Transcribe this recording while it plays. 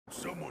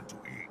Someone to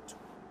eat.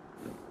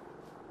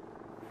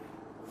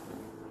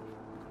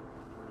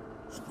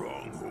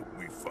 Strong hope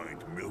we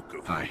find milk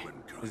of Hi.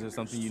 humankind. Is there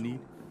something you need?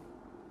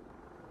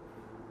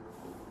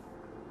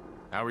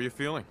 How are you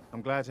feeling?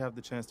 I'm glad to have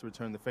the chance to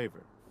return the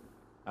favor.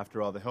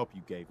 After all the help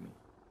you gave me.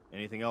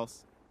 Anything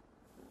else?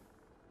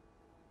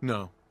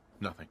 No,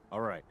 nothing.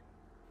 All right.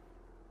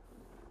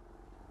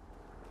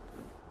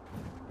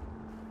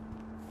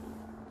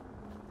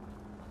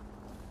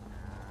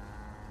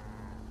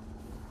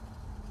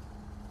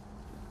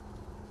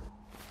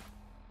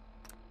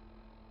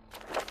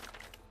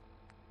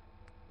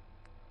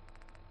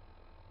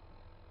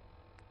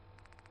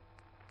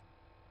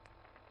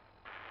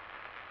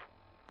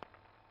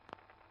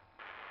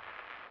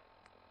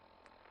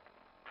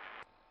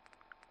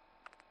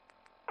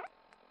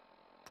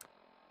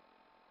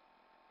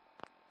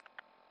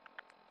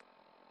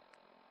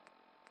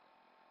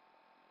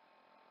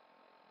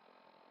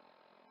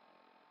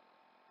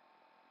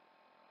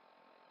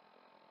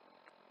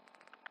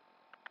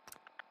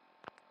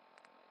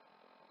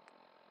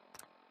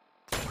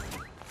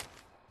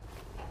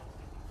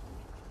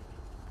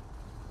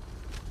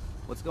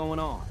 What's going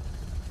on?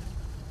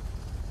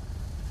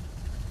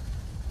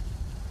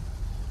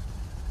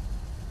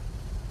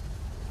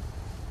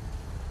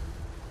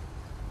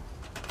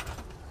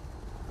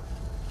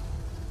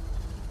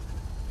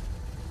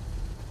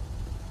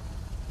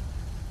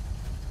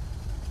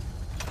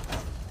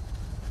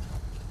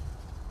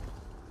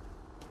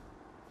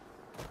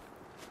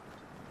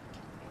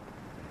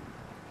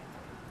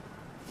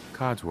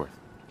 Codsworth.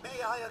 May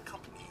I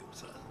accompany you,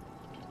 sir?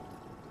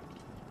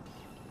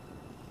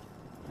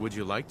 Would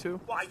you like to?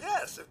 Why,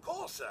 yes, of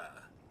course, sir.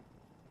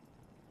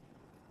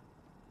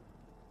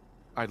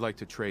 I'd like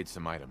to trade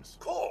some items.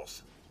 Of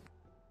course.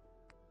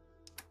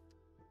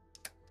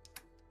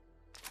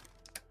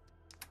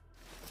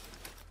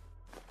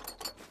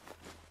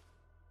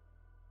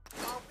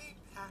 Are we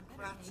pack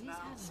rats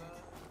now, sir?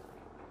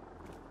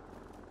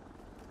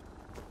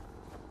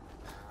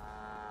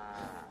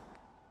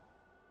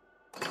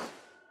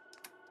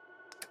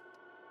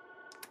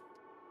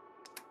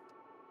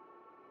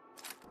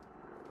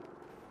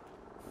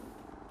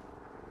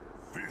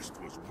 Fist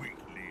was weak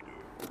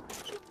leader.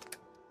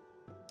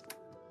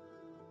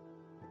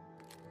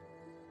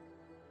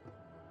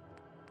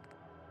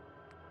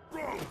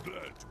 Strong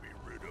glad to be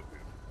rid of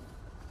him.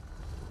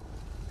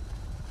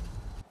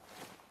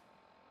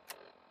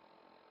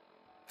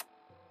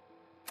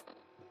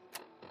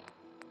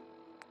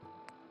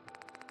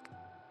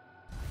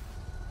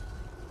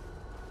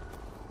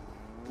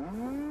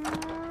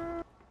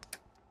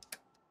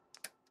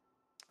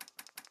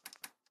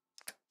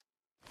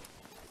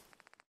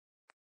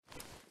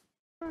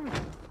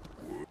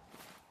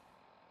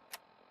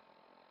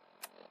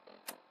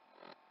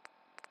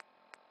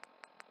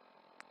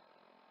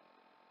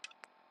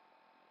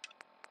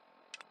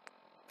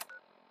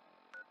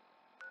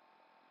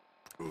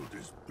 World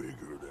is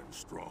bigger than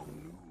Strong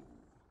knew.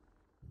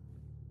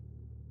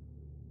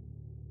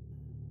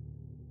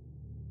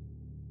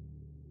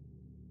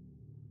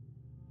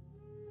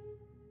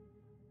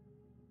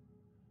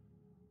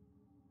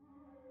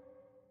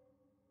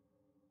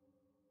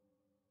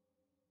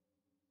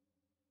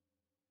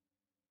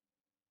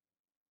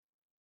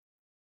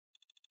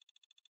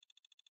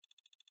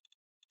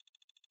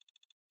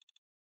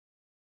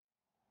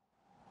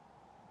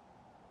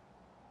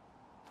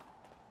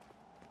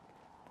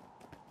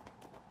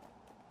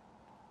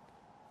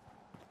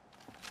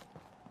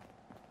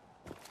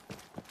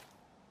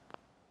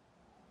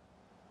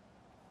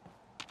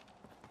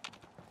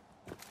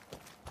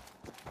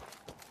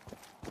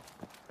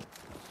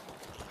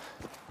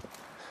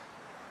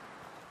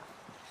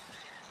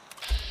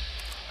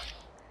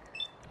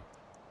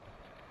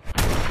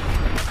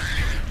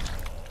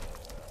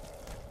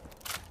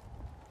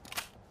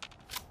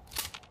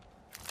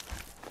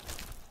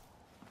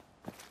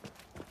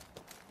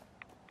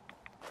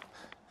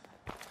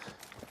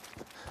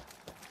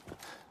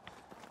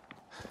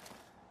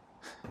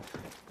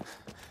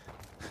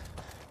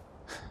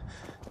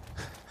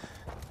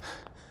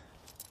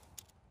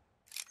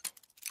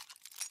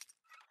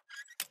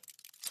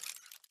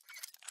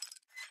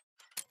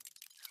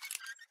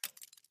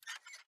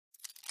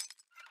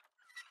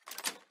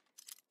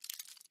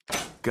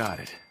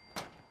 Got it.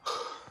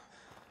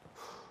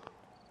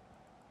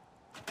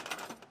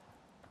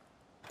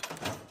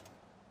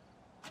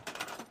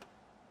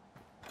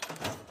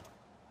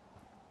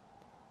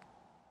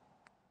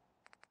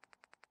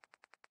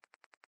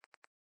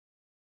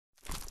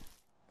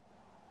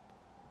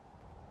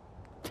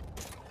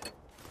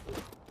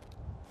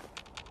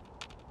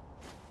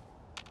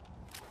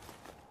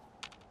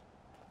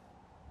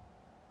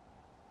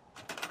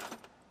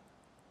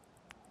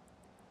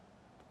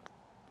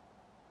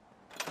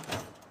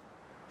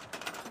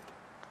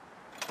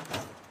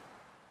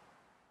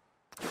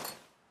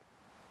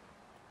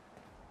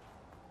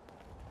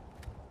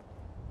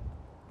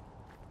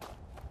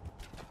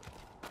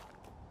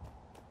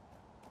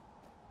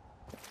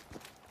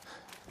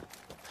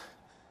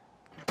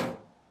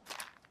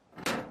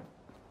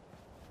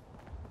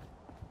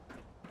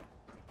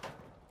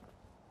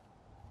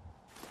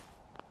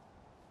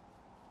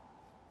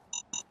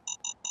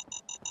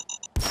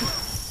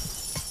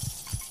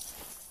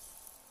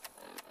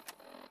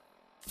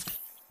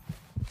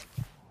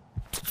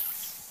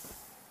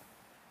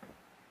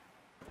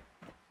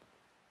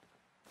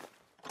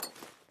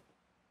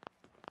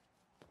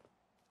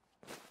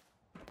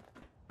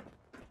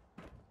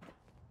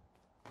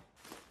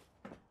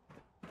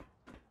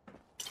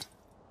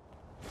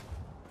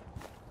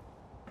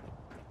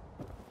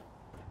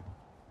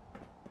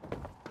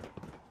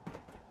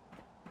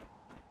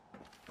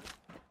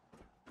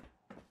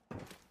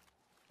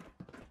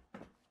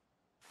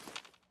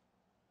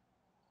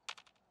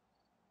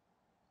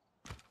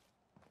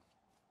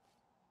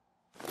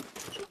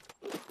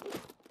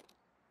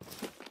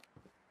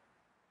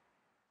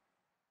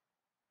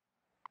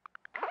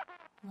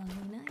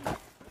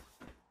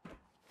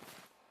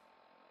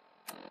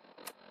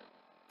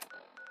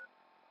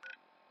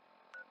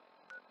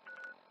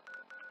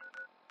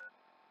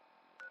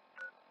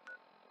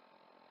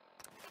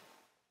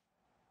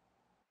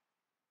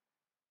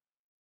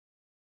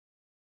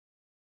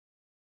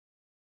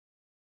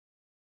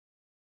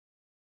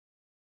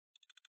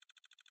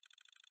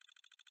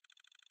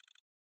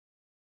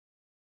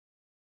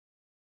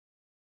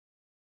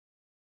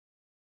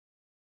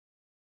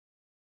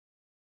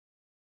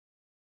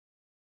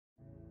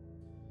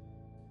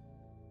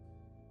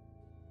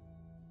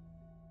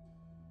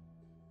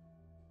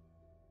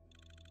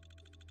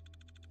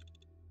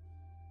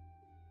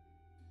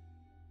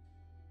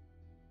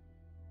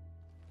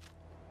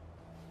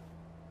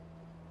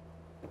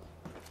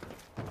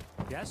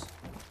 Yes?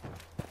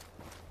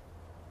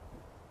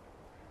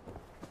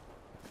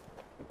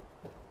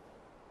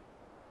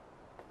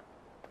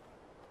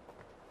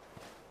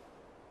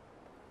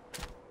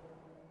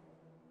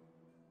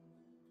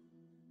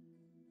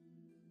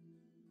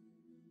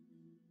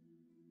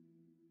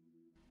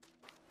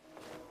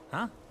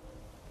 Huh?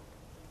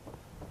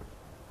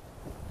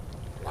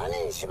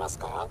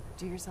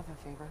 Do yourself a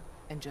favor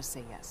and just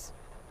say yes.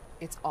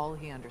 It's all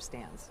he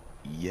understands.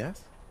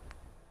 Yes?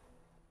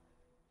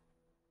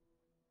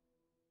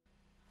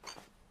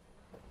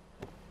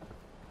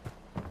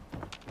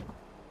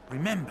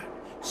 Remember,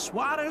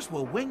 Suarez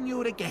will win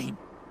you the game.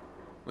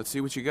 Let's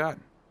see what you got.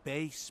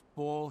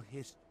 Baseball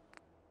history.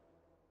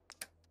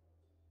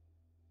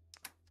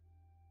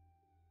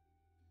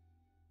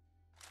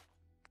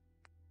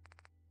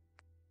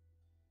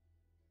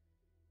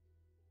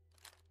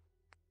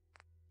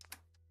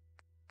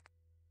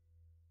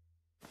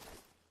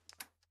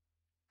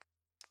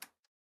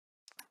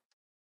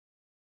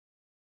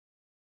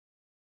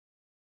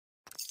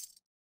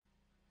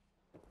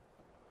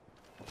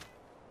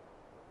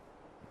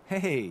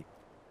 Hey,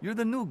 you're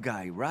the new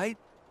guy, right?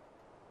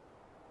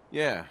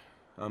 Yeah,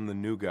 I'm the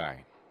new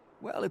guy.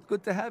 Well, it's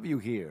good to have you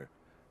here.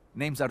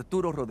 Name's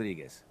Arturo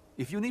Rodriguez.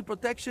 If you need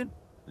protection,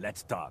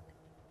 let's talk.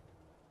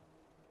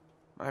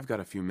 I've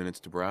got a few minutes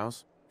to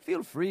browse.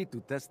 Feel free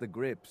to test the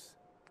grips.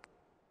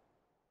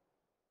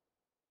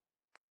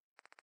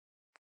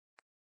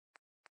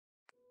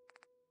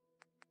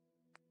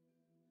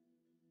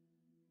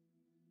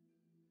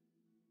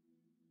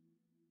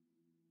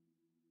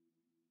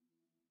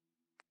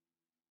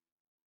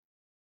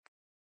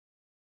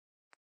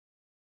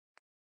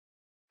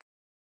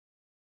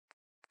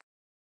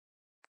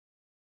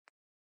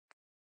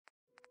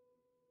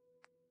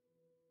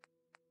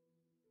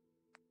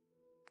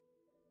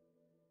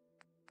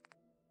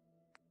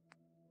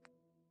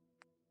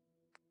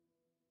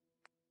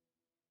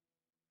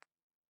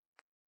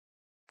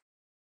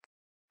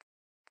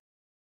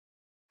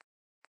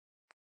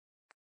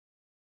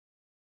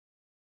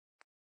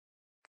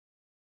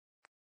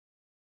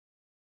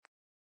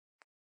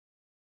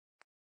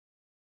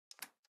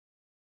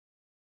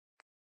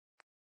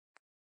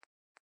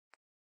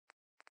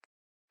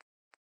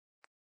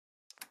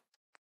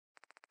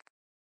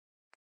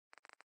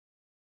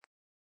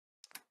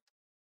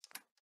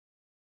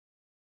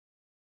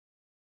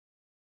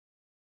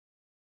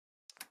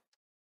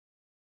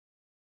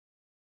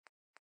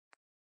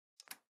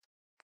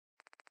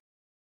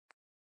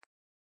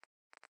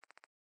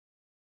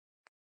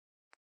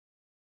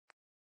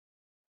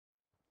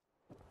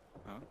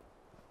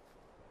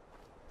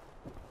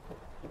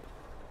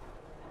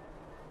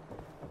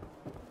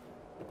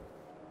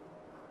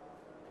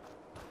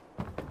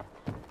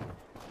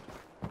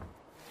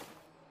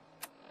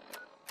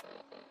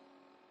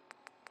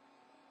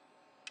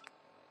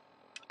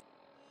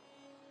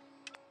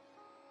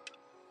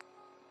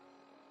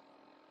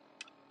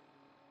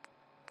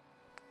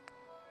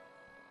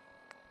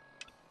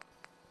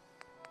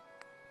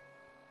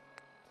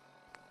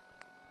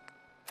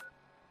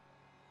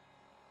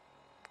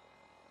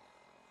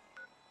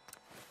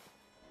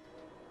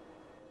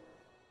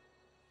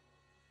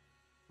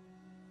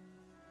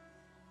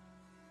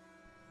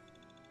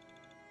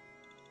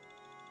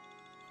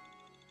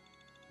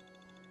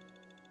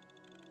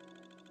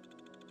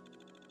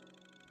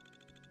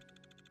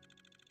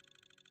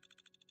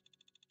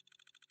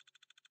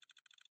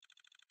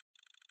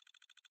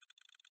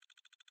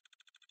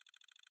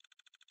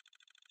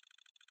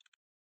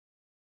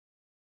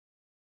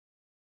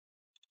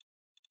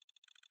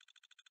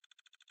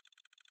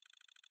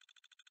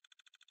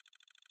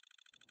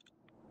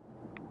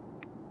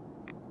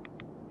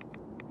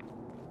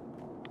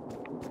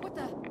 What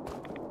the?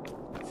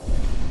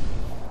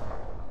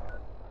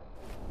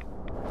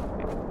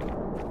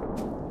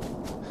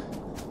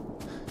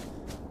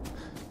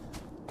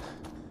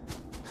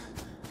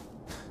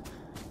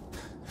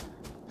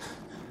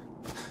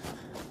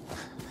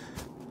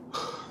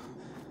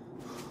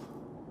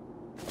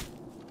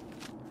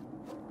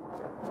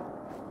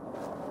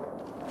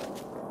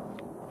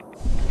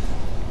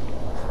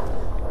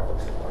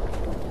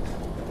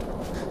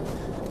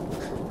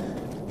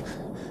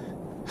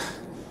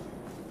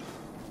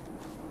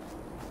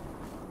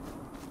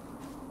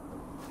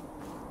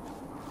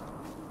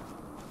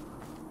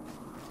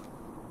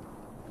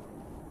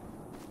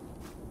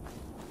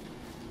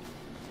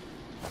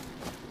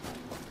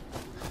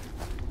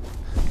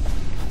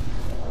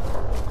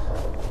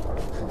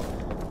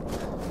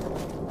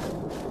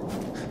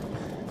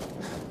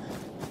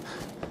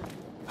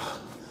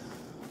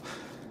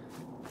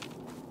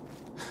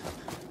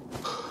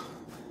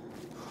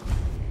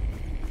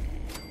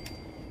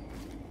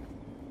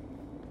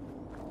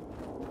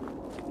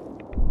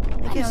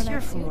 I guess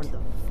you're from one of the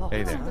vaults.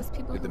 Hey there. Those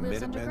people Did the who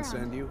lives Minutemen underground.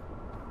 send you?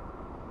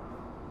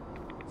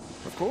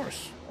 Of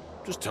course.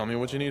 Just tell me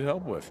what you need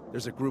help with.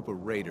 There's a group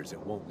of raiders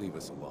that won't leave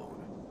us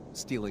alone.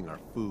 Stealing our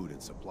food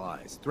and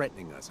supplies,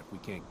 threatening us if we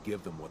can't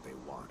give them what they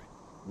want.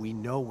 We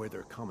know where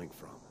they're coming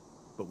from,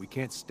 but we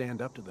can't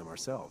stand up to them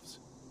ourselves.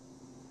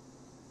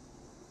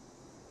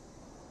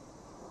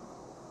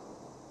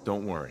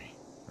 Don't worry.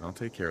 I'll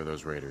take care of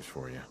those raiders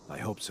for you. I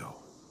hope so.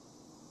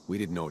 We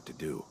didn't know what to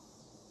do.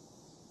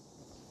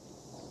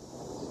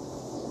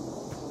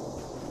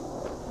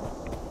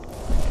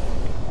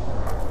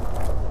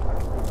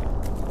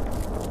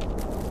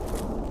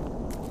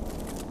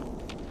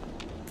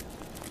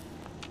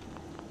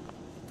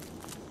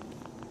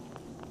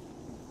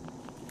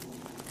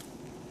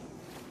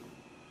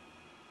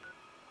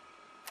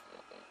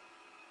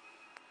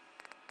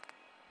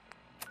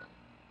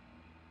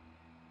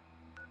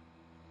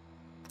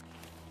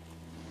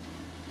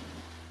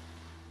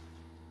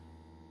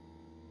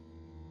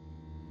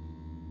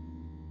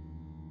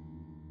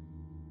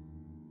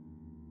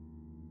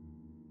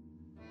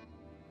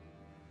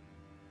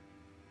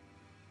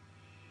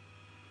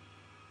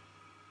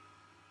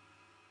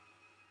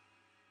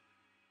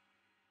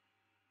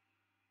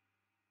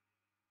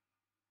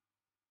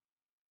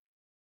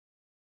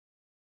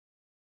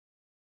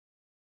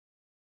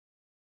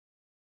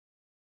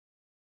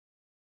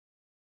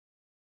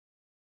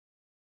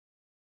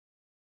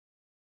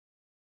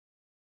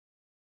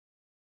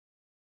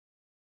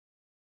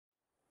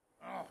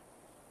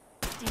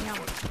 Damn.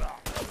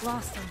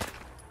 Lost him.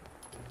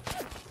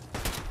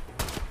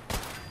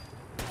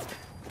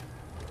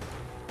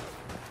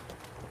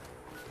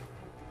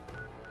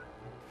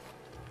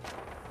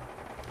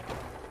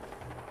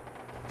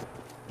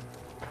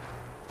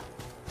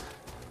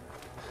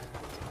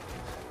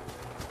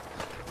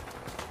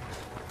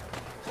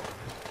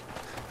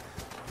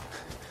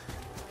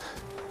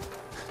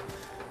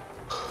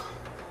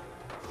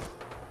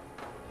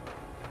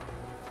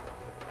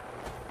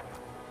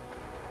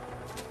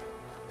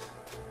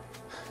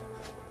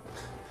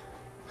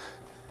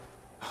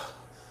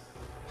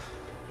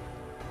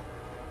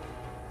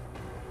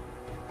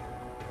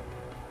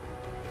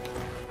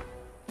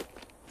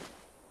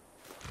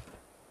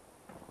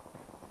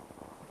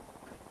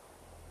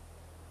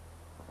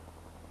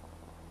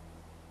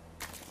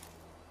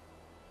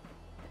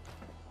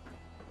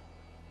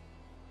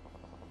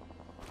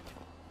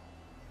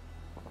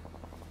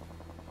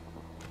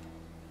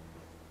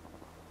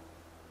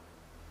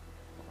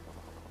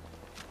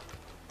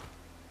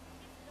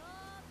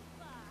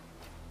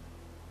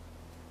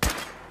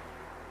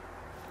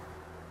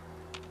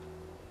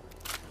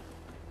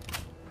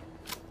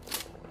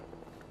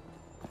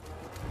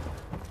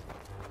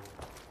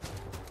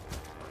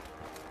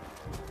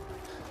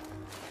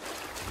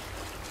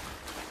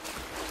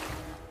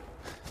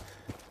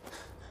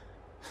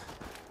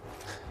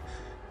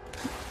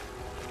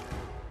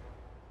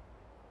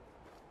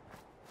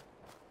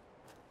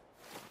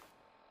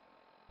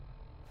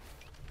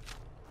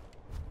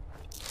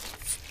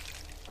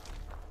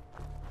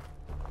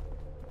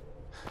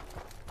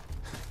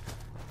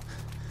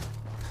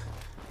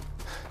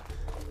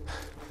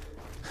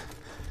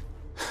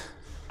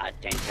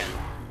 Attention.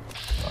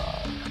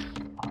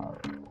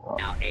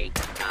 Now 8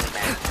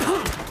 combat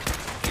zones.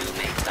 You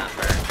may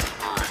suffer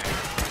harm.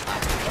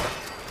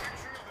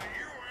 The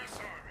U.S.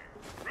 Army.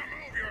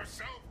 Remove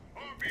yourself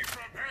or be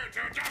prepared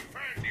to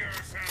defend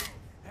yourself.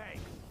 Hey,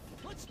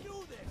 let's do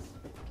this!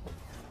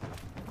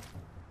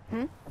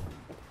 Hmm?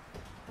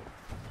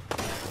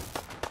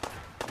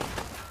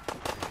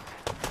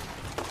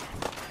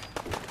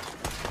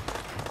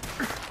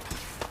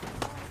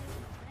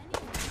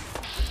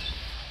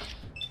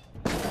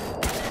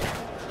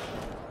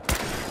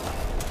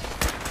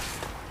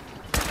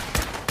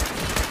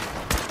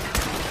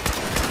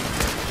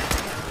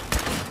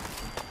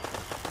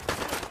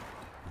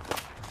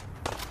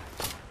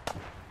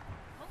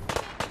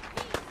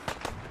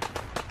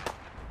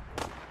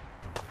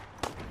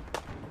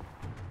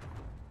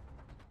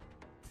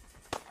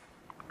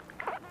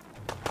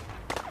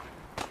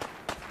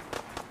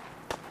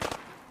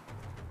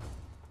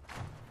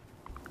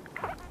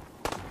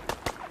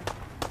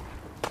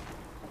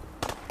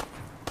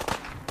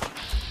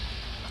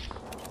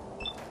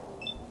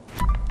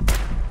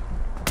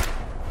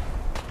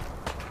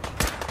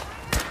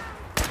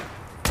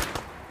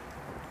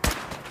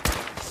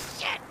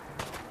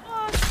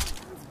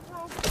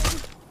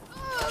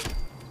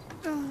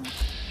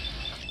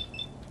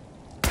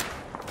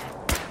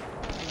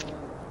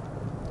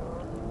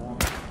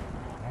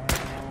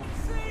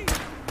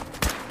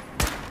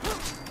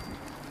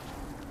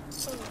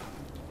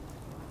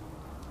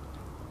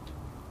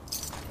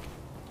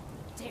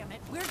 Damn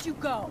it, where'd you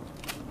go?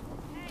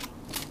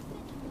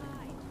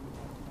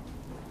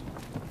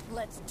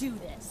 Let's do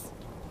this.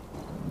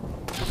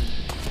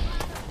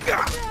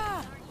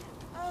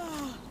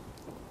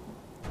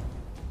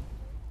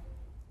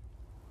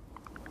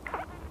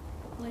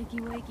 Wakey,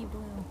 wakey,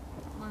 Blue.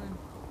 Come on.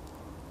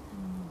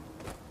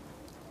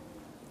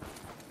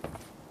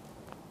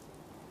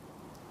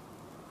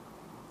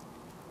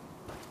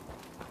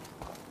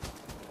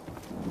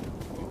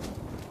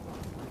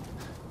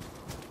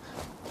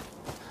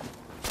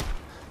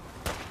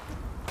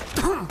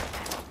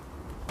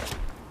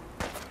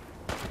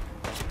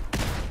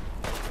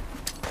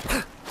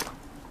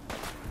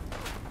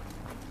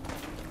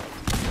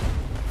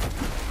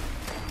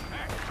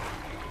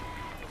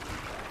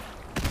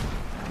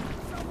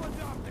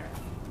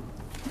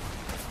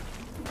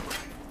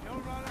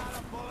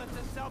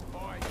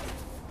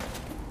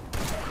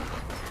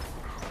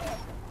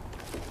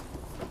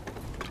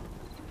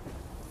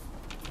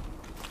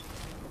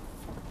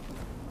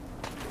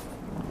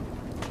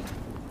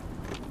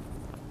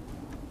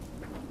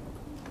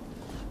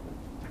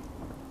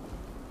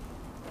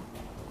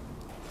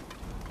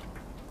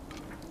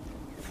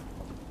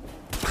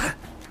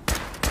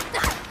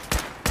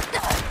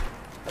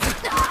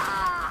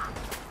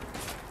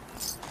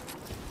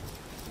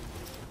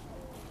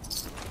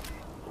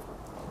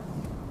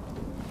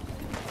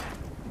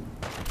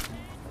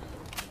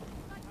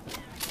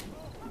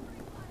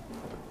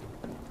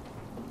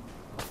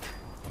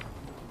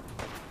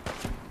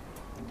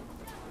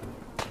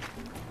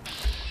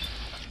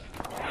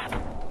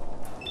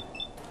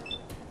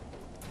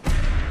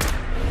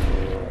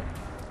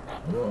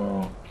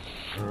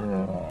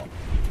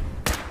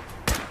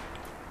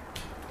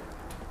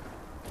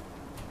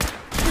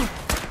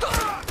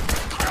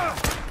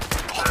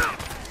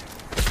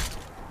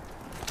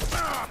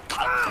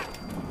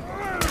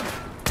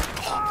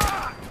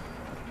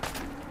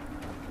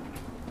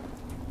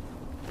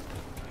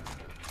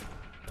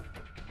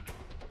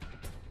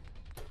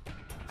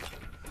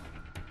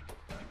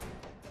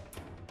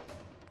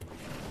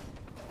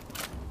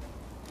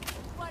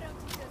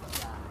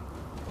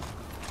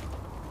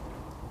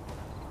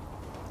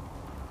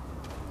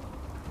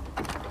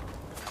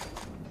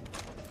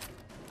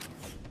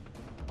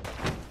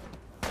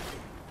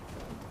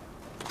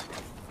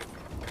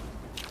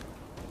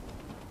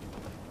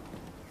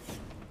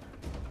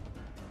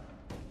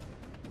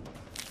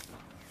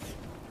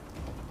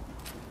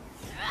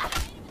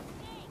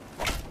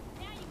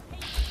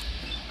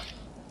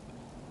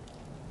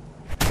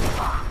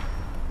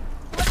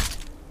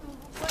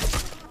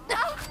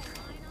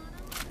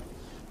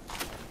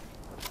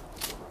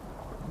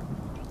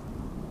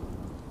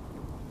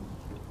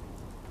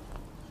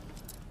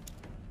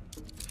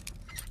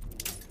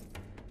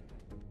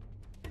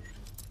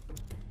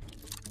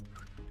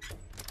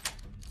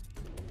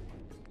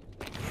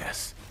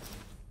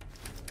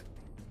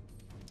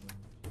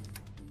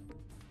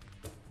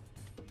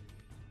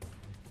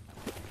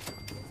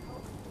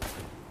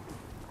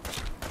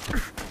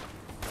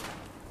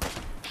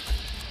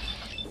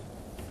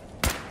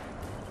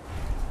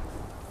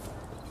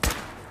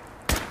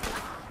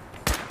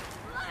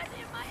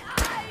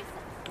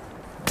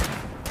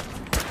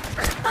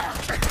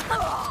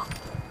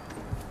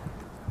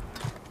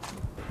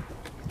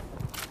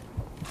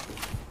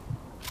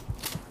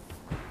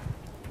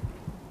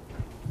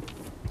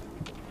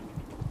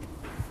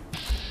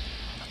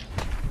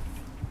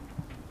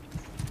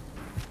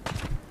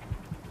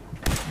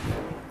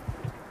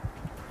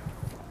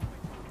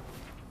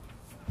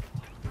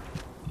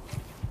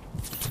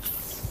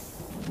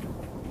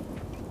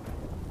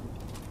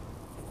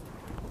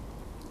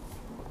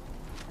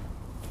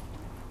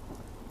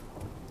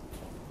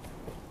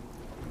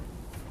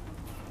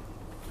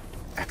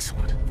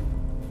 Excellent.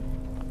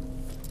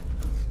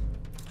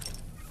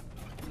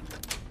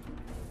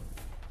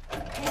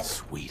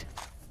 Sweet.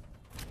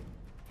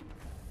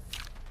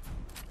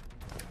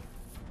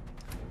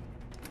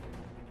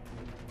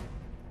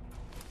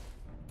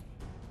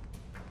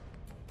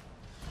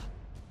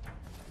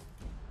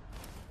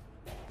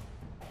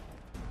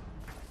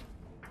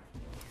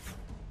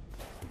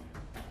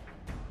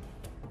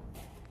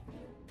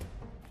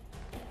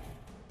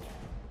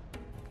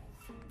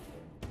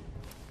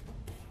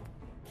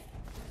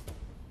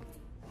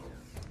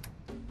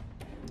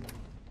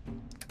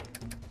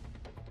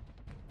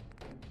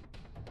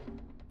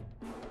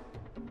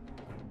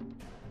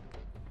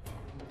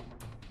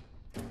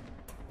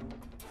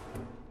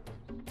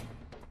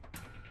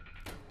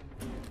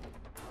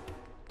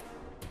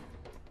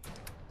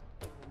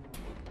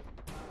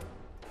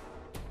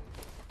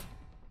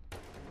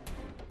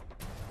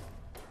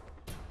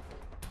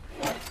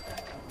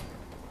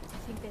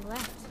 I think they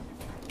left.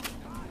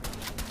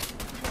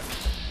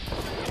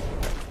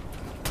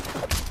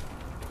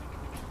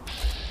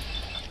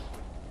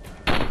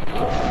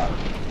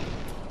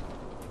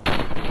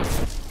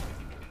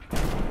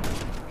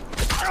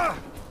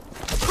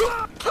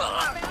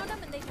 Found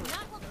them and they do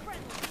not look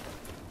friendly.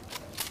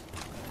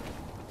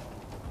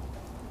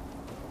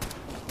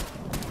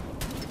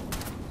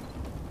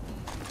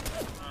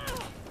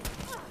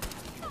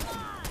 Come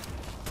on!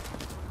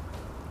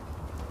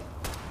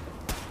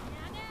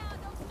 Now,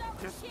 don't start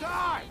with Just kids.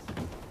 die!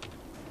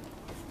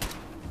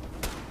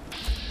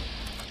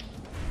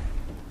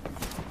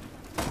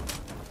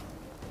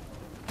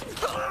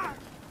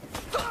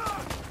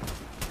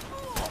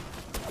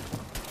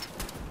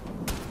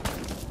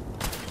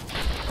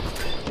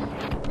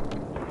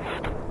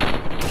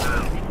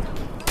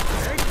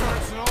 Hey,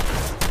 personal!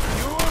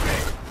 You or me?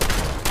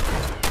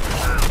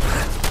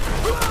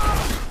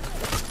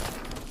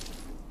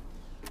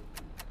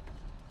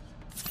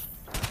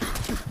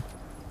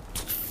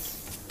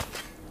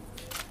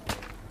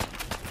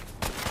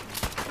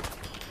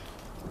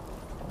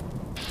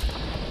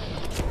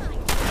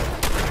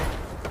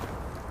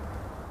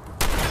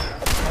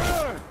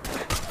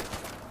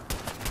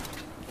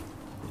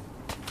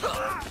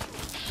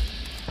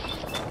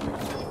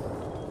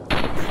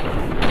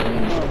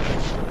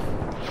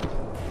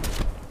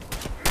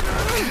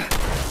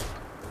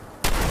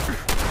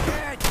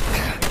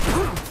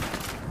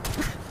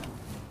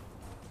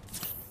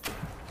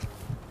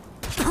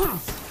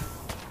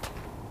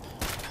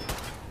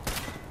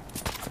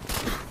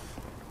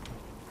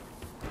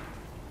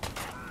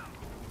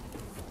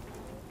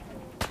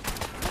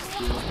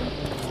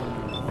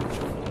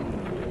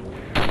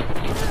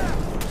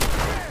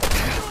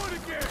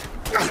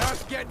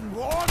 Just getting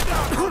warmed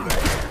up over here.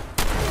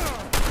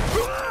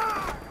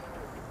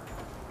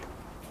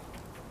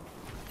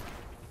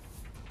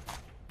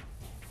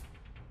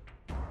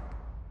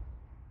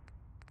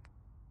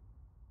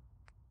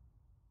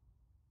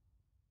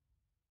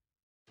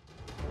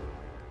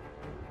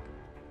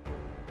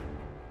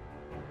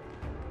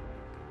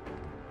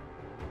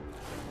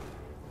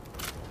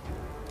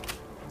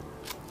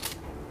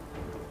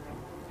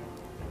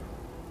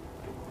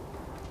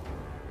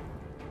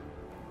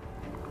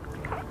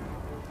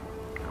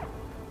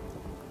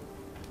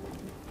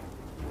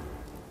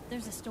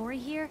 There's a story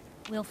here.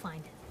 We'll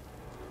find it.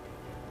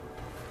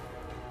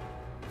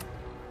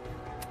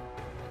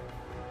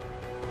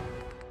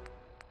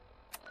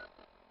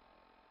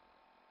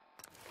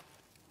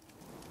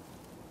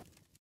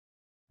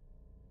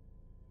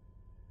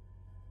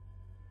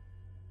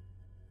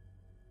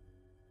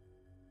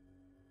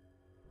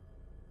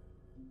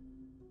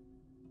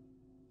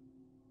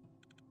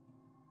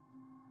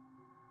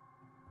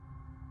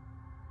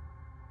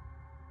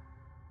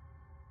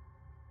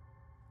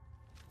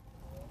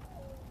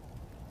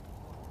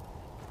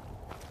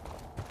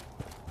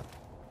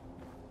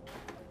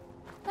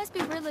 Must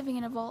be we're living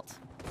in a vault.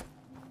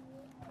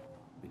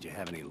 Did you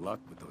have any luck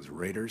with those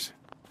raiders?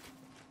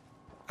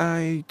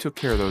 I took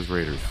care of those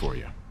raiders for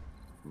you.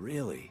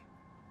 Really?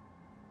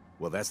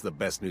 Well, that's the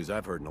best news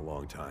I've heard in a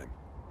long time.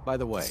 By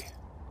the way,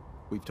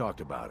 we've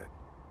talked about it.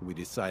 We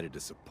decided to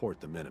support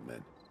the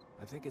Minutemen.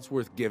 I think it's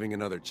worth giving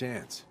another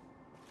chance.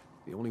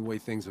 The only way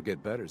things will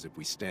get better is if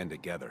we stand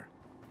together.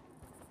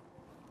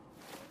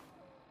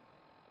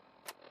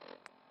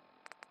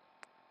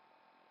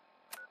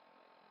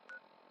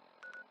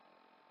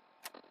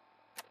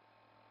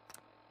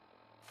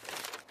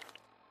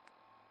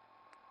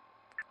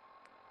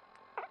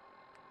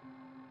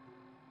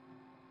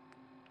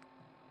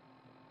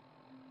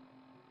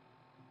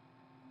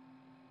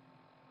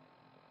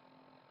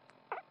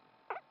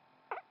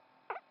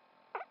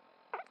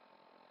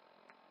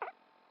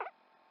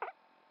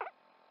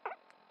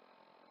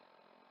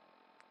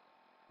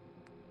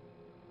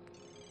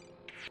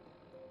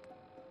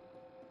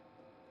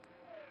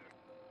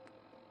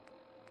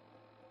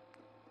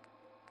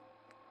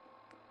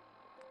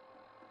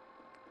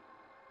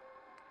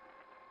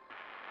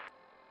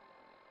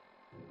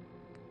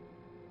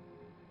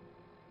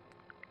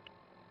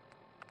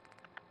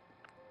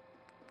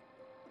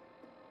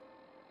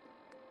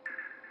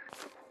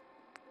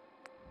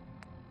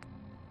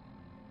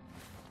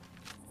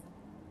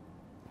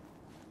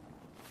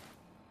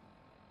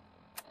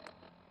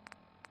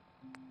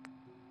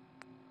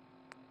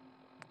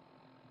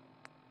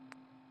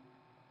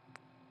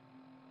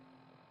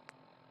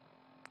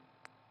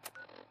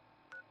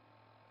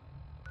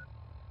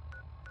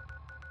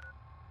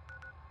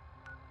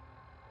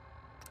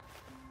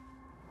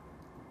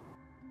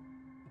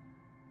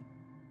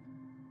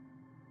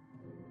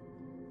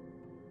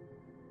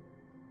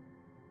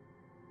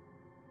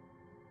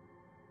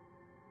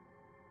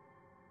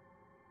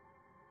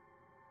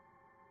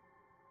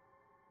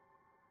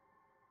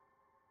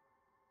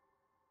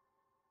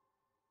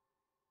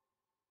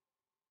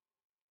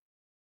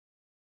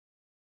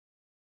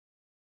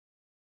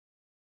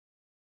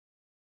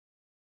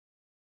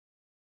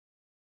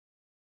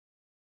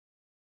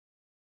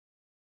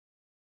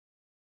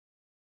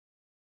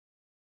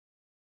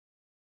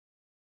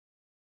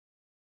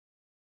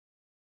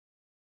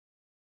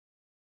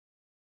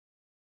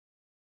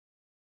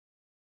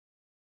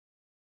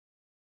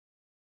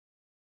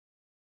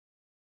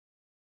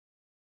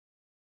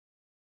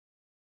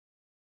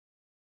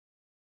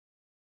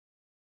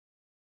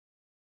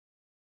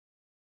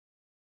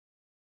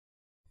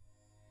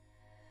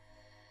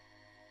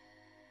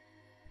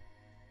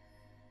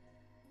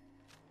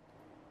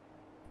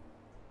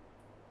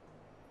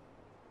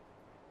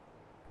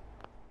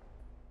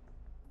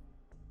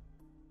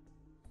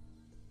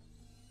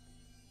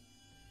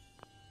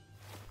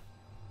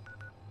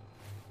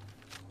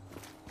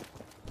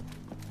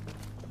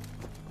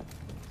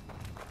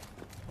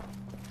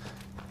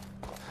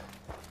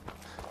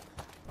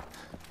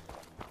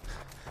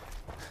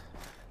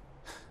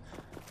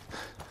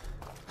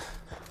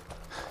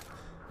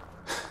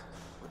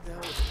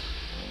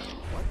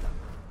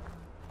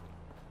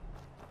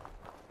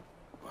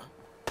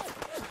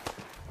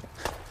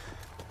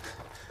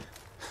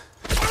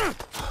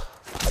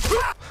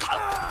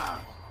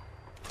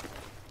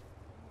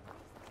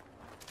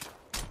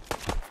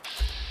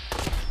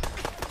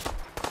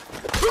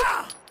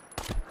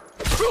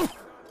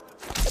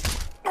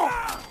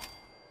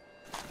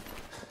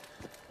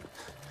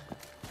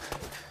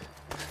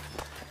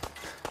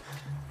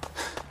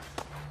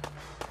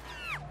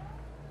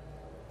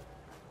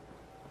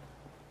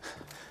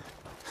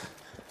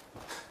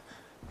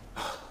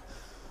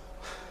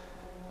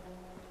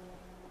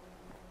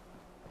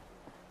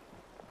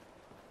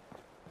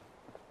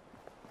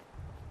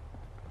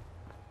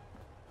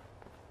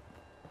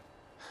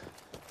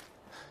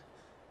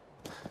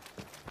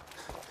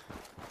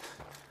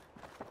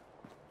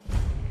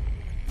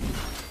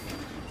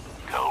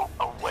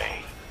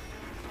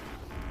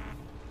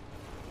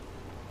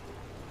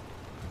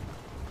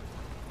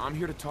 I'm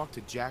here to talk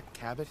to Jack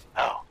Cabot.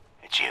 Oh,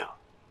 it's you.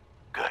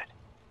 Good.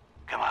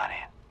 Come on in.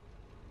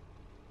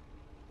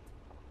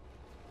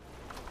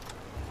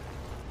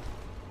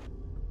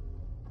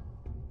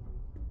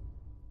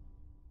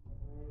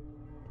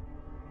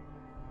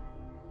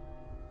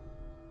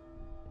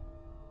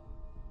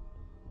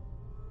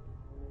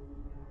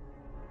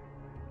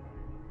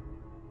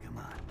 Come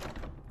on.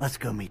 Let's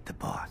go meet the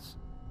boss.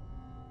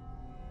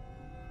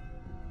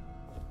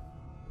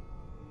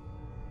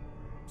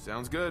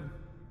 Sounds good.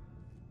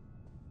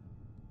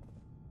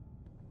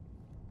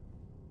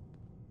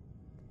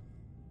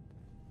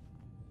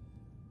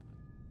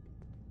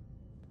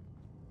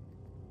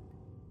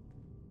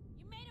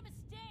 You made a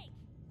mistake.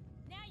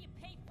 Now you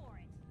pay for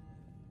it.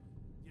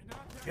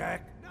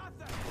 Jack,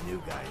 the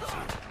new guy's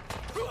here.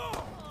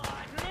 Oh,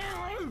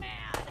 now I'm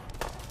mad.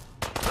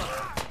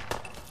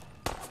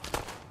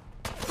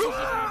 Wish it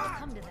never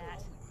come to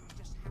that.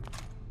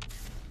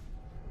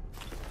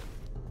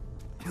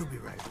 He'll be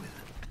right with him.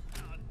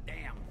 Oh,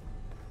 damn.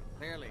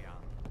 Clearly,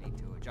 I'll need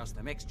to adjust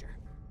the mixture.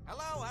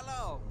 Hello,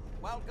 hello.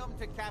 Welcome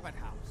to Cabot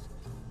House.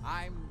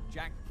 I'm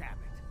Jack Cabot.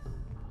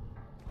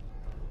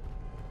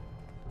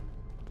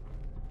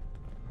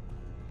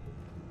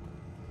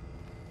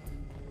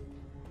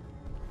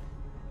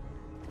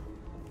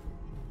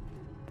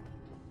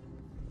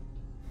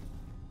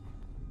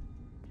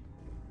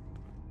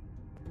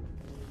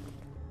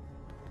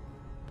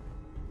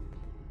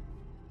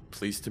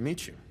 Pleased to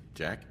meet you,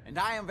 Jack. And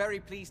I am very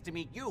pleased to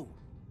meet you.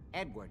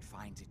 Edward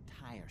finds it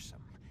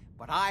tiresome,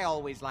 but I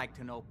always like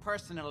to know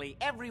personally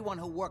everyone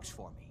who works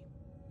for me.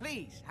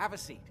 Please, have a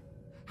seat.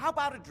 How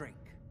about a drink?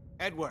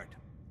 Edward,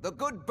 the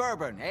good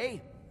bourbon, eh?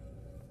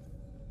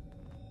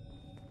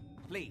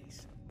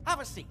 Please,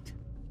 have a seat.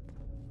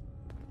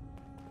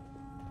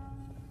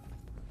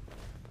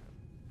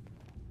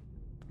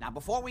 Now,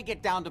 before we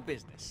get down to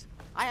business,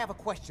 I have a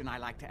question I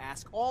like to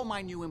ask all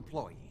my new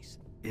employees.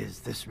 Is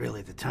this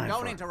really the time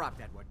Don't for... interrupt,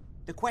 Edward.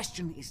 The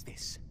question is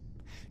this.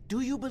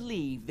 Do you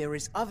believe there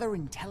is other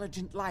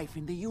intelligent life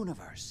in the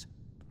universe?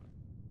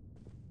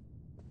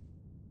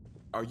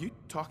 Are you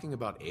talking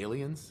about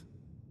aliens?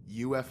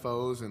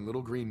 UFOs and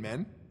little green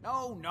men?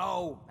 No,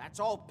 no. That's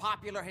all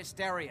popular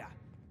hysteria.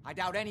 I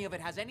doubt any of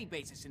it has any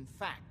basis in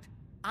fact.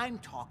 I'm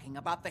talking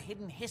about the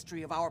hidden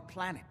history of our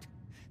planet.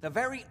 The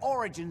very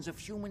origins of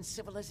human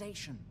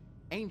civilization.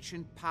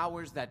 Ancient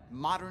powers that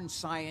modern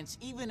science,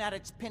 even at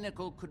its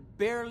pinnacle, could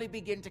barely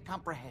begin to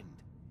comprehend.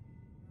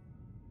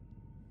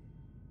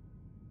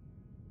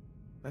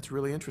 That's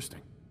really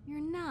interesting. You're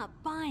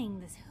not buying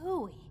this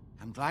hooey.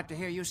 I'm glad to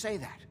hear you say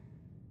that.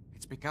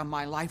 It's become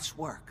my life's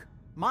work.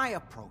 My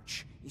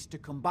approach is to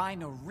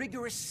combine a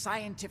rigorous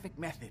scientific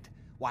method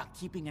while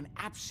keeping an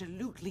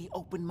absolutely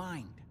open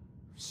mind.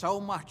 So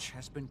much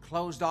has been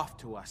closed off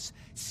to us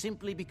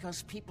simply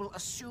because people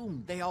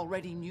assumed they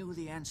already knew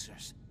the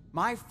answers.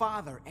 My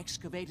father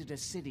excavated a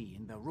city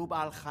in the Rub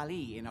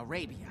al-Khali in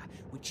Arabia,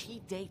 which he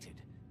dated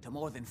to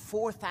more than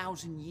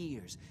 4,000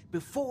 years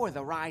before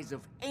the rise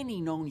of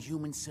any known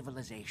human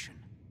civilization.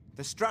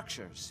 The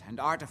structures and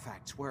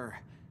artifacts were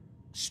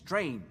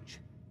strange,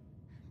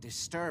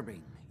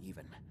 disturbing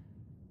even.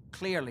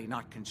 Clearly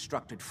not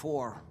constructed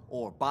for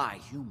or by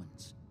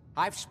humans.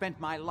 I've spent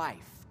my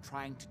life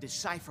trying to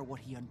decipher what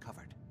he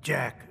uncovered.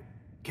 Jack,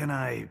 can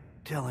I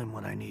tell him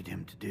what I need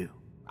him to do?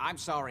 I'm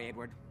sorry,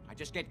 Edward. I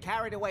just get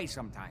carried away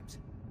sometimes.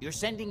 You're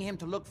sending him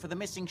to look for the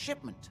missing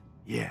shipment?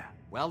 Yeah.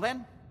 Well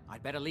then,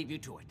 I'd better leave you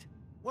to it.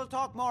 We'll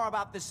talk more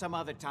about this some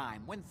other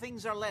time, when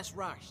things are less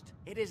rushed.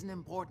 It isn't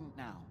important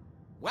now.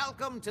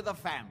 Welcome to the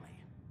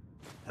family.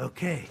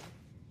 Okay.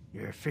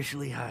 You're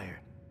officially hired.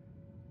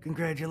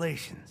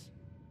 Congratulations.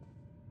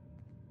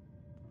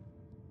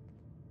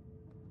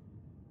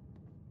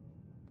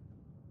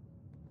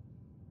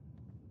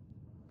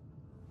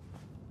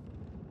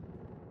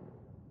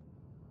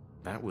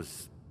 That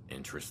was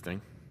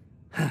interesting.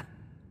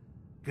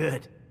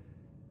 Good.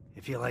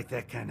 If you like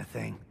that kind of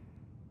thing,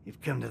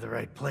 you've come to the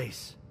right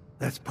place.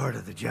 That's part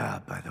of the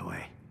job, by the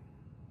way.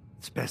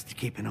 It's best to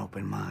keep an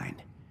open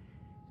mind.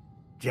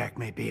 Jack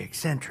may be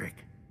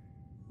eccentric,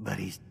 but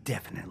he's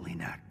definitely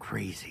not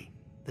crazy.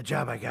 The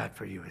job I got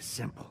for you is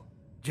simple.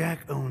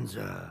 Jack owns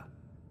a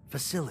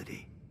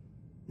facility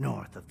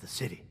north of the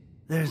city.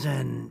 There's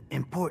an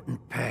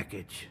important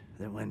package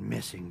that went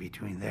missing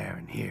between there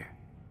and here.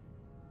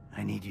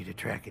 I need you to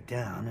track it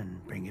down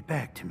and bring it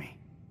back to me.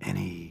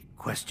 Any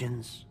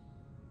questions?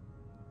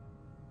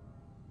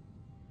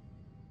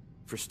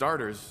 For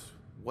starters,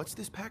 what's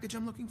this package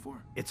I'm looking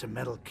for? It's a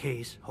metal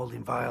case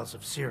holding vials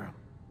of serum.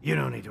 You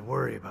don't need to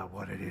worry about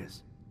what it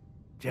is.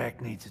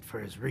 Jack needs it for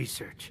his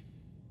research.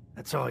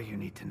 That's all you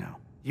need to know.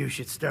 You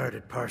should start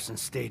at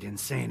Parsons State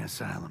Insane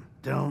Asylum.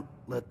 Don't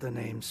let the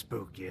name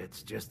spook you.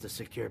 It's just a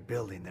secure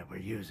building that we're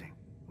using.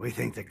 We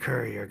think the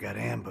courier got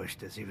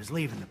ambushed as he was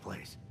leaving the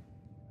place.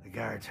 The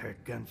guards heard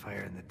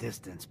gunfire in the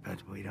distance,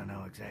 but we don't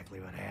know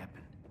exactly what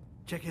happened.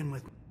 Check in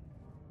with...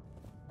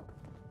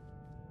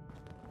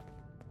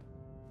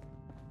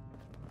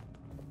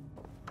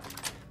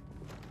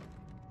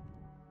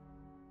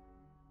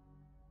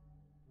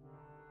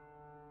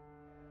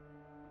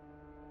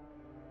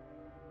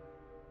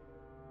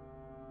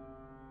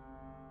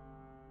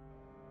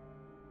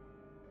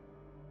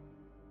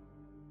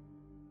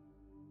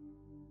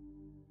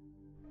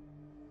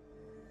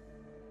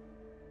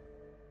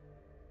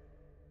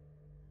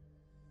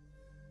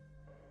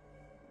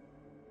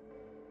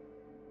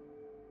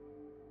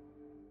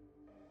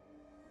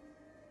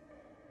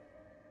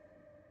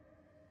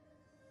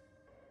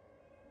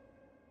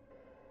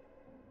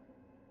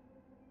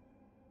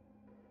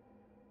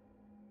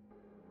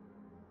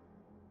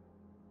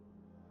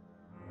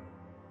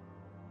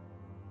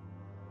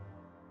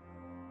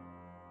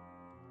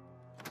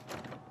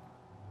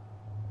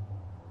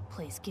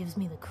 place gives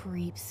me the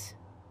creeps.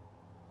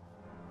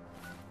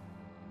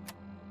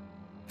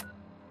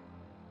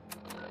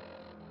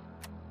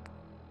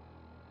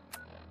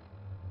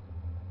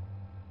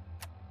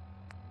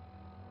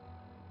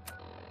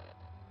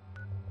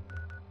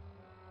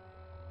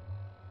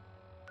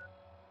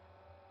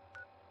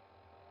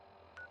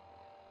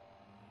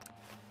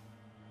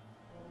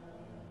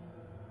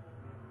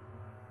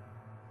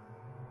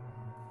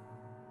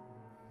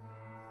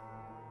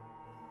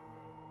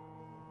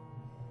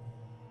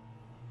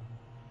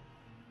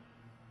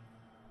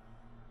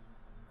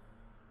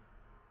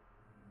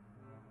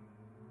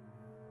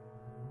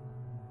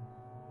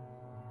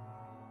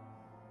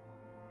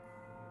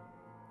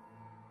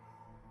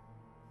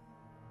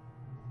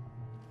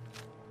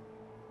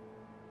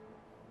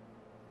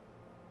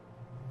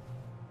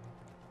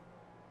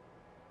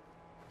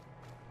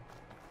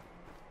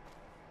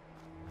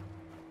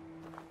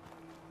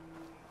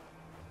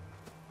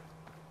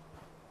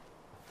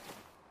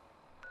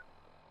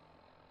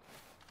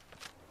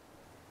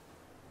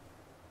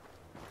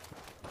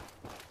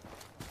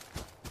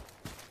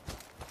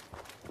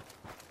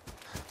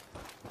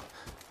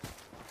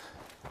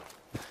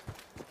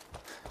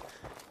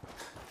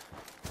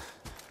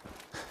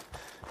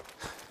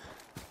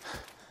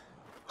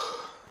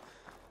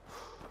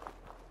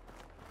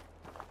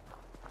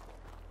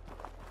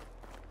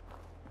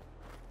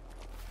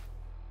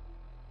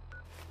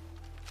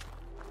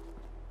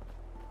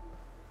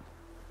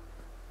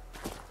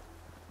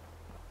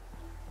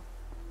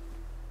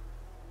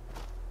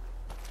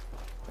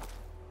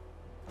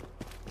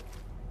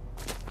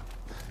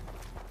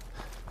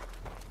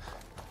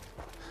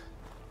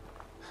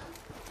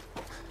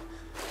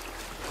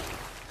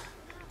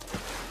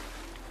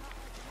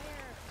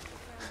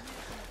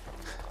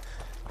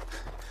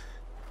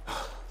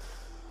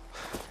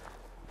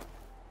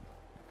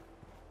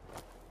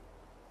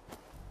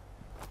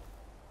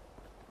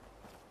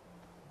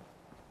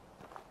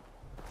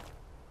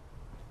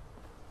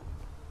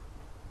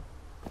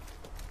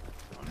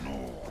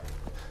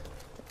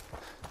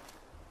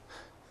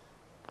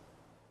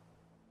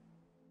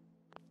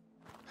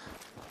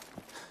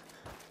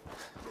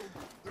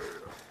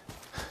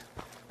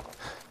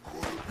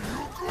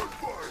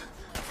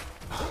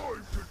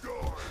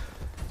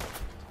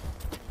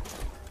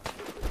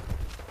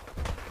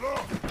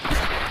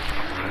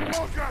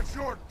 Look at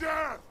your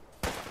death!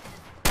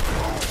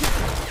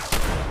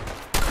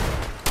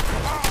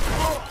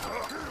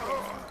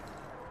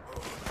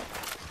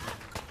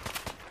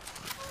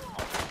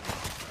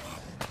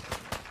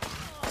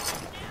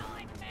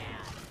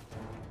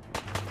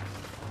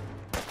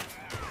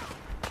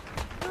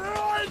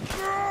 Right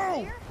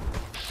through!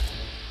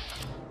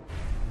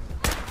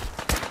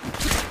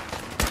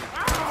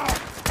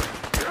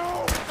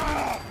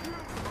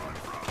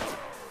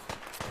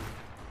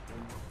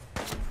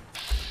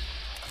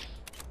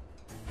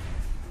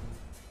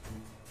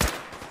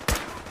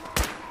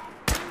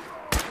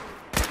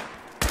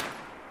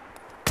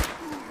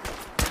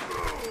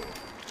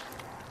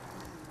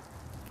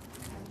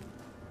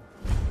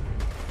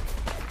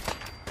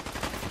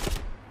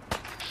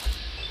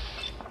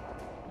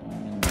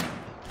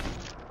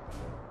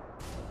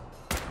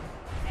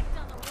 Picked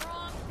on the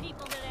wrong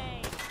people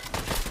today.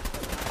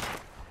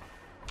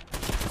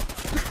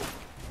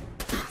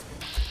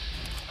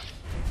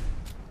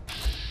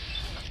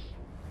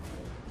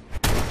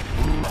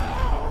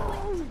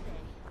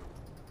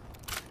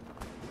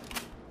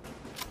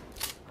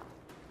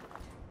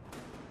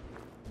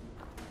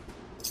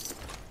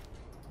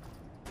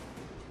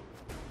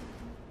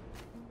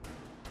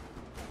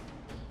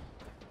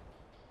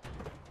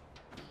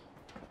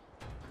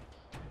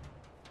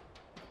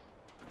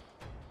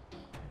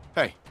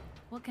 Hey,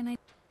 What can I...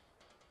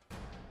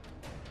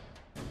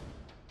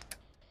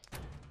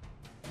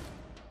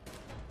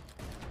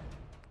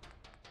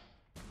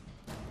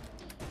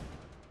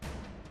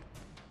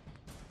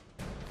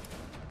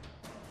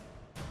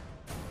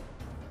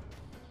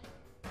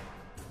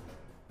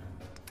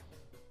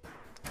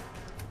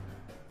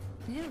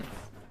 do?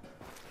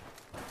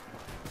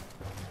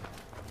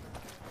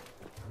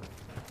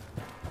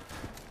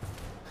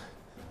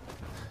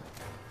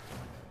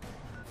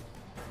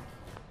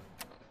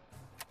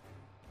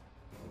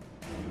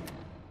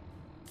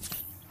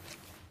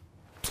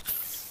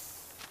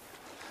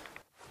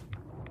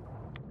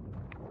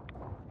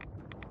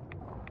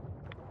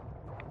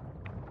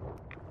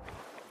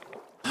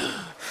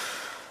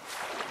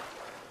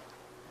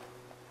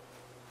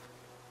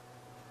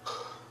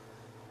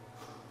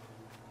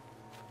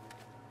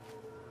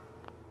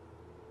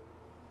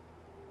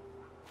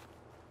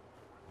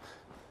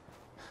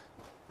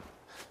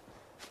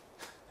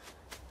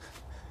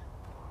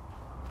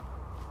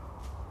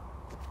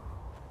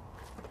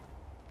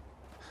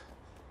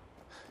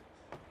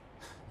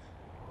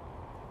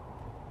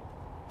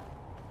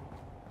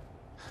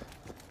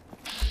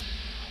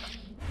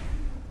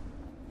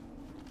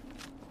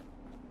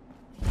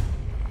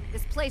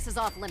 This place is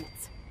off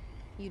limits.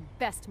 You'd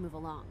best move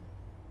along.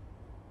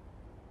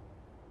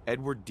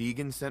 Edward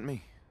Deegan sent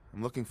me.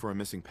 I'm looking for a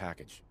missing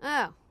package.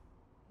 Oh,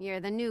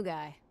 you're the new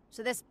guy.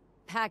 So this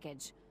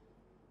package,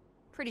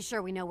 pretty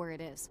sure we know where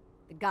it is.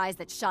 The guys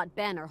that shot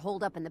Ben are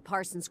holed up in the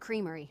Parsons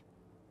Creamery,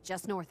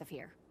 just north of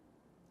here.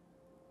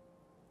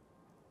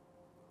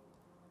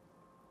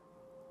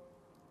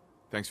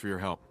 Thanks for your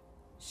help.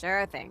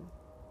 Sure thing.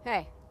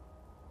 Hey,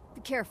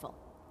 be careful.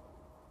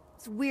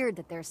 It's weird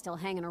that they're still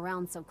hanging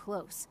around so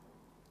close.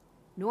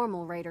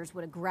 Normal raiders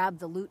would have grabbed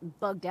the loot and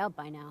bugged out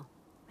by now.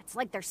 It's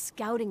like they're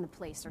scouting the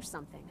place or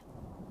something.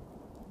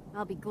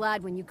 I'll be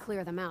glad when you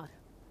clear them out.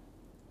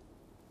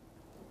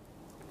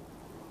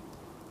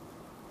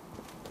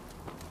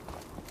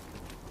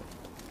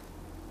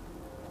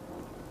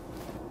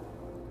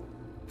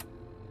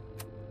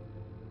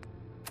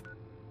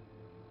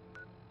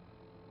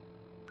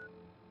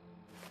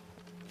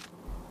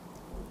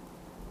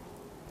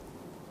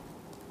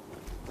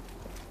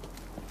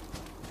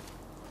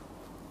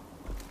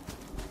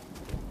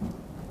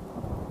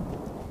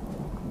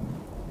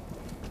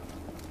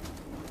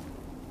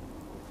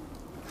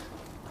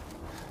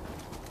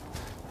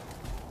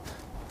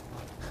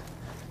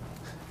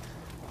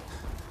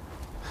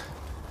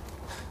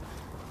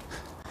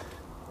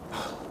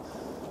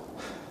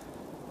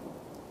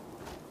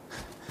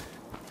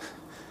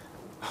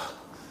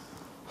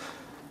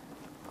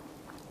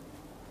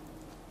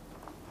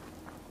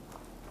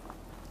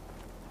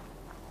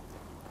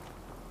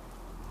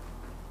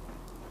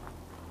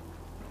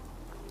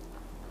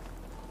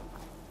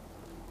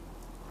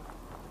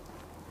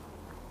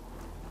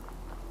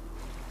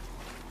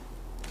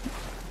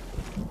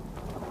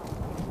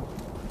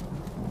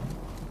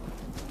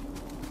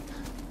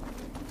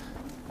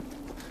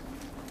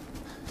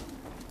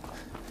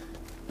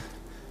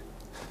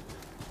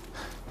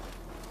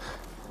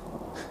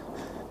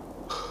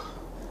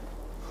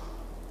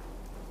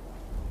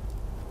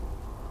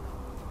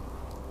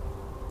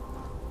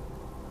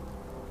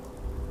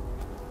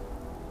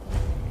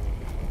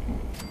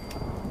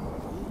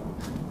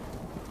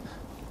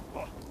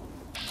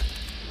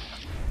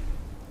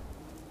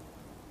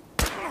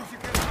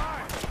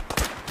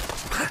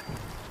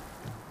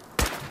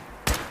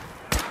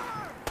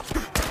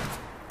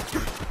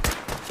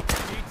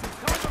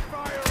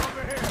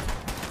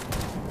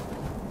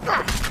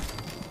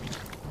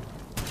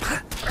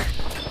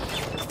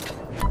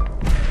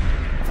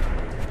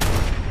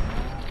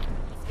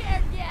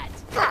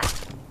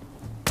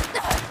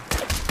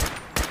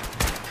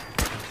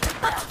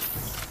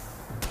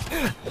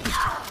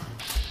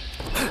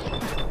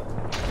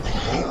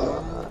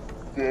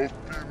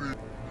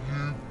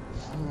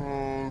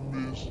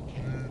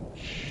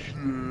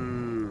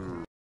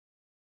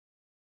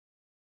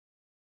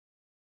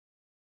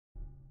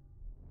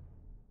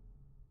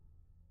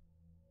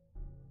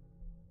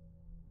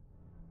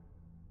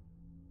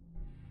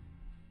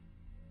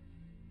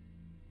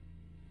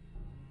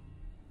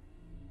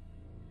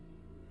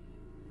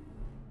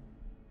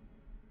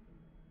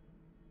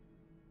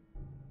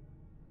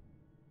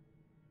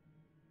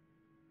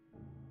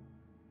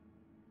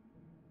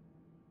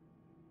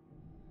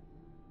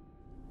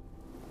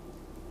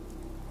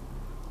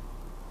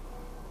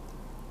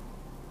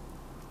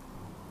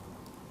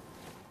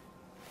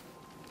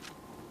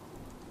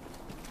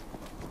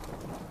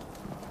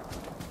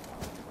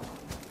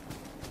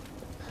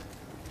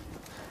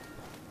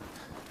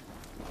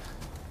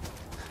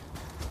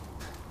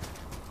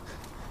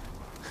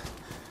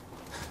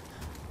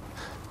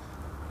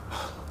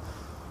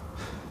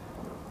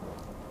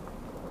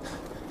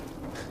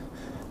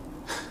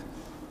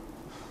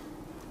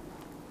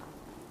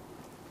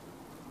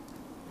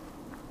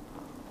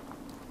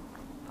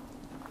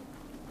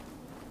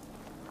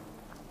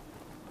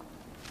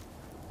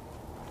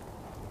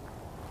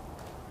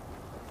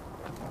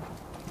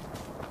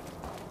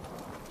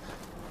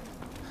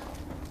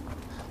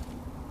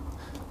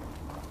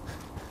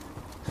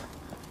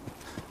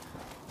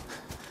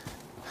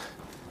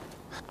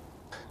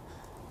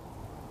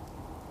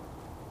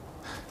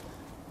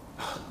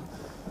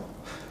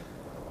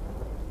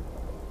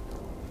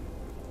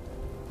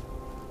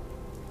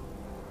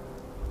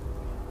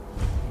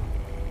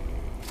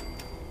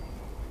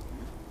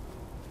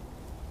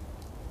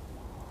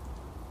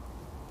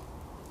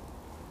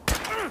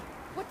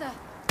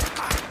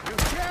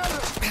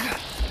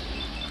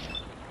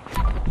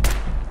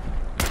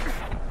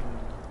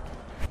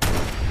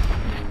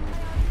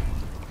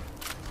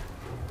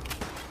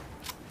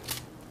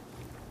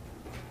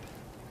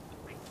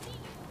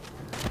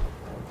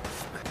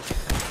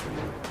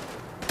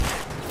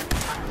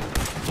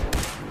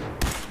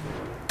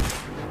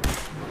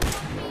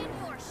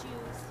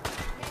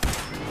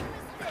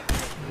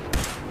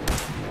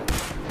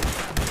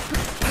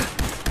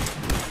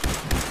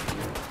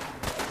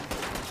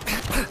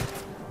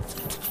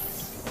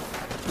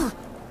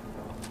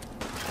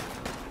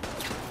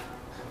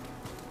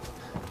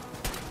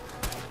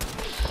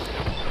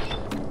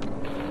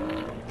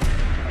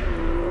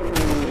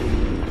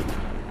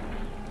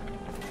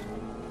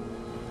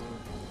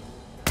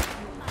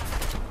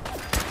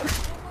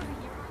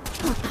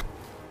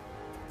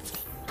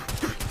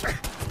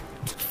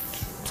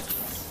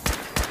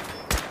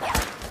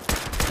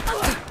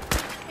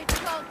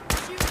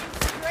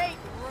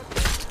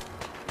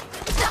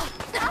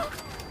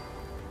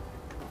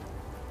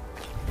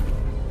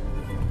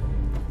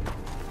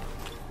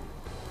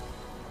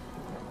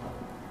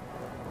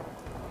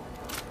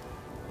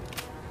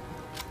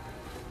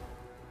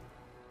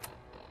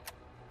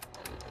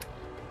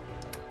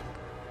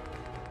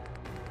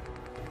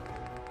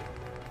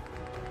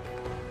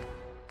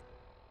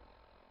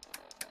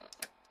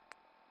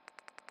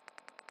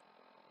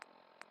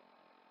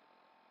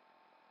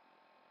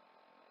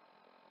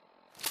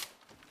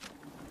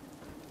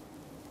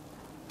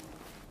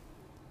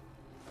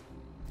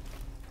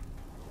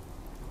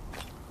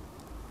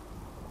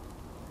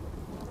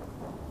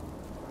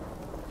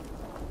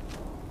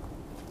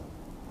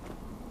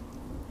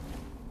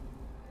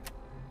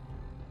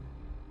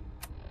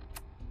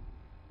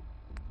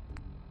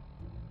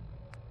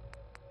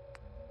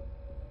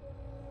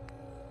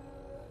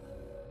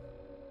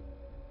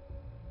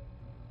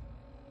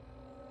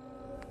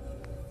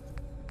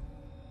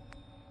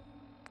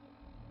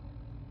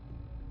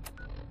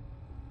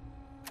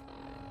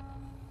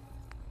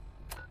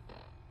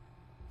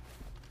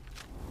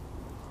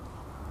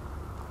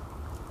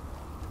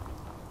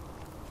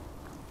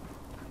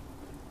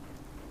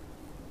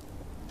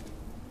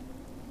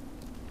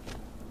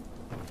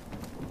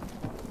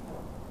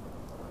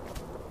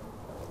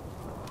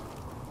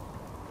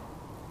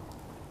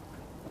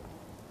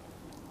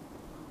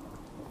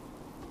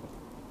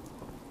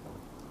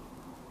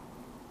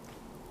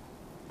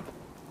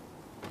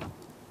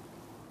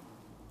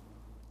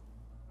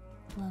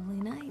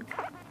 Lovely night.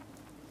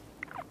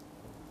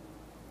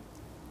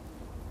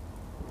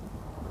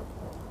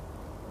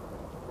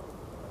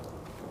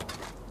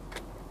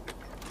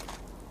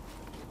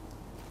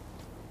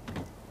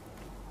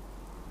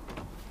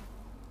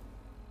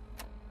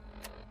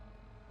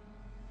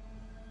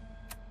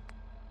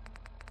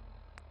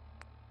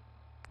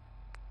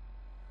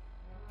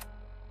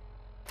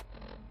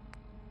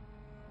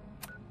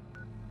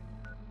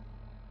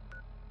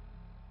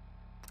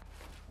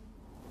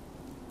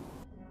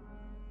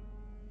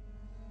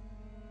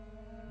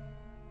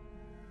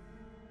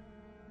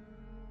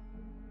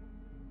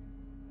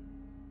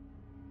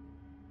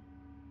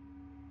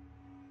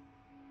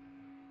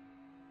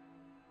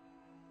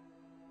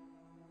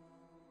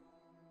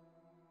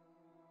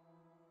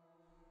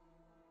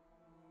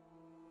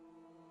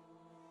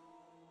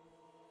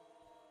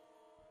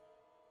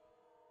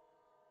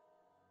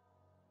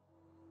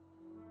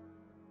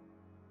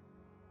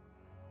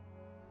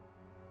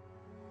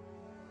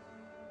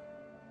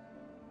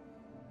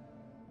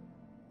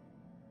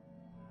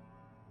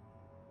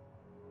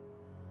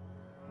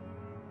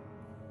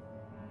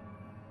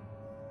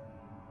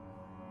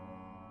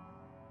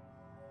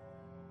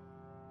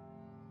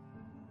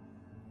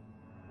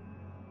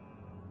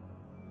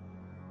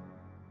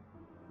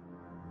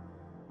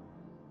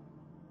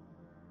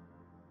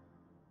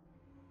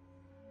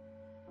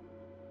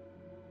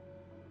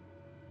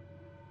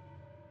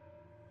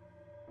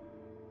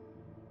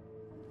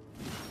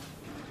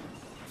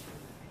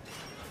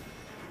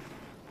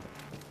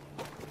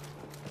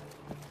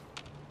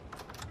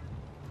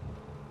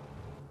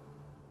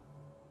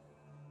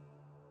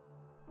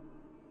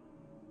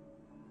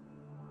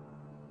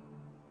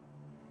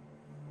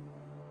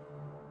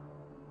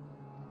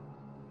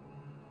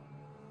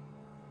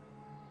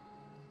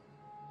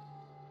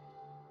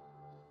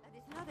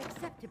 Not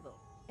acceptable.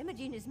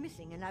 Imogene is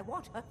missing, and I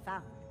want her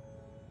found.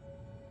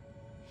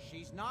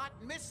 She's not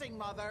missing,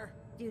 Mother.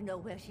 Do you know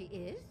where she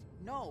is?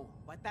 No,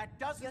 but that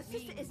doesn't Your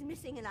sister is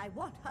missing, and I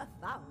want her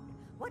found.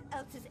 What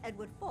else is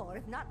Edward for,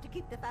 if not to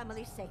keep the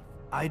family safe?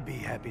 I'd be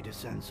happy to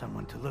send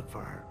someone to look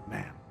for her,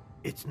 ma'am.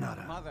 It's not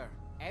a... Mother,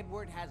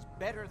 Edward has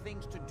better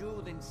things to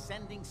do than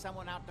sending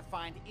someone out to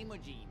find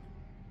Imogene.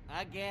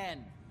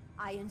 Again.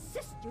 I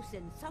insist you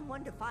send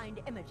someone to find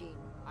Imogene.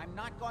 I'm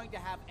not going to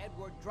have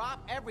Edward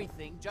drop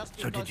everything just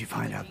because So did you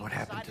find out Imogene what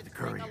happened to the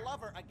decided bring courier? a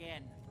lover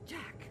again.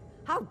 Jack,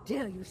 how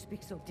dare you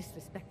speak so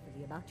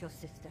disrespectfully about your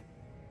sister?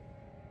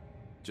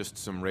 Just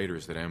some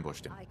raiders that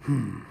ambushed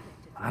him.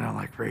 I don't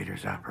like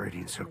raiders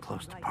operating so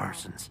close to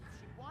Parsons.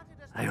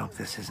 I hope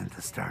this isn't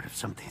the start of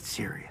something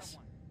serious.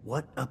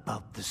 What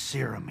about the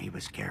serum he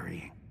was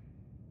carrying?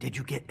 Did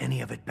you get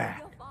any of it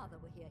back? If your father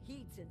were here,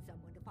 he'd send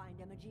someone to find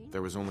Imogene.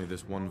 There was only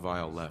this one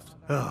vial left.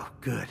 Oh,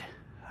 good.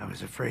 I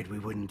was afraid we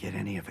wouldn't get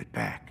any of it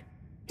back.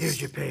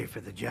 Here's your pay for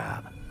the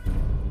job.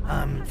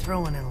 I'm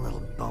throwing in a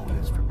little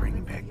bonus for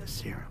bringing back the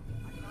serum.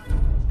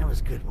 That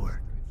was good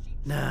work.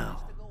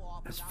 Now,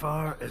 as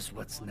far as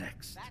what's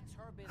next.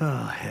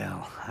 Oh,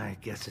 hell. I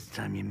guess it's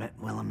time you met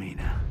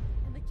Wilhelmina.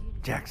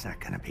 Jack's not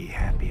gonna be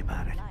happy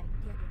about it.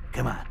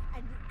 Come on.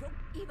 And you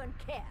don't even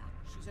care.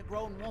 She's a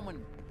grown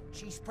woman.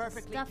 She's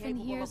perfectly Stuff in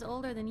capable here's of...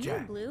 older than you,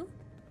 Jack. Blue.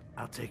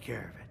 I'll take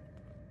care of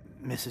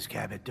it. Mrs.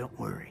 Cabot, don't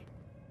worry.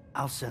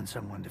 I'll send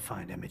someone to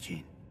find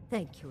Imogene.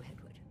 Thank you,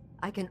 Edward.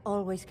 I can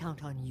always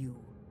count on you.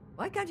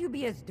 Why can't you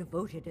be as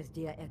devoted as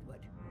dear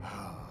Edward?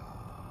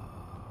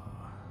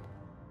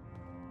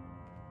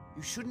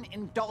 You shouldn't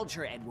indulge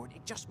her, Edward.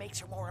 It just makes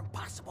her more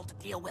impossible to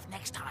deal with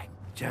next time.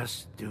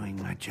 Just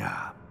doing my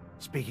job.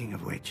 Speaking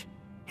of which,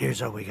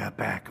 here's all we got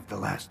back of the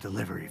last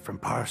delivery from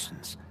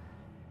Parsons.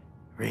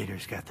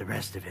 Raiders got the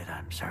rest of it,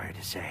 I'm sorry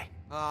to say.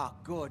 Ah,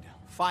 good.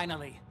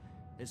 Finally.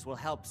 This will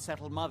help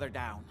settle Mother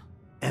down.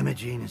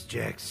 Imogene is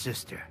Jack's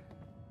sister.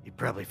 You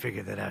probably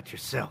figured that out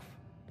yourself.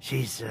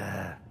 She's,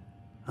 a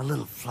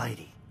little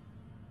flighty.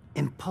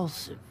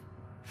 Impulsive.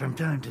 From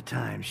time to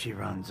time, she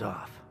runs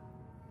off.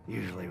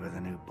 Usually with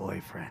a new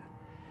boyfriend.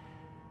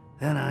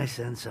 Then I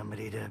send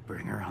somebody to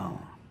bring her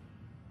home.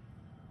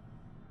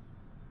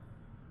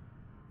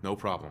 No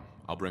problem.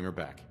 I'll bring her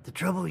back. The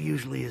trouble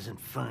usually isn't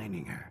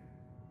finding her.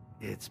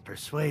 It's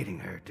persuading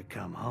her to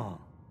come home.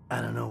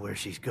 I don't know where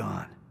she's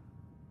gone,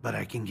 but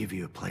I can give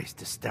you a place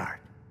to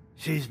start.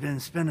 She's been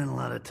spending a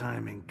lot of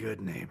time in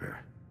Good Neighbor.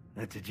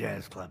 That's a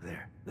jazz club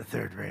there, the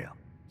third rail.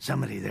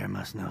 Somebody there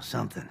must know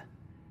something.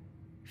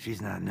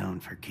 She's not known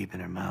for keeping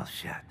her mouth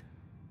shut.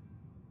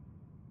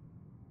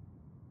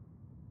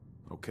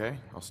 Okay,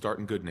 I'll start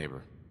in Good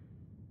Neighbor.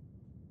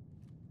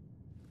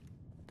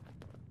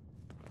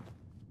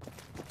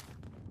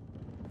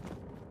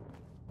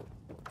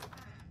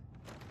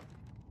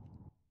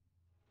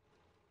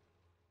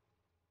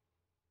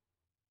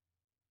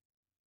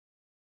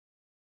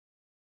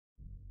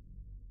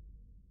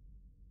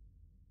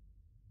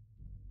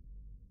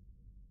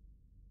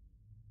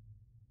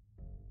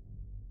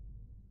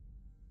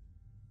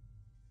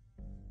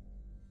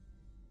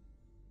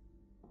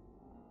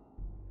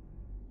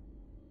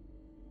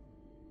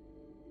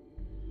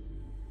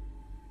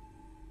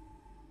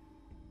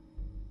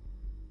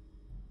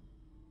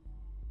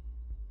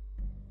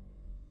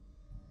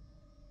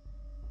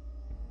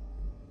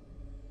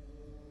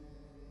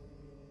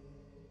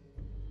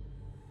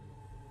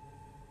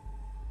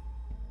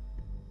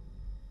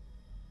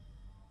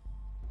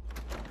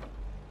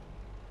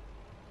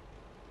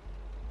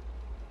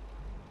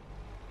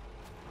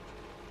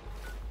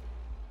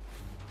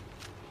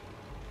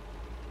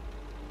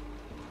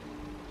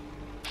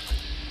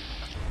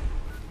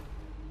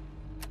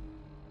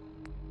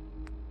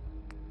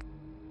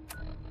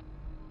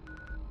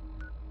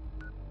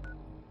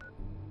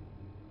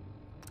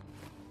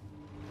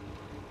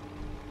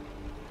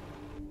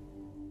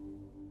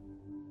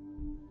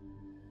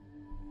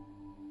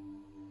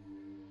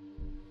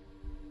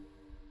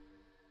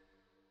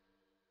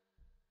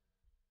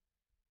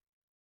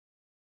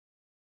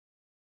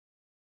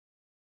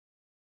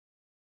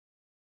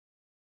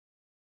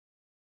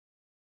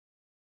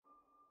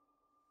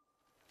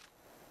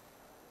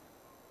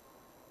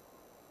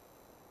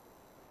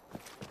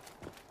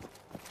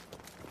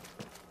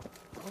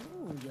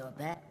 your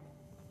back.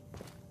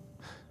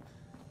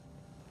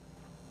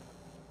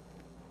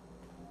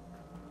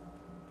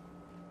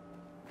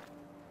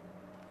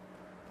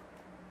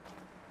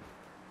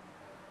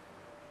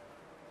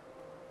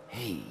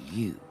 Hey,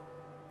 you.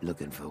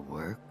 Looking for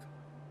work?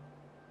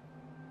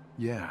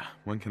 Yeah,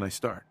 when can I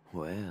start?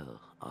 Well,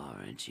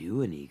 aren't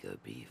you an eager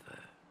beaver?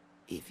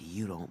 If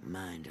you don't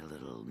mind a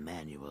little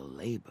manual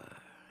labor,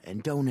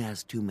 and don't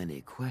ask too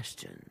many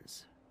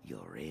questions,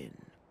 you're in.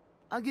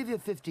 I'll give you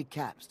 50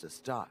 caps to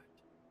start.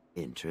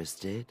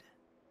 Interested?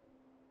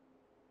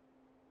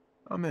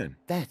 I'm in.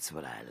 That's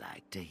what I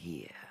like to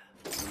hear.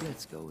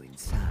 Let's go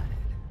inside.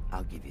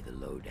 I'll give you the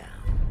lowdown.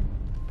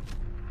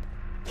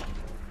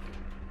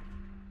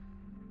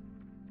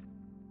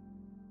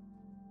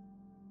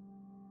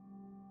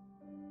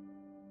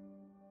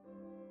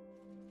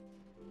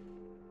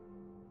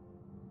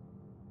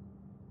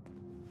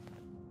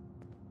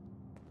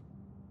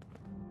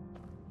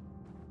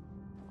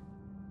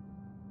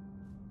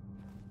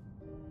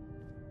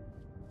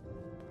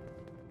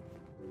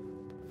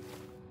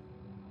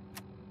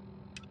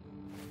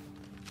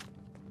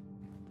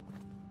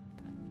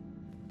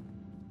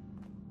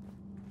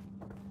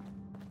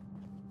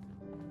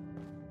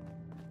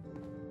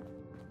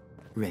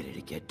 Ready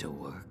to get to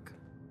work?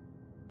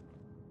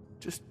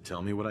 Just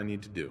tell me what I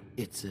need to do.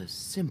 It's a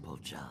simple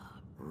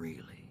job,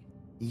 really.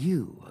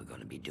 You are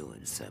gonna be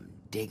doing some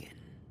digging.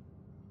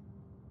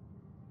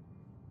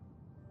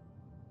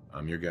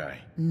 I'm your guy.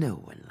 No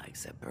one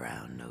likes a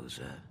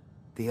brown-noser.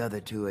 The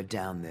other two are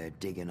down there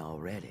digging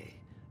already.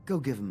 Go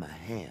give them a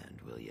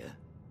hand, will ya?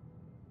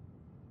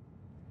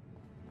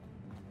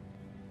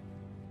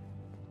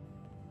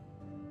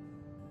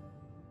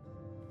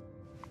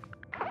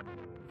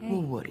 Hey.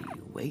 Well, what are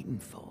you waiting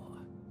for?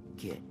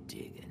 Get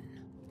digging.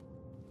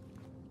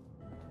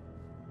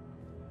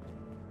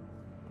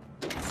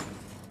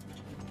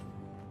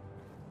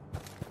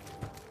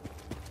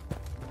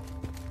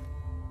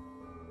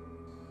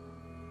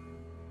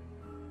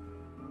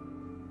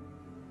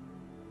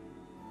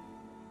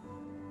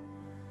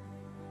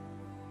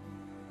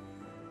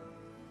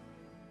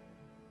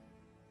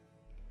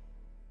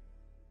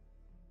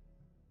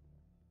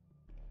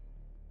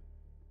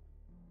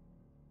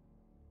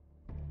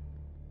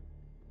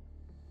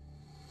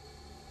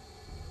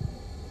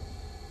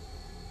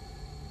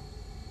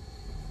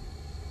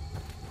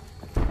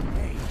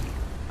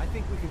 I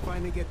think we can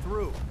finally get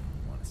through.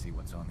 Want to see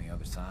what's on the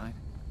other side?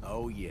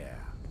 Oh, yeah.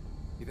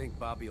 You think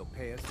Bobby will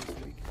pay us this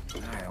week?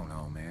 I don't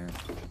know, man.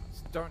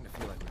 Starting to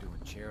feel like we're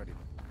doing charity.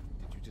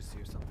 Did you just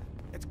hear something?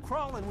 It's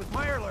crawling with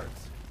mirelurks.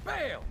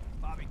 Bail!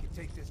 Bobby can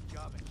take this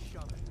job and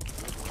shove it.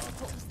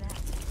 What was that?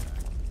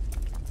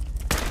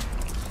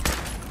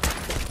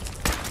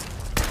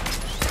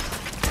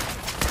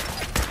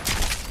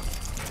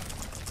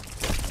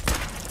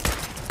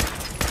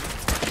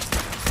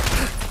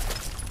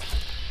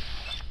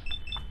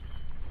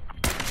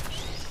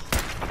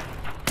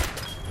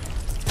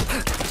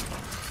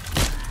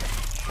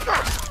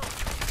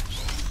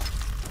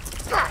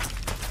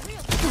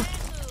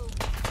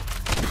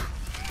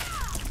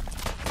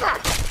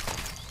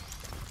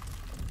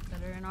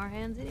 Better in our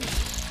hands anyway.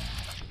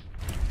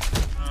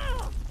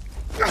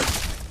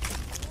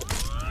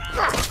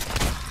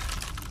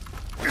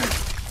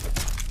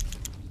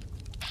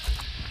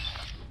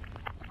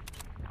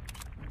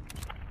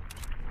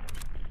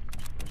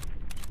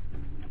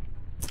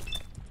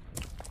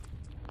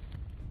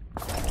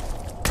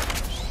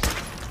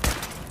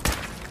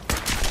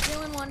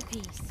 Still in one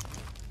piece.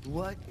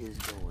 What is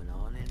going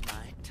on in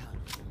my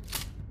tunnel?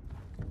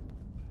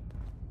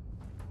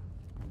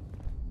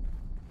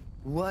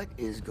 What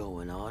is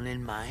going on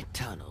in my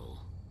tunnel?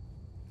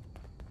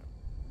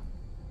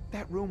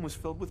 That room was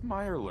filled with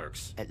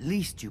mirelurks. At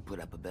least you put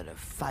up a better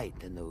fight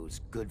than those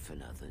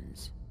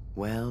good-for-nothings.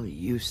 Well,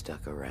 you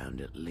stuck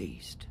around at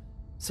least.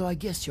 So I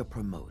guess you're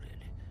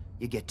promoted.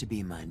 You get to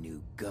be my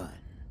new gun.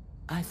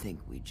 I think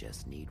we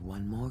just need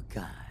one more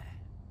guy.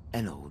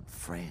 An old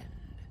friend.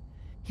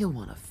 He'll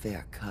want a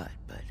fair cut,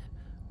 but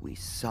we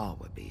saw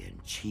what being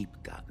cheap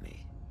got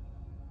me.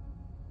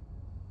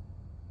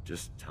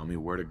 Just tell me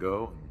where to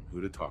go and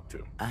who to talk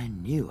to. I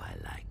knew I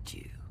liked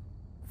you.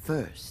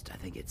 First, I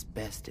think it's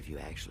best if you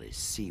actually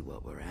see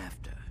what we're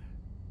after.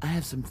 I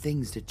have some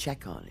things to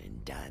check on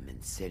in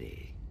Diamond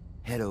City.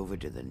 Head over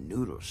to the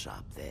noodle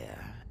shop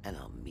there, and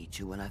I'll meet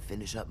you when I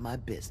finish up my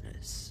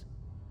business.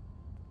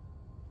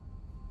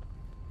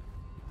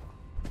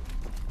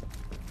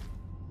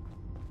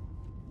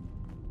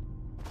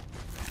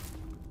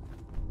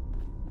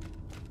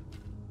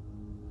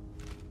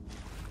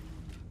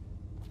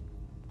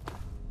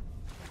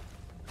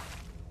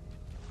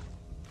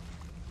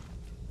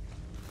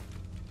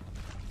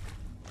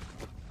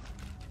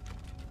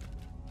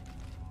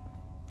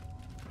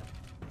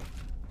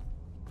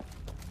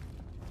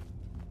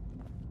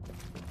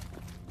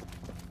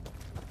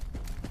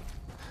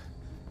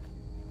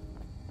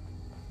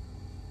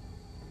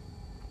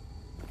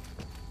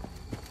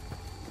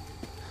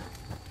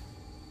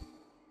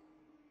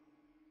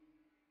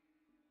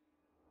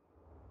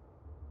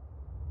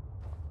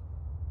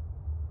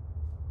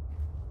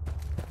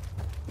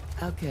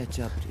 I'll catch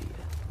up to you.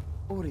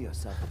 Order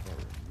yourself a bowl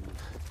of noodles.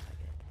 I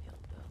get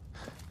held up.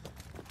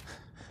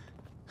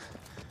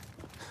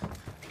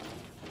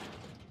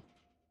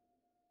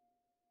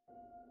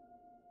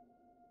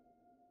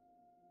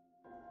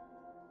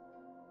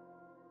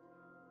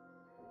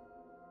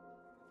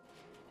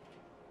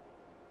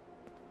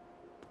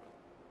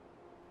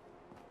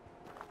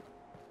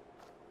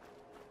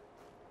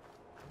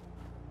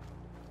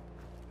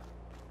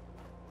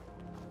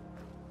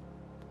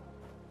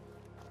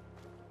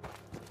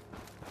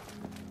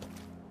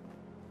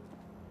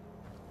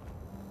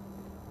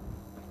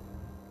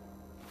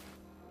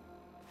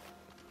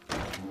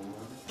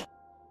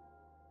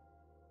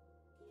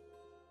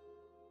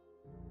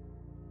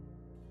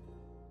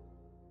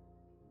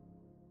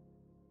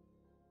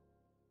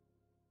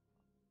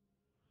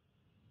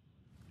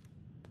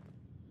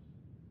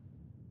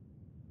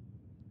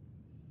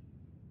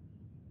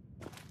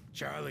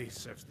 Charlie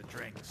serves the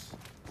drinks.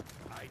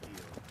 I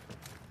deal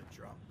with the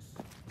drunks.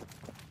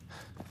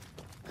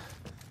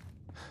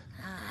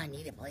 I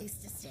need a place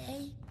to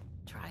stay.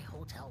 Try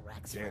Hotel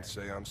Rexford. Can't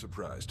say I'm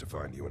surprised to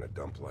find you in a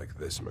dump like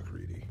this,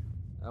 MacReady.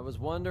 I was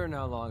wondering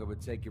how long it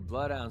would take your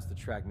bloodhounds to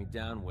track me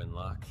down,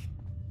 Winlock.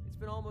 It's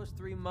been almost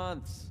 3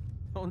 months.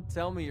 Don't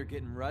tell me you're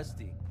getting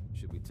rusty.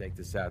 Should we take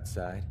this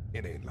outside?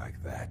 It ain't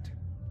like that.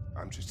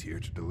 I'm just here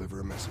to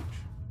deliver a message.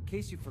 In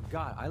case you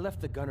forgot, I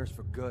left the Gunners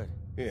for good.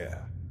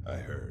 Yeah, I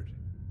heard.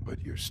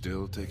 But you're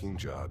still taking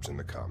jobs in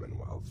the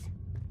Commonwealth.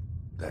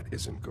 That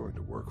isn't going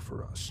to work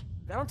for us.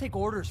 I don't take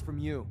orders from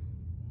you.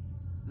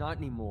 Not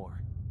anymore.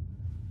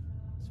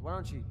 So why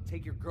don't you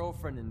take your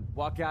girlfriend and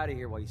walk out of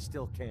here while you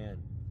still can?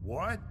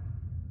 What?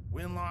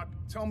 Winlock,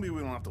 tell me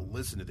we don't have to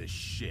listen to this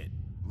shit.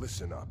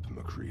 Listen up,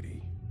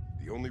 MacReady.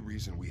 The only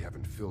reason we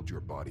haven't filled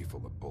your body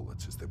full of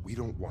bullets is that we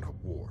don't want a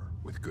war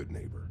with Good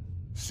Neighbor.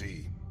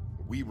 See,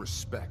 we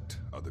respect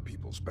other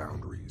people's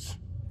boundaries.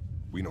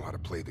 We know how to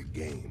play the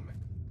game.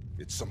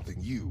 It's something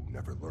you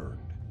never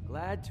learned.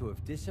 Glad to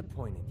have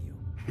disappointed you.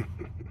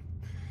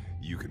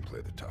 You can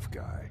play the tough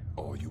guy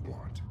all you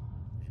want.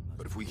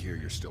 But if we hear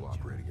you're still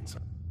operating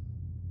inside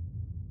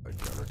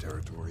Gunner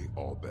territory,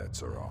 all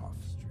bets are off.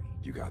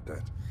 You got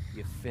that?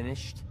 You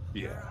finished?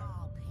 Yeah.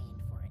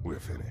 We're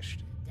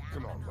finished.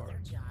 Come on,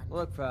 Lawrence.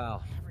 Look,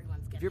 pal.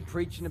 If you're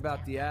preaching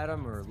about the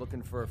atom or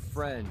looking for a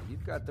friend,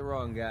 you've got the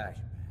wrong guy.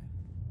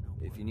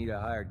 If you need a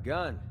hired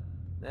gun,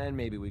 then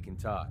maybe we can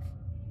talk.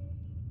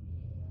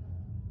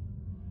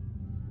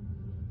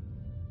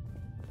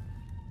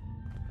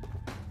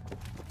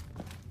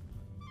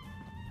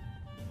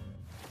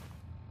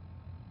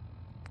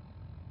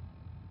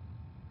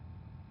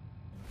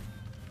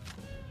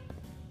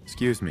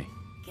 Excuse me.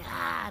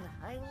 God,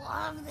 I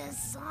love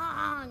this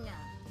song.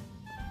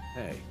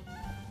 Hey.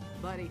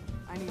 Buddy,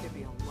 I need to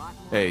be a lot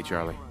more... Hey,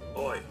 Charlie.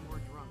 Oi,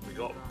 we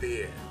got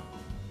beer.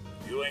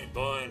 If you ain't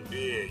buying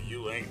beer,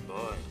 you ain't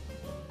buying.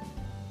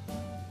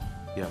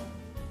 Yo,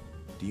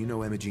 do you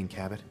know Imogene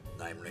Cabot?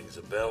 Name rings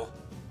a bell.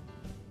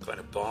 Kind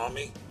of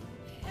balmy.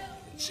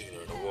 Haven't seen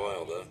her in a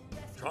while, though.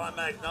 Try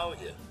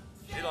Magnolia.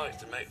 She likes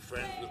to make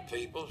friends with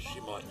people.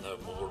 She might know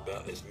more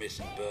about this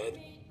missing bird.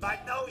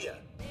 Magnolia!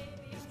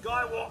 This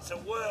guy wants a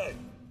word.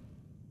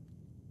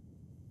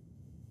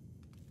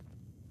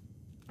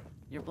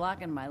 You're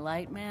blocking my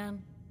light,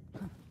 man?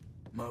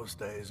 Most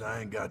days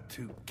I ain't got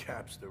two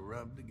caps to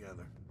rub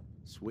together.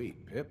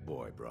 Sweet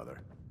Pip-Boy, brother.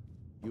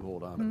 You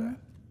hold on to that.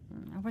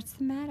 What's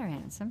the matter,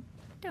 handsome?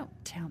 Don't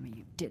tell me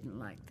you didn't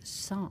like the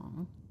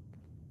song.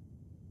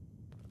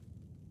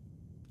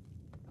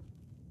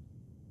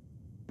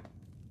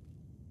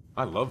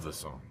 I love the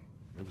song.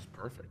 It was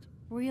perfect.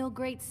 Real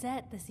great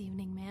set this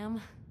evening, ma'am.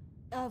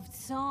 Of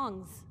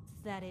songs,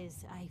 that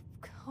is.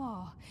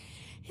 Oh,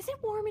 is it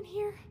warm in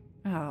here?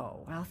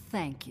 Oh, well,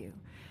 thank you.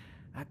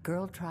 A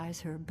girl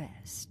tries her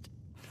best.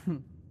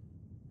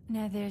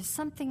 Now, there's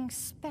something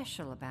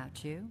special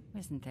about you,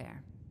 isn't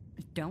there?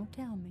 Don't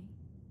tell me.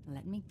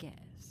 Let me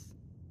guess.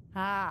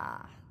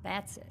 Ah,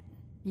 that's it.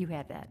 You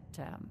have that,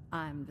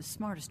 I'm the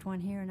smartest one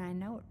here and I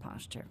know it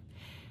posture.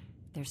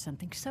 There's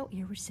something so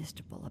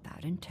irresistible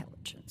about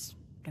intelligence,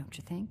 don't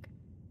you think?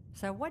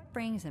 So what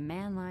brings a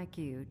man like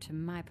you to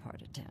my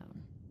part of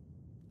town?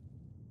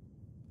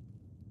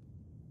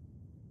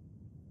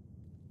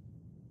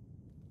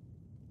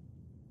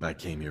 I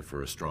came here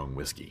for a strong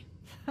whiskey.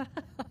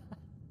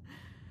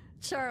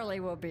 Charlie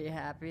will be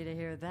happy to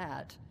hear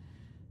that.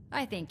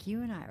 I think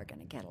you and I are going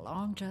to get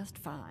along just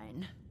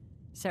fine.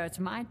 So it's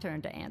my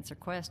turn to answer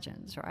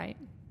questions, right?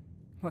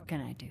 What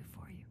can I do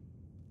for you?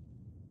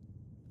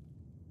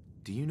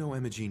 Do you know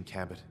Imogene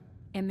Cabot?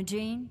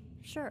 Imogene?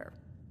 Sure.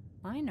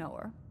 I know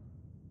her.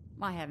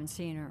 I haven't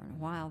seen her in a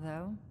while,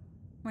 though.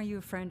 Are you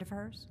a friend of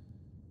hers?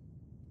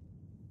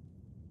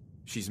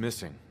 She's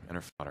missing, and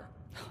her father.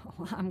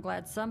 Well, I'm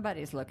glad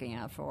somebody's looking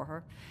out for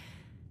her.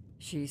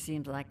 She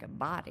seems like a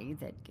body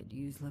that could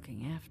use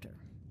looking after.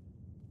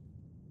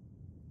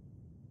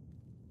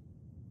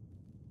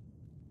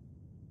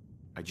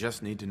 I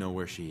just need to know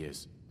where she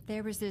is.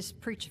 There was this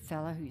preacher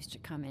fella who used to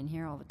come in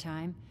here all the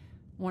time.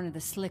 One of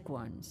the slick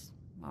ones.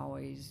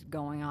 always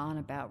going on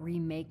about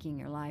remaking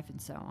your life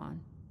and so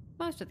on.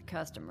 Most of the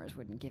customers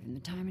wouldn't give him the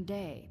time of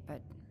day,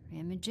 but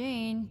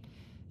Imogene,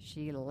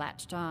 she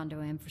latched on to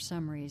him for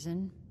some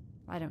reason.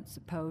 I don't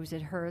suppose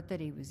it hurt that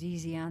he was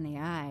easy on the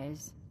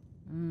eyes.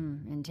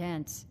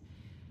 Intense.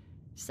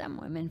 Some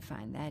women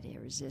find that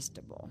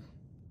irresistible.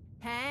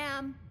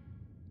 Pam,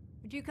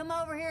 would you come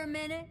over here a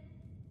minute?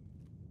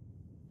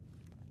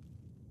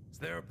 Is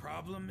there a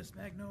problem, Miss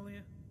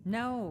Magnolia?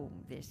 No,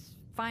 this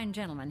fine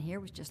gentleman here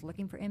was just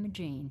looking for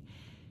Imogene.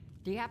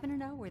 Do you happen to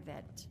know where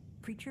that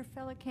preacher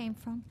fella came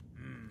from?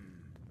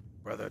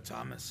 Brother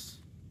Thomas?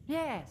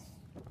 Yes,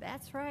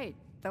 that's right.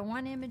 The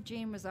one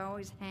Imogene was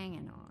always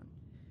hanging on.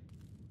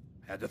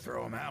 Had to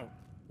throw him out.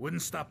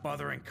 Wouldn't stop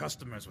bothering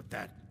customers with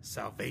that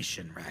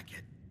salvation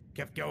racket.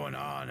 Kept going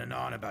on and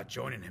on about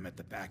joining him at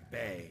the back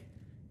bay.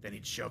 Then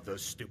he'd shove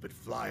those stupid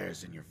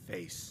flyers in your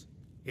face.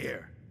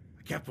 Here,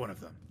 I kept one of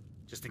them,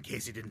 just in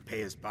case he didn't pay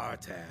his bar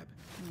tab.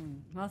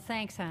 Well,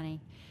 thanks,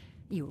 honey.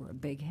 You were a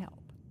big help.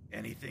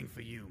 Anything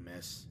for you,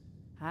 miss.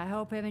 I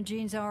hope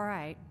Imogene's all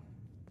right.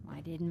 I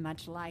didn't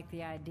much like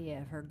the idea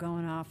of her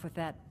going off with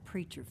that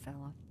preacher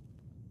fella.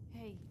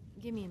 Hey,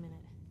 give me a minute.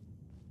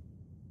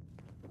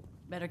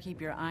 Better keep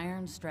your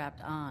iron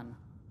strapped on.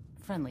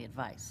 Friendly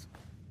advice.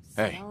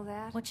 Hey. Sell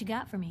that? What you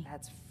got for me?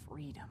 That's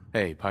freedom.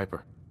 Hey,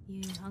 Piper.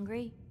 You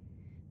hungry?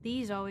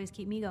 These always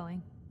keep me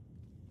going.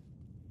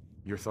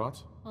 Your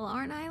thoughts? Well,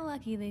 aren't I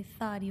lucky they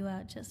thawed you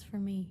out just for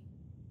me?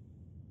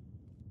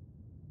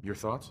 Your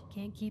thoughts?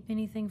 Can't keep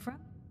anything from?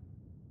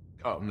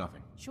 Oh,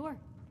 nothing. Sure.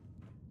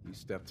 You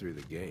stepped through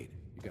the gate.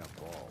 You got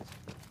balls.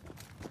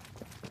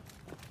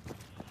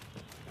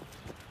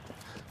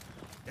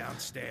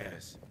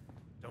 Downstairs.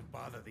 Don't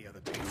bother the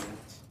other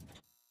patrons.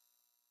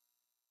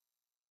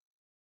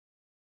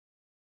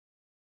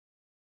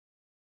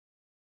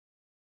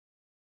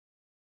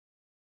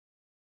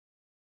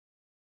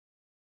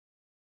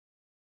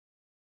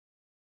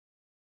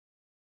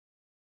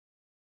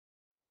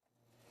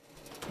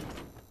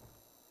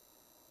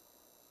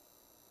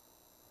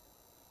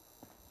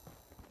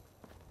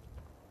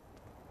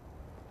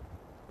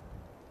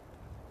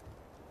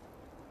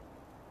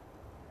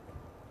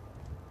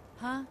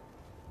 Huh?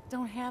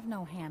 Don't have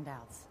no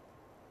handouts.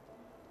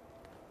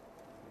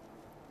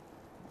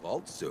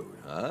 Vault suit,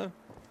 huh?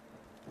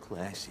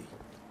 Classy.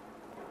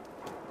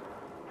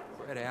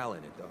 Fred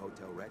Allen at the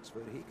Hotel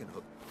Rexford, he can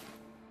hook.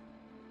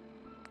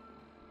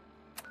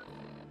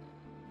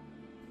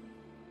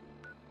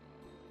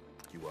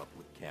 You up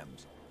with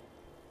chems.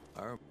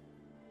 Our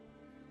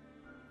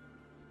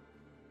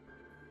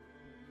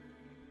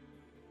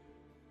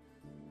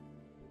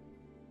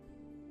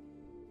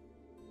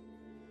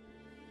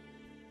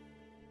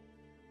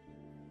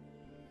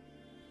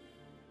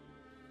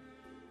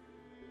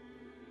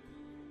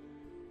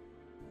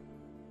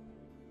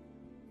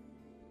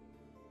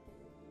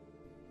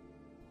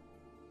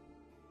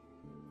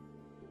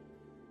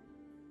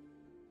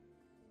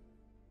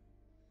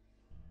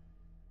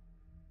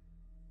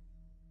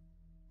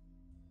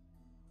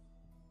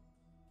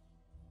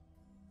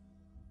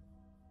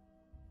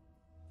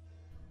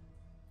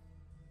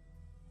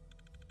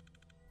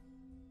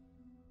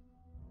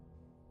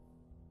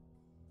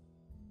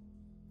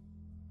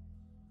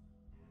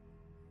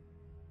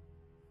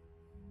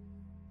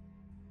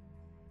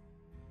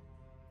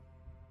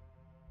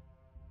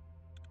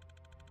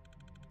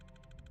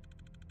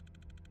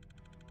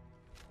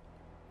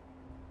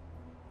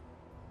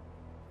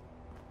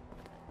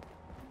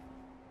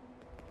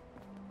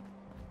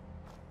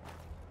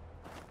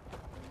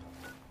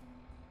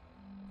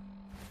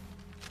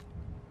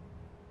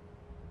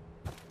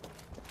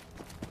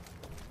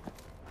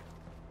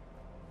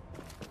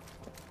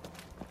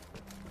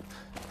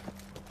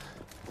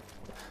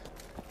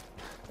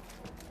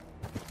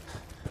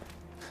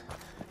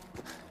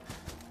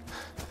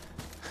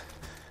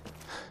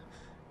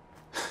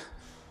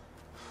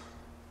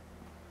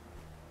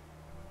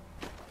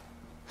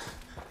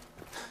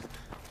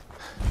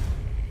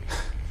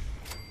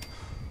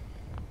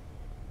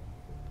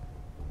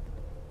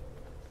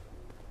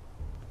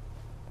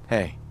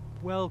Hey.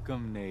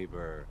 Welcome,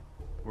 neighbor.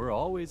 We're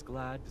always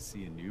glad to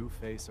see a new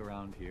face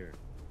around here.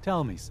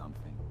 Tell me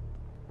something.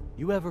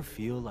 You ever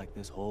feel like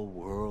this whole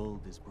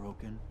world is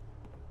broken?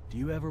 Do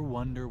you ever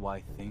wonder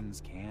why things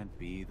can't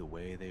be the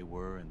way they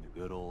were in the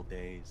good old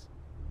days?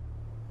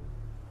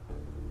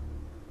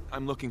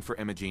 I'm looking for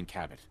Imogene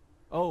Cabot.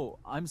 Oh,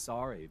 I'm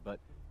sorry, but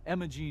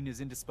Imogene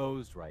is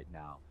indisposed right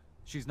now.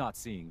 She's not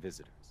seeing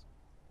visitors.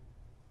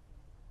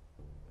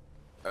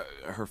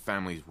 Her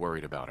family's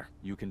worried about her.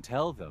 You can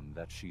tell them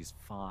that she's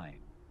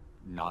fine.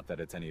 Not that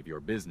it's any of your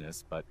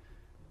business, but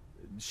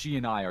she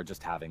and I are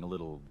just having a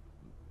little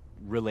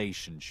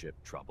relationship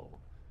trouble.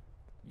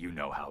 You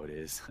know how it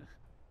is.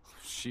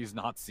 She's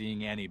not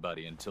seeing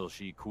anybody until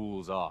she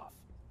cools off.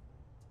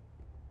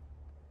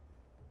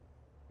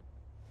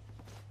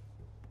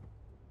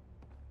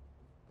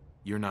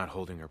 You're not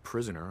holding her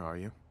prisoner, are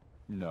you?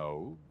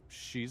 No,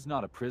 she's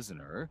not a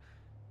prisoner.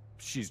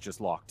 She's just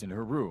locked in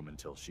her room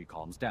until she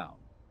calms down.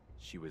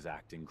 She was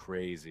acting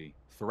crazy,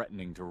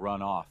 threatening to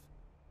run off.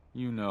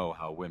 You know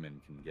how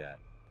women can get.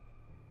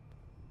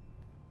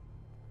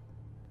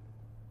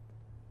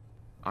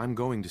 I'm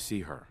going to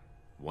see her,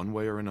 one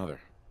way or another.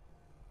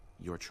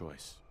 Your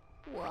choice.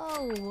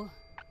 Whoa.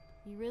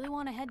 You really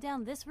want to head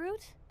down this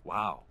route?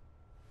 Wow.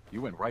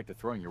 You went right to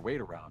throwing your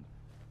weight around.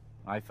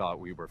 I thought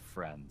we were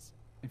friends.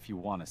 If you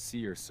want to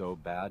see her so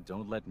bad,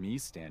 don't let me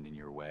stand in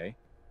your way.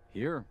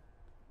 Here,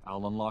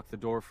 I'll unlock the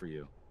door for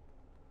you.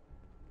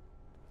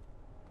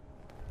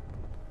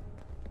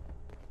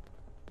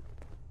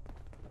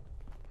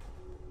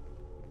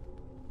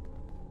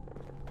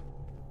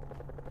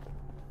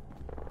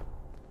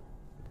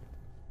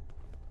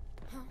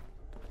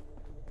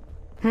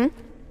 Hmm?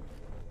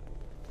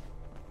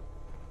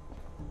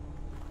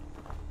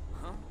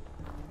 Huh?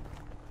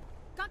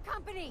 Got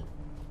company!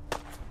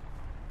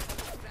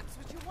 That's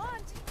what you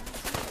want.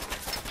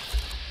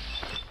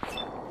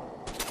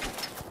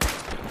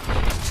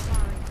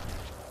 Sorry.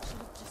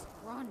 Should've just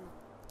run.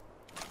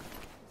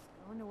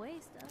 Just going to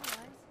waste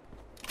otherwise.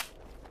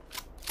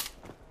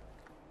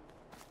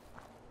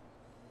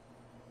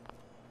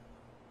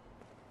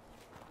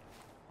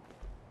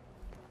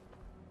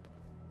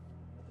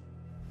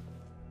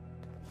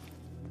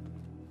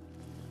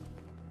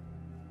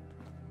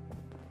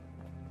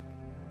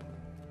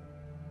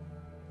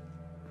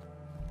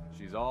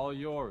 She's all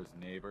yours,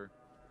 neighbor.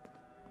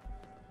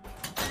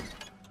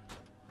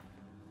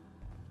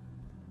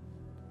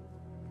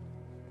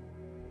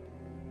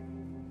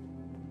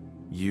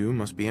 You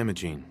must be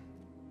Imogene.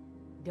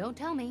 Don't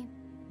tell me.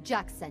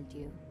 Jack sent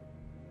you.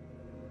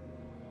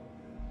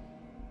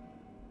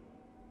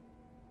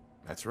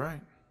 That's right.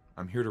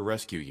 I'm here to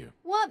rescue you.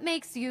 What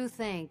makes you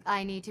think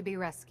I need to be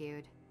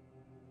rescued?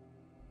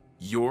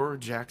 You're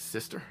Jack's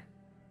sister?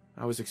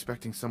 I was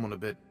expecting someone a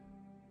bit...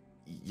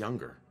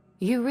 younger.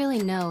 You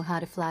really know how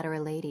to flatter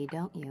a lady,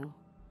 don't you?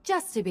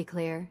 Just to be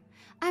clear,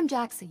 I'm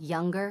Jack's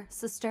younger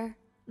sister,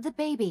 the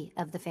baby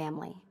of the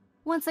family.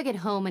 Once I get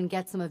home and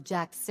get some of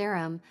Jack's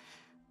serum,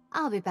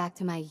 I'll be back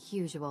to my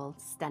usual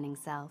stunning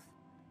self.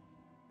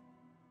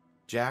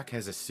 Jack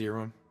has a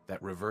serum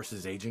that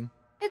reverses aging?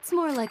 It's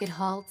more like it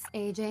halts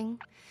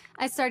aging.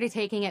 I started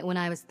taking it when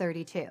I was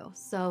 32,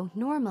 so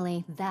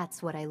normally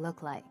that's what I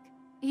look like.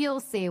 You'll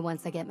see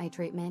once I get my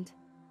treatment.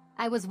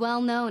 I was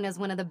well known as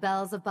one of the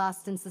belles of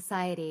Boston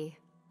society,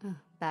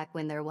 back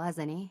when there was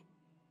any.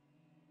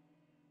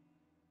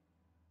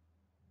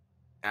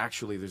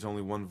 Actually, there's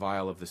only one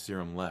vial of the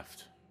serum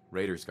left.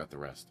 Raiders got the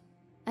rest.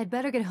 I'd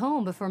better get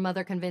home before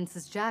Mother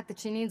convinces Jack that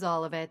she needs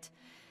all of it.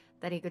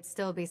 That he could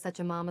still be such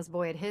a mama's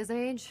boy at his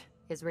age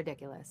is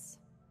ridiculous.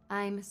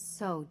 I'm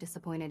so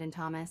disappointed in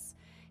Thomas.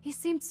 He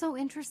seemed so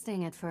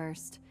interesting at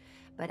first.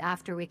 But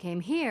after we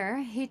came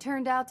here, he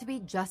turned out to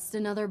be just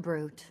another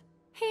brute.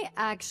 He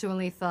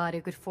actually thought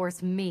he could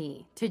force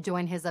me to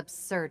join his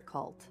absurd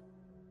cult.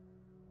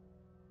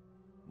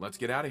 Let's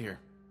get out of here.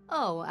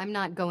 Oh, I'm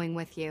not going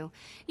with you.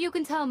 You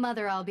can tell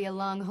Mother I'll be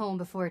along home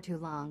before too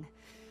long.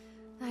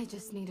 I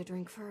just need a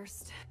drink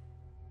first.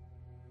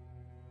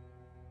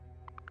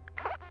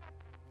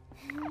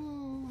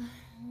 Oh,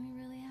 we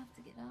really have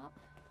to get up?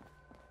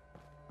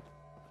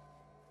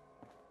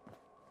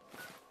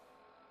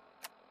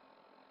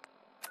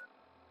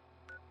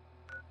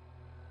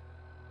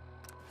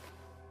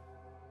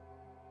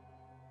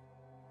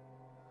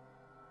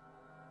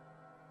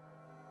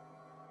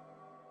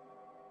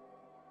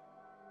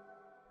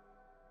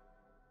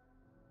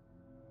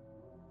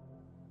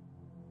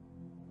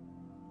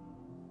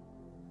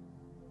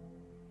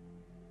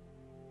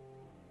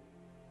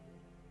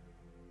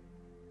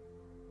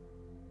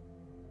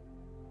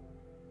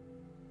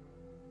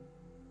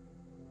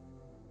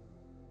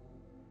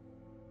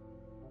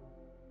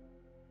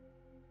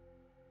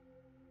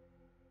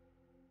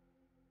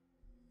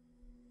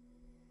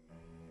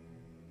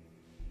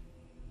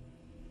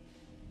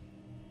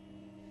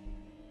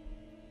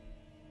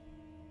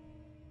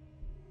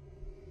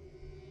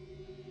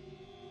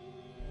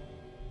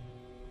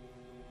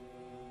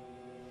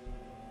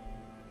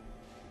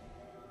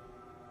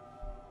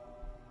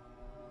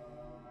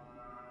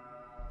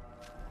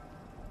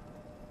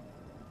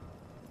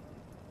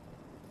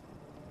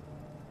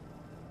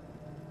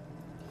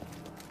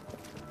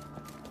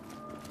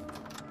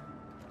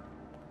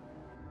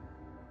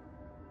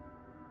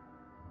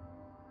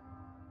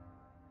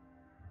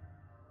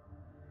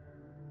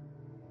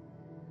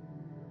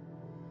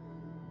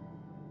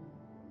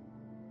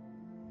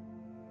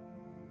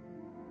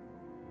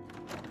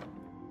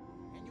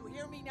 Can you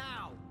hear me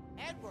now?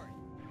 Edward!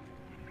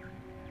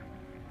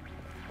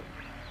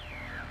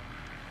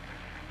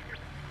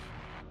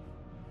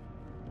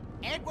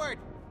 Edward!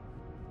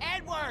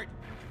 Edward!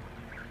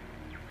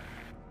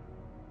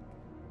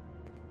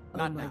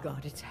 Oh my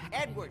God, it's happening.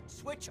 Edward,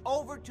 switch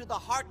over to the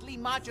Hartley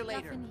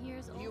modulator. Stuff in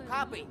here's Do you older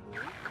copy? than you.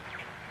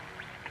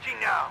 Gee,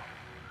 now.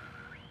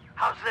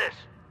 How's this?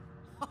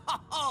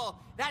 Oh,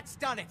 that's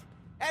done it.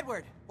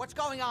 Edward, what's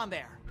going on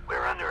there?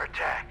 We're under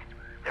attack.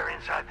 They're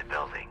inside the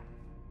building.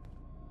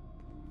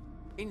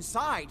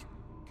 Inside?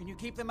 Can you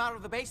keep them out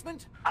of the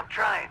basement? I'm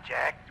trying,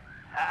 Jack.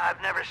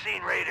 I've never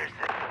seen raiders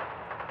that...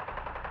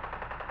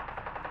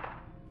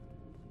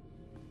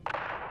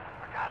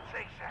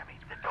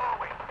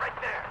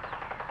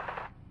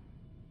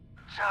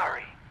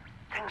 Sorry.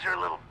 Things are a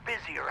little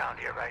busy around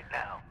here right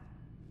now.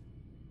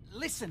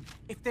 Listen,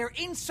 if they're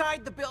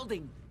inside the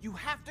building, you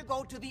have to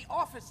go to the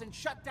office and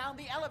shut down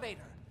the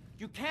elevator.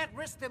 You can't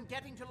risk them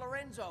getting to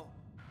Lorenzo.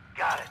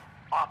 Got it.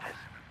 Office.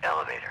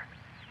 Elevator.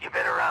 You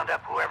better round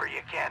up whoever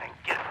you can and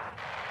get...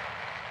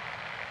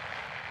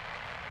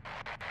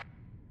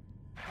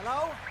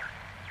 Hello?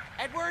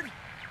 Edward?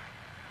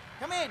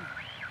 Come in.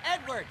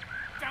 Edward!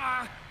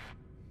 Ah!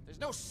 There's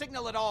no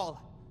signal at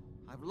all.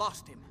 I've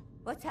lost him.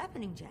 What's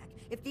happening, Jack?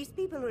 If these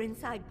people are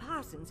inside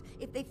Parsons,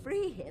 if they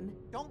free him...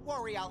 Don't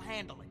worry, I'll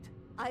handle it.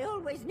 I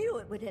always knew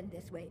it would end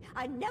this way.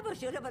 I never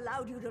should have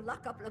allowed you to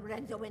lock up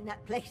Lorenzo in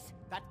that place.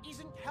 That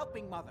isn't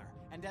helping, Mother.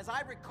 And as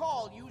I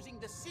recall, using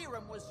the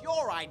serum was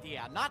your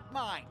idea, not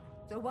mine.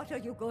 So what are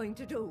you going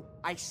to do?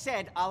 I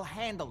said I'll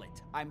handle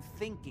it. I'm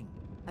thinking.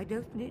 I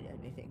don't need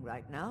anything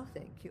right now,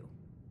 thank you.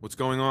 What's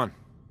going on?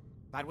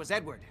 That was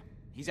Edward.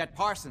 He's at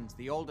Parsons,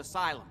 the old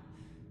asylum.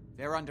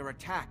 They're under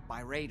attack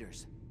by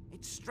raiders.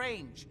 It's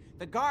strange.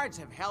 The guards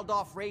have held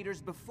off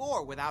raiders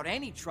before without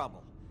any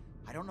trouble.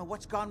 I don't know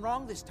what's gone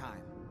wrong this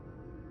time.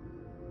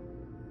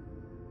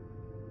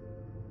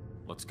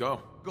 Let's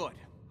go. Good.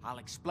 I'll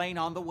explain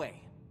on the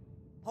way.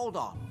 Hold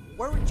on.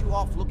 Weren't you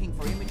off looking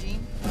for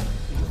Imogene?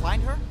 Did you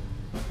find her?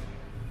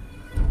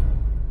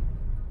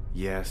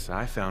 Yes,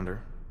 I found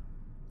her.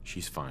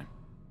 She's fine.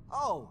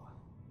 Oh,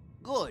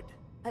 good.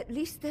 At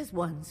least there's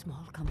one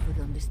small comfort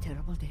on this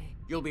terrible day.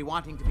 You'll be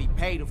wanting to be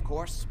paid, of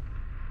course.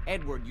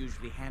 Edward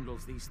usually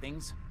handles these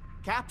things.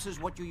 Caps is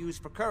what you use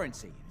for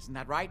currency, isn't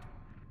that right?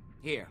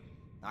 Here,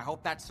 I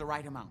hope that's the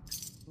right amount.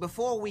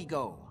 Before we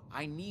go,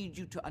 I need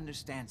you to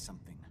understand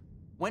something.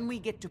 When we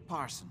get to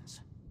Parsons,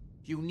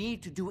 you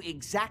need to do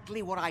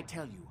exactly what I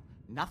tell you.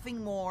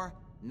 Nothing more,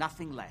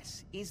 nothing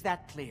less. Is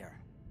that clear?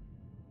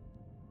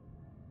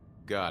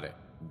 Got it.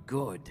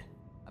 Good.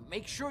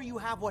 Make sure you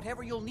have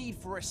whatever you'll need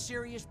for a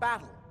serious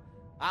battle.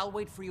 I'll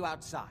wait for you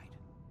outside.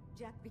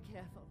 Jack, be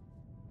careful.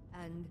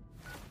 And...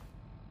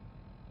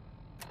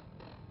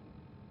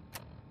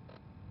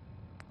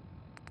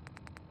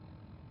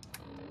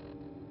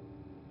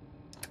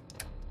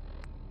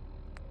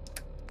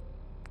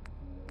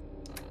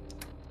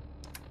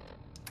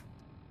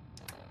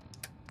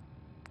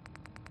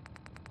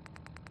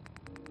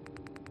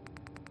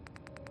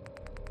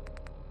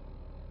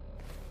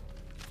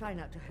 try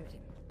not to hurt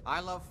him. I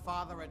love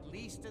Father at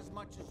least as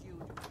much as you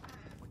do.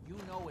 But you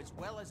know as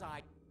well as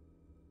I...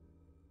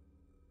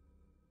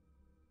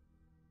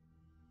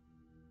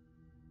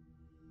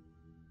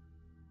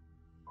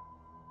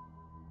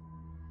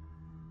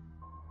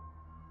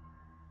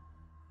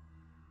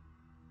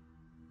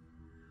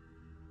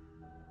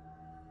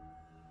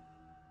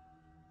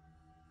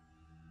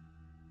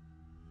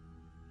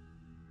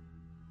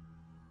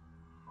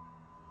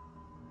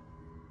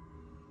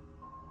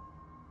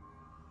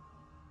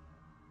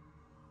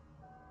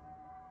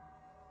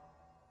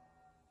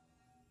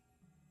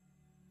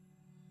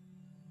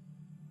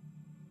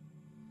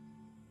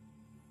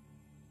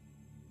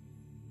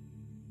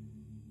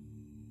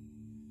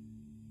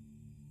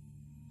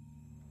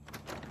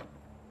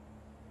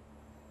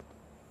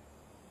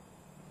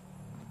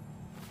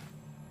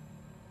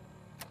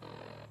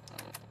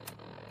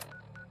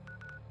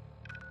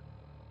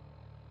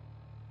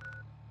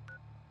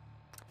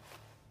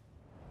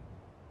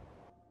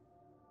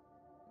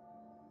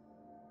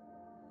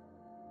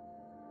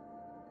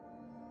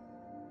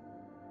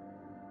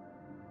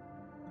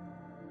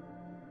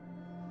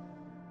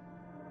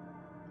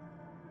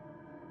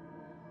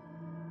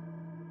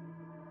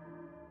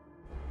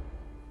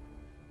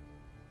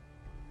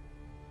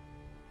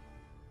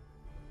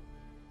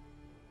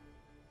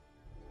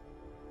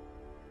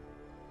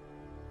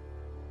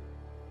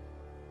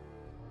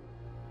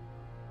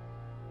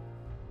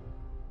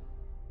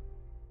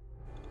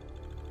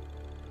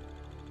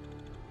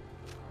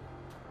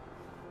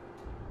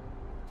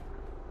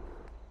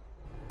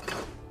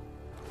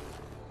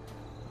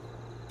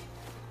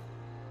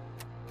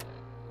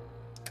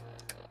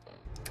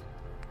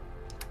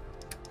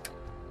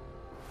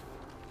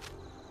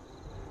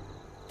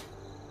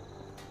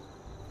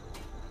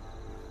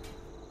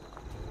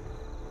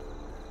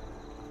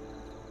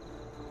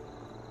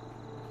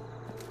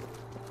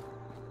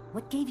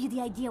 What gave you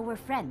the idea we're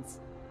friends?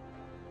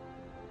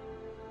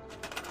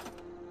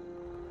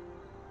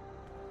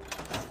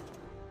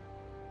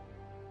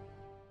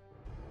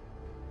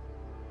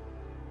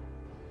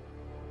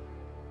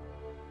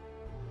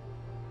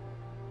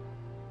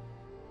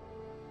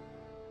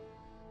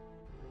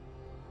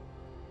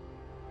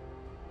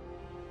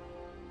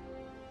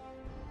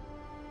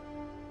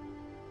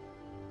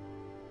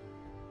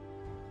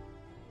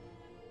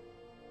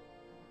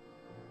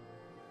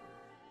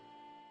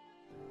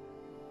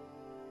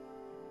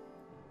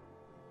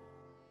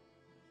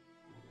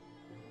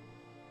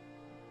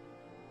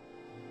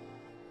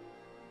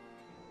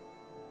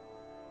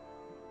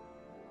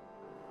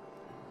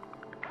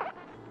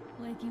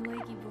 Wakey,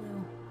 wakey,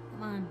 Blue.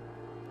 Come on.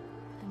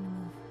 Time to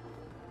move.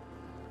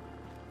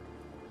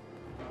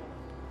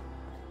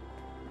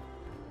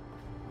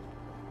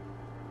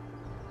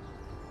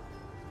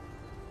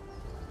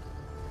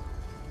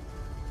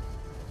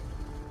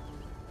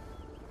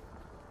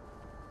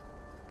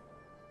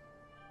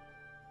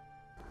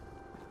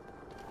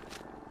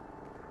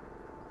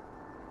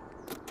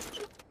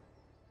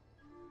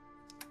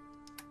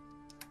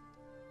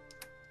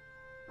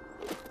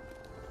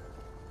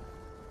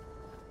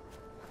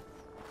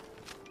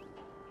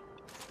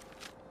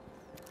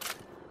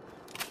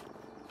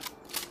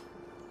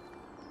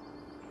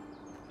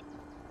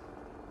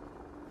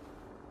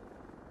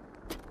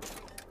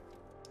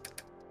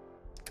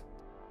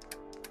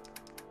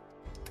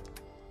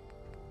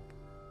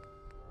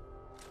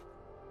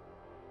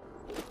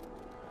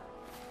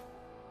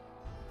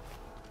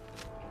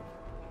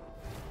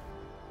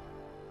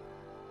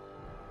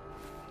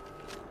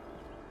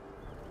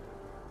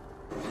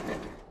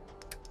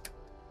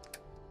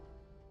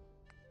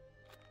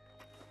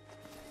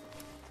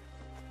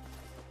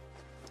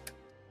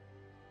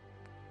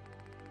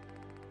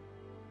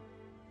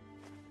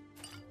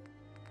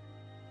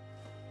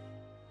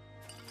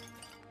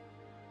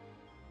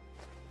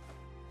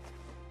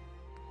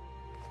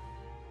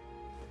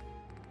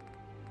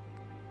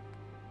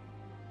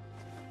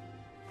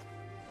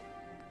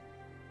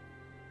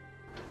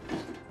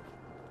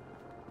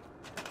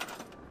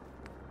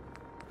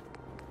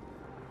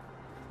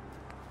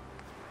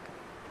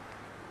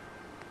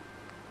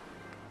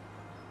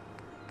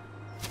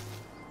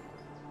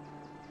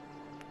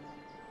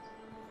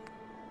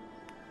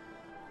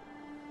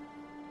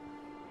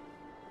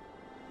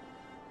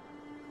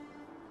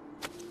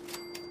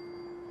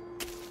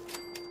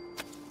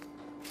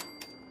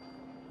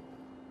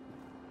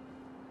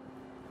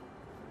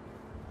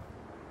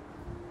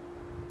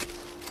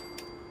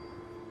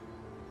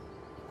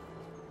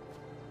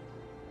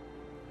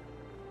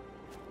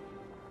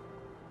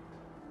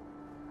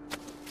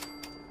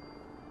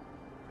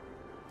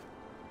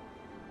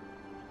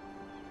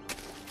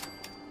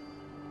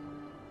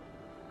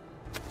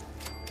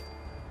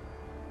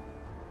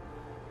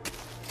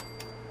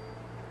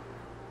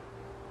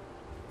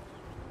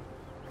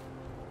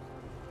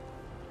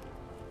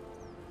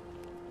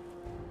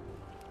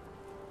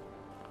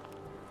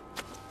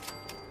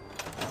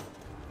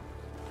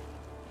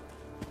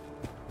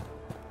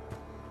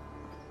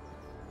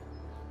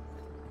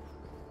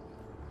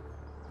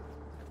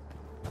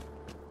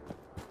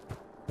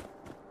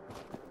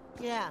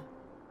 Yeah.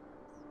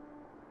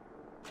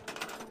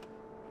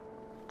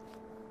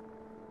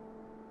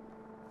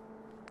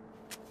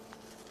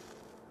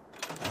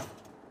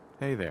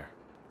 Hey there.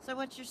 So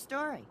what's your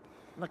story?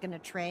 Looking to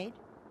trade?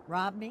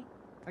 Rob me?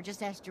 Or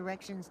just ask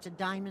directions to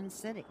Diamond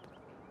City?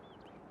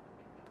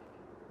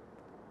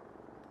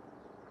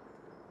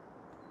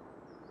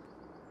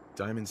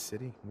 Diamond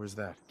City? Where's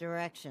that?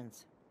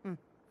 Directions.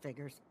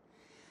 Figures.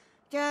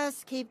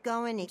 Just keep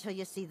going until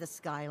you see the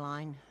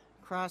skyline.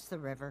 Cross the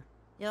river.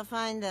 You'll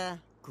find the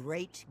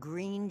Great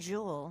Green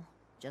Jewel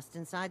just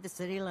inside the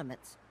city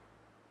limits.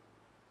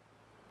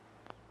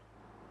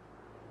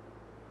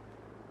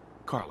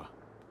 Carla.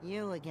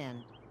 You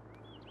again.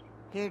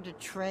 Here to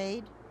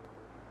trade?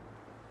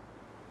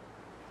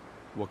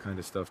 What kind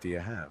of stuff do you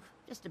have?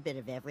 Just a bit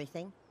of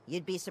everything.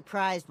 You'd be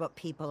surprised what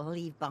people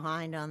leave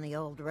behind on the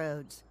old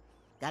roads.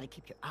 Gotta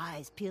keep your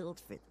eyes peeled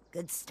for the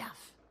good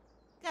stuff.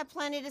 Got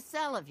plenty to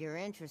sell if you're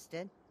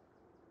interested.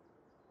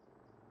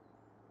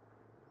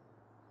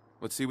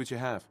 Let's see what you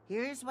have.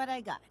 Here's what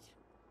I got.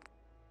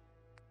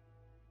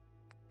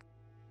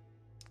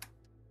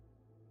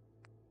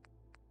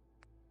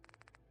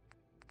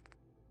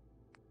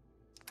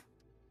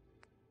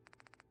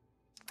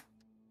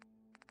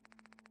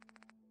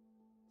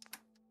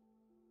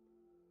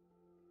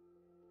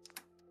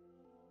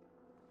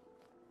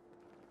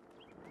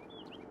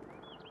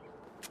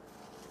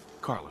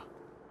 Carla.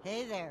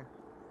 Hey there.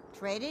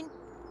 Trading?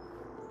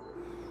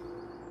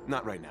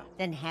 Not right now.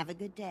 Then have a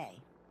good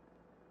day.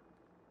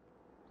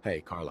 Hey,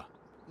 Carla.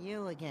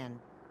 You again.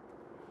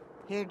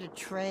 Here to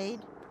trade?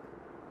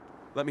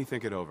 Let me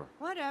think it over.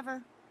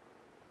 Whatever.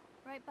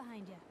 Right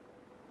behind you.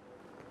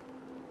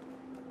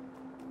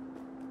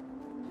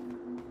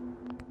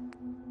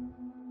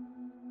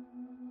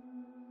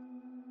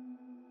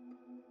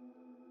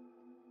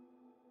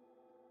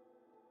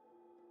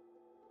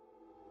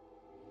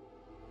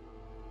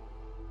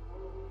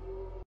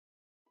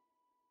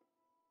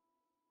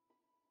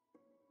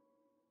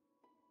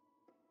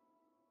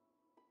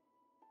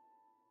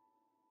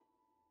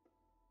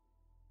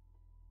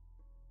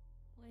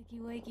 Wakey,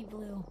 wakey,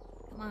 Blue.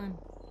 Come on.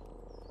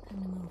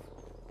 Time to move.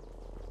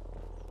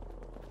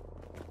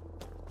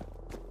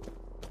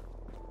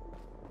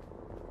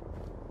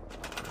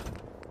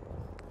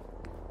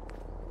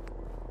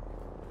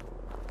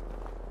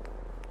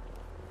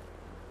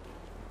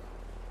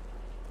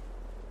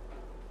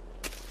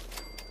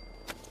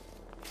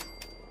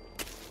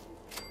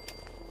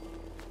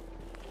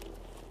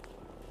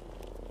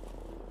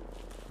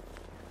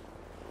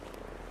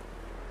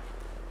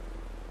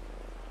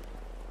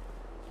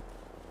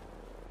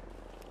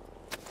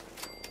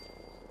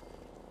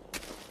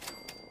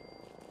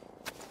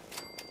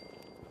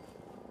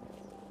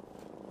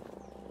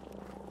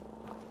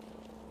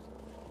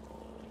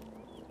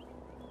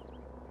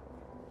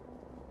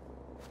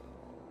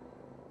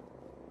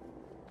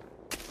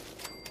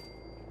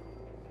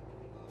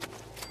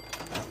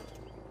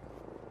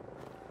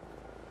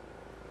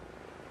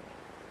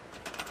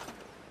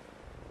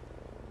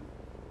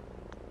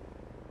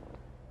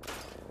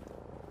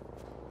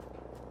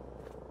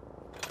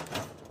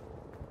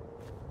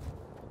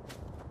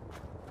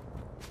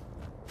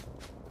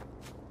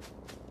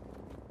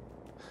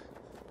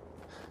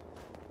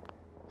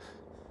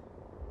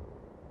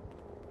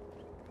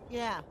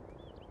 Yeah.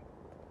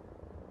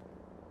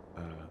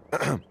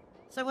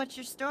 So what's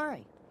your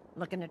story?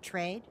 Looking to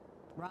trade?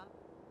 Rob?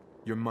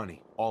 Your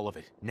money. All of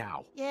it.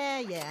 Now.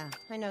 Yeah.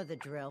 I know the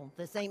drill.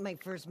 This ain't my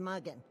first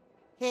mugging.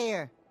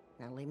 Here.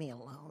 Now leave me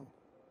alone.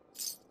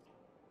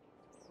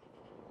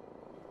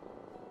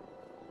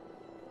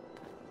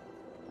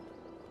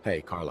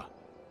 Hey, Carla.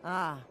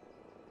 Ah,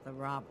 the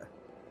robber.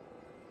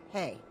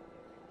 Hey,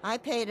 I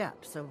paid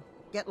up, so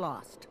get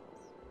lost.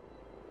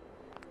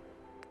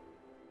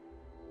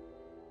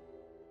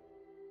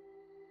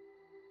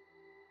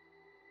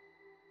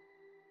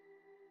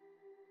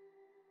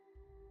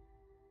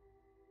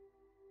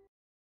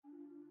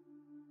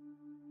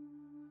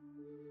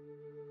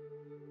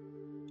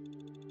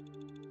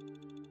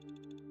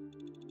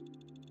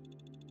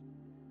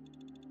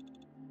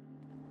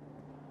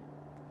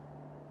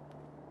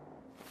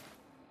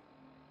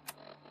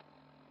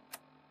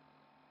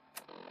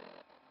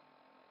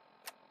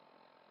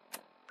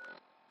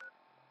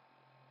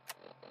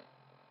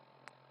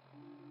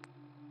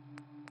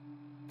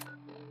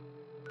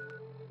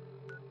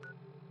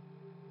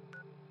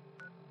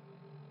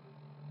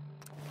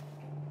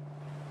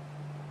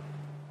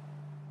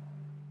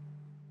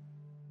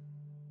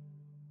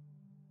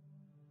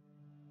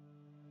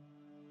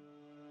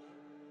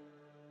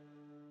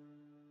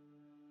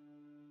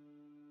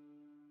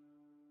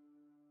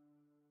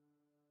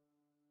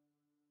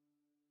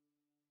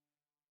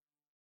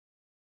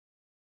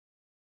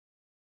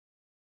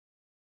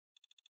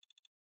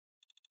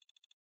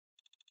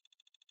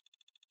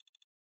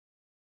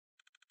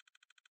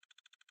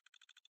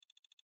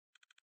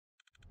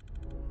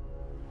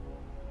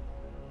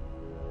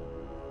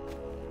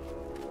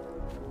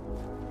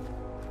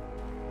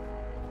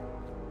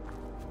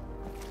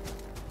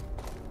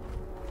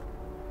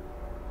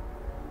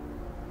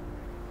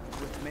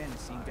 men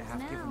seem to have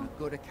given a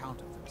good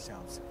account of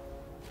themselves,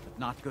 but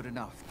not good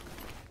enough.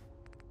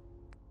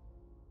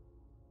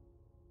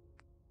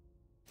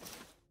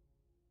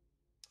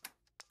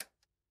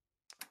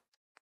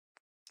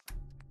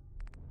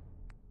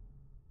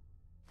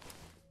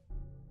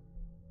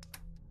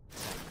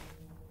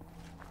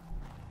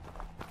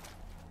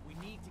 We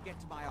need to get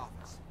to my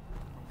office.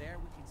 From there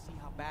we can see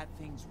how bad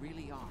things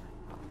really are.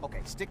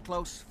 Okay, stick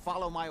close,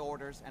 follow my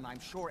orders, and I'm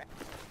sure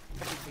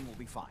everything will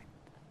be fine.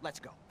 Let's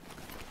go.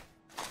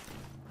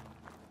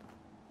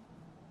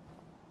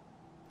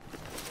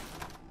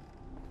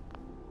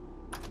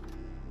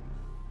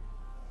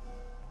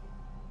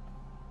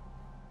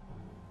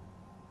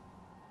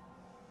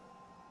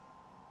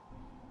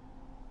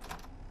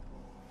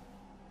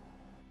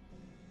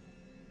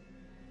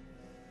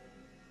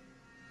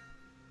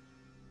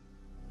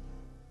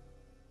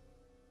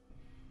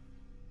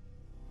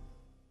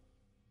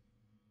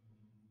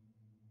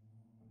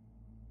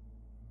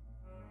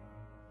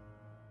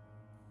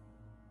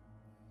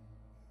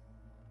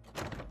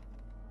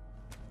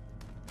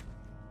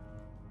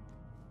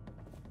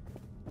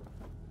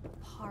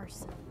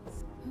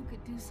 Parsons. Who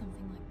could do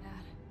something like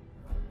that?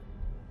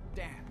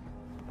 Damn.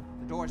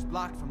 The door's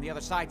blocked from the other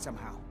side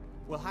somehow.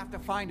 We'll have to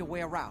find a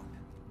way around.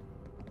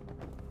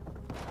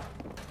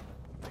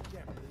 I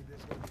can't believe this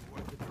is gonna be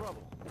worth the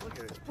trouble. Look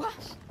at this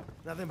place.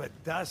 Nothing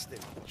but dust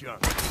and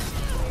junk.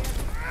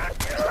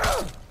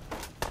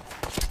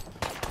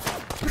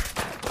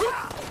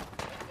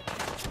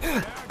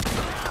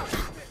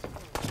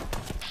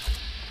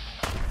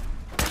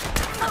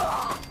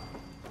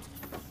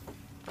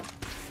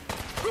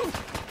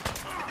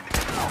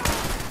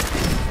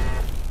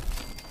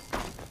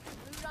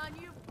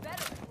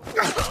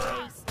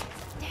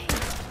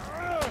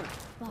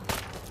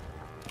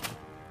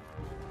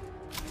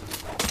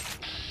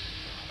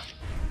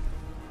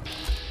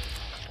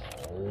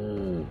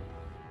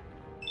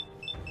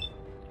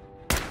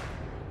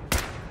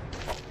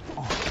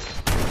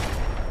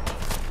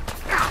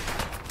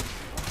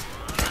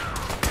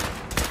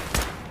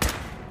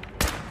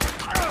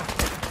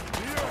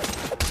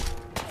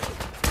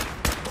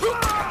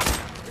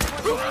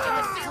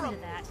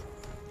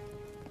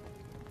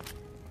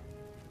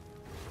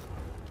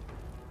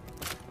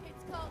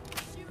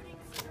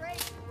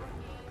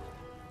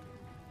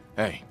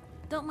 Hey.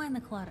 Don't mind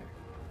the clutter.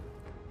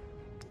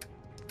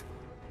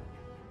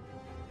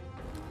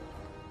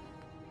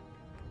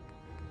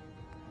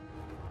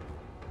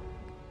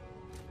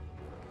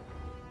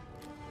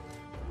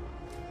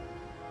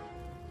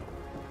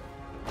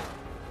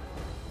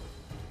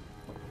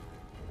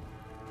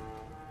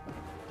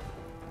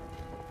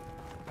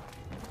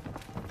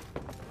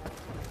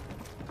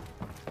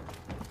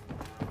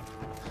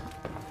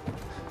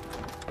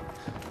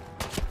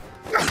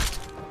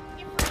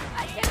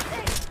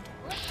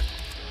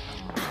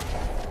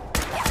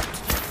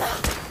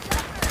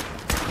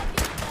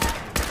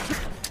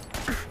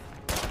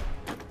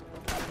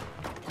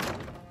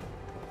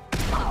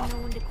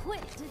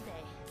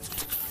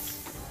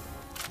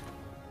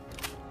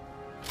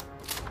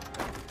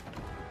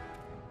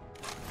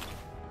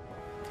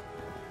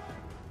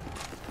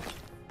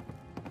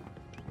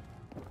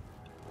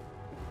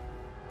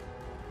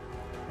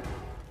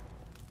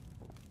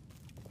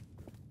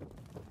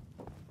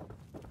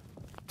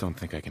 Don't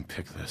think I can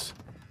pick this.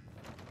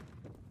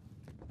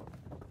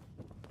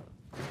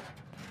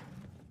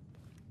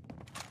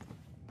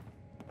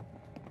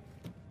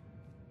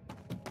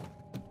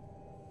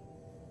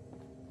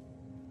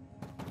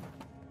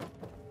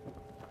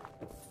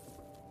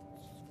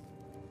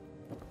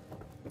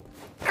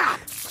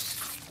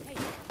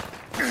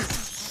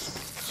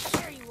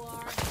 There you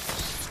are.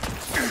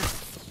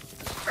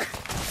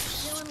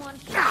 Still in one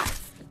piece.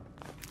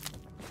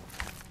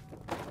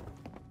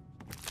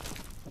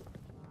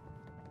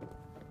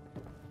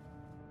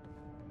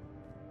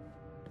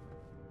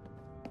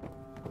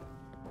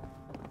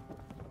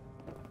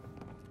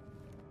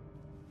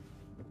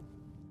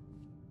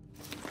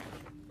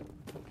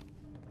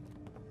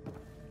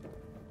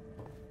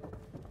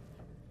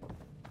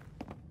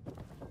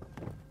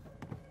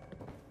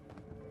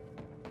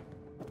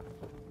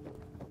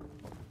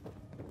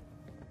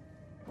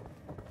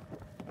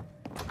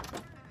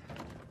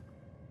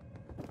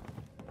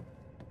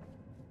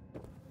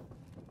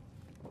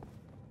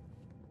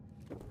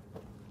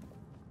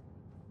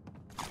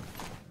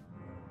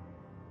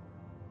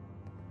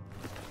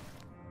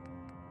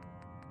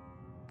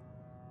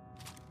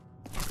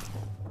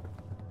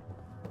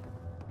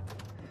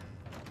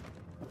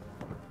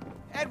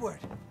 Edward!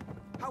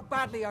 How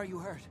badly are you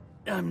hurt?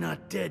 I'm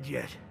not dead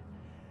yet,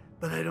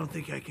 but I don't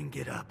think I can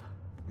get up.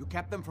 You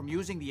kept them from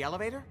using the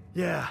elevator?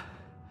 Yeah.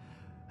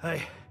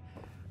 I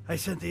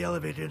sent the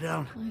elevator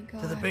down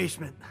to the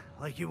basement,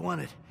 like you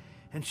wanted,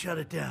 and shut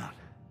it down.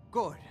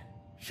 Good.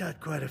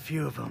 Shot quite a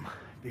few of them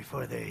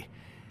before they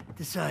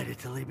decided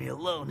to leave me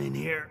alone in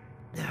here.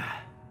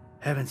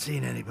 Haven't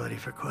seen anybody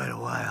for quite a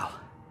while,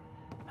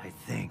 I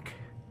think.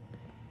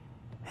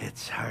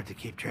 It's hard to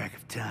keep track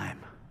of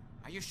time.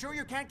 Are you sure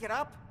you can't get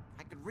up?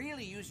 I could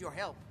really use your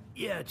help.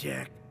 Yeah,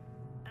 Jack.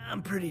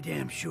 I'm pretty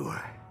damn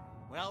sure.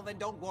 Well, then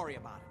don't worry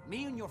about it.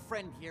 Me and your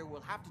friend here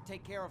will have to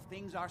take care of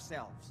things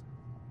ourselves.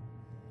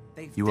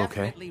 They've You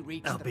okay? definitely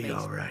reached I'll the be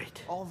basement. all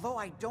right. Although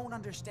I don't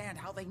understand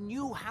how they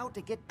knew how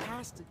to get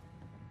past it.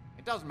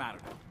 It doesn't matter.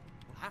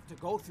 We'll have to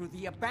go through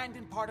the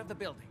abandoned part of the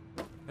building.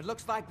 It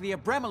looks like the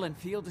Abremelin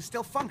field is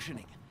still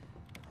functioning.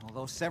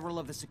 Although several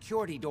of the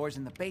security doors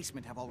in the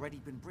basement have already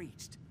been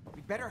breached.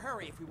 We'd better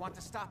hurry if we want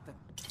to stop them.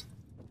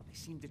 They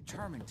seem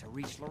determined to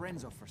reach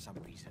Lorenzo for some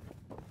reason.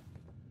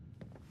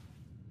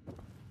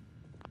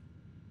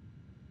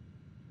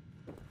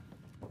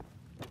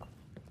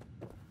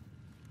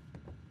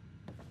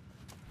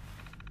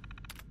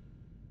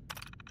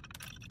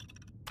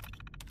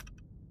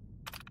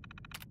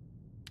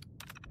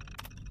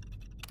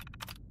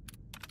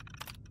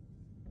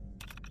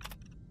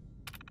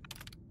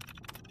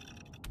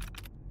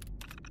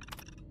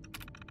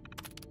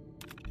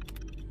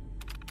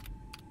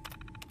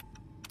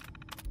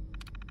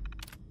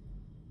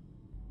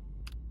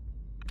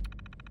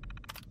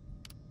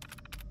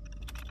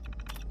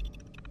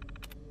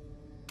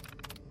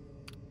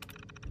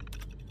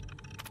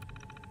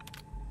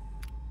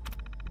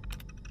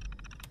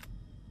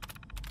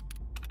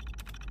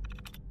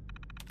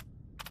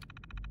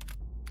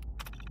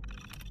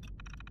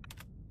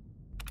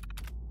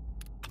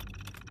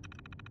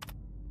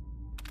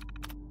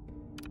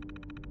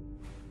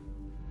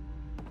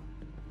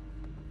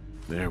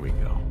 There we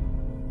go.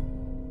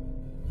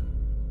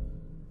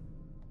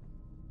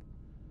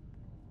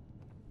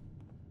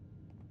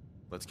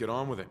 Let's get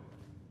on with it.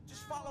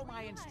 Just follow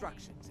my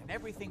instructions and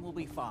everything will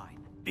be fine.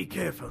 Be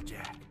careful,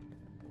 Jack.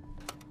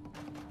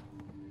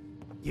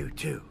 You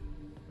too.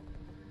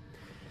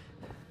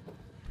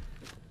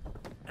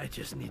 I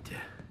just need to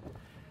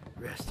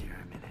rest here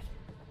a minute.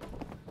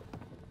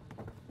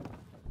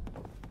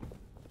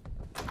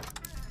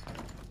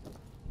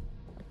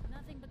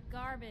 Nothing but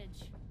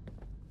garbage.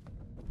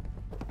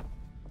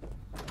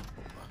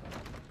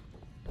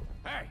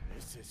 Hey,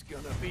 this is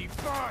gonna be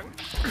fun!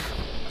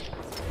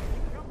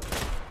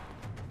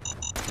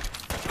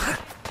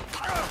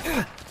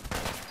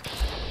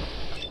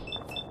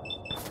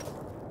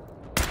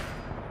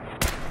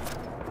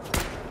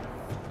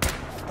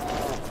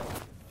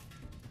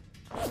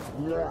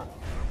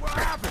 What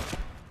happened?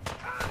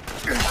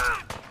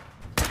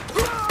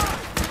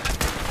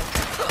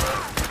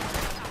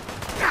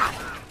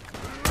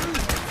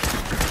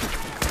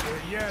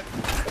 Yet.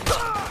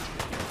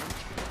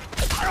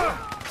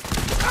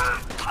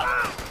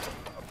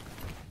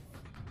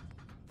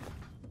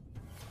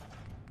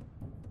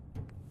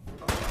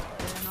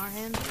 In our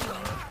hands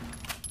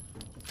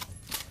anyway.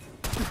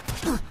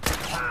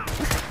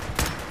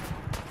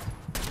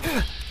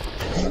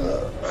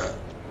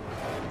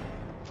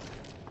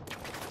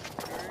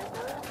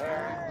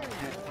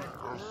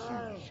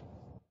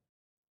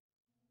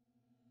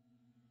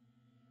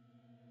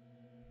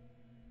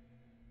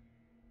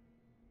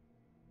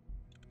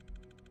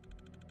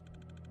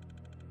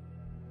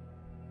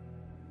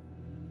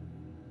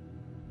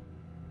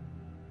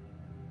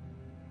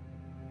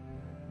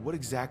 What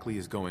exactly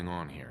is going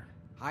on here?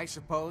 I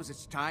suppose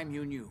it's time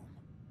you knew.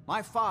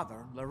 My father,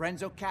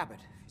 Lorenzo Cabot,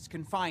 is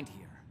confined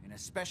here in a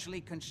specially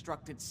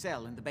constructed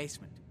cell in the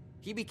basement.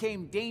 He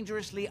became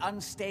dangerously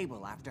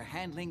unstable after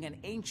handling an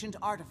ancient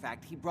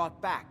artifact he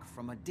brought back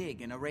from a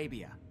dig in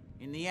Arabia.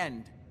 In the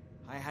end,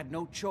 I had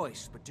no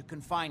choice but to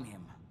confine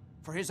him,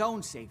 for his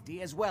own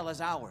safety as well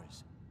as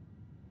ours.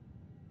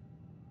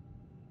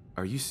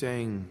 Are you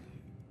saying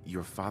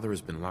your father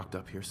has been locked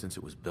up here since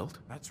it was built?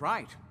 That's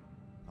right.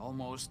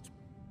 Almost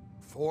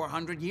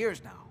 400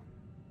 years now.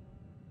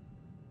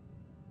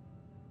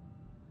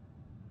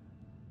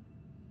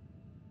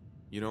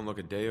 You don't look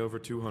a day over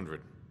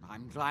 200.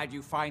 I'm glad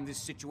you find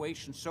this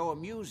situation so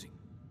amusing.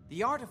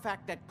 The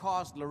artifact that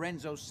caused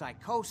Lorenzo's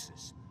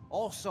psychosis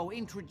also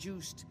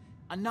introduced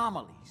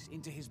anomalies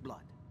into his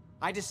blood.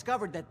 I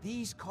discovered that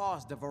these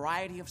caused a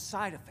variety of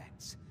side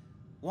effects,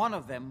 one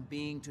of them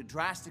being to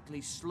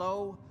drastically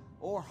slow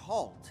or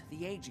halt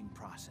the aging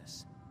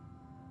process.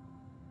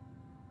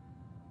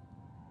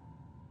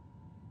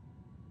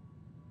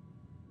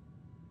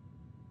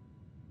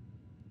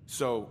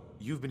 So,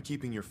 you've been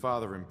keeping your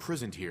father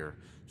imprisoned here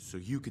so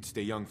you could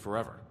stay young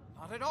forever?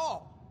 Not at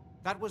all.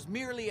 That was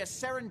merely a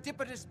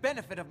serendipitous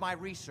benefit of my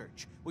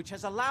research, which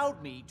has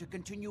allowed me to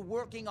continue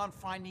working on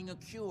finding a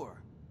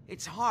cure.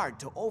 It's hard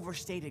to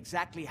overstate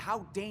exactly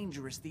how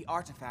dangerous the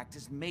artifact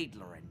has made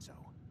Lorenzo.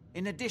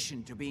 In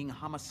addition to being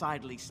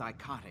homicidally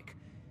psychotic,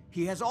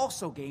 he has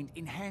also gained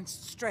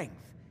enhanced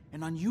strength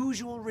and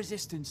unusual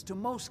resistance to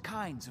most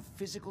kinds of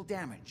physical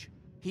damage.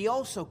 He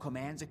also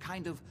commands a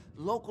kind of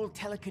local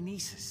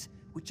telekinesis,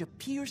 which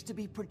appears to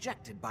be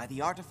projected by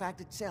the artifact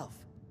itself.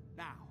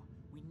 Now,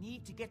 we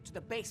need to get to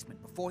the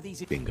basement before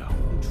these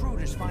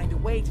intruders find a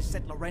way to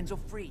set Lorenzo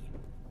free.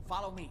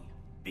 Follow me.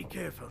 Be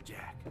careful,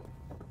 Jack.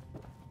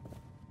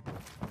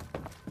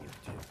 You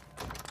too.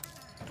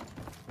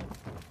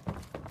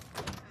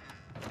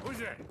 Who's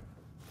there?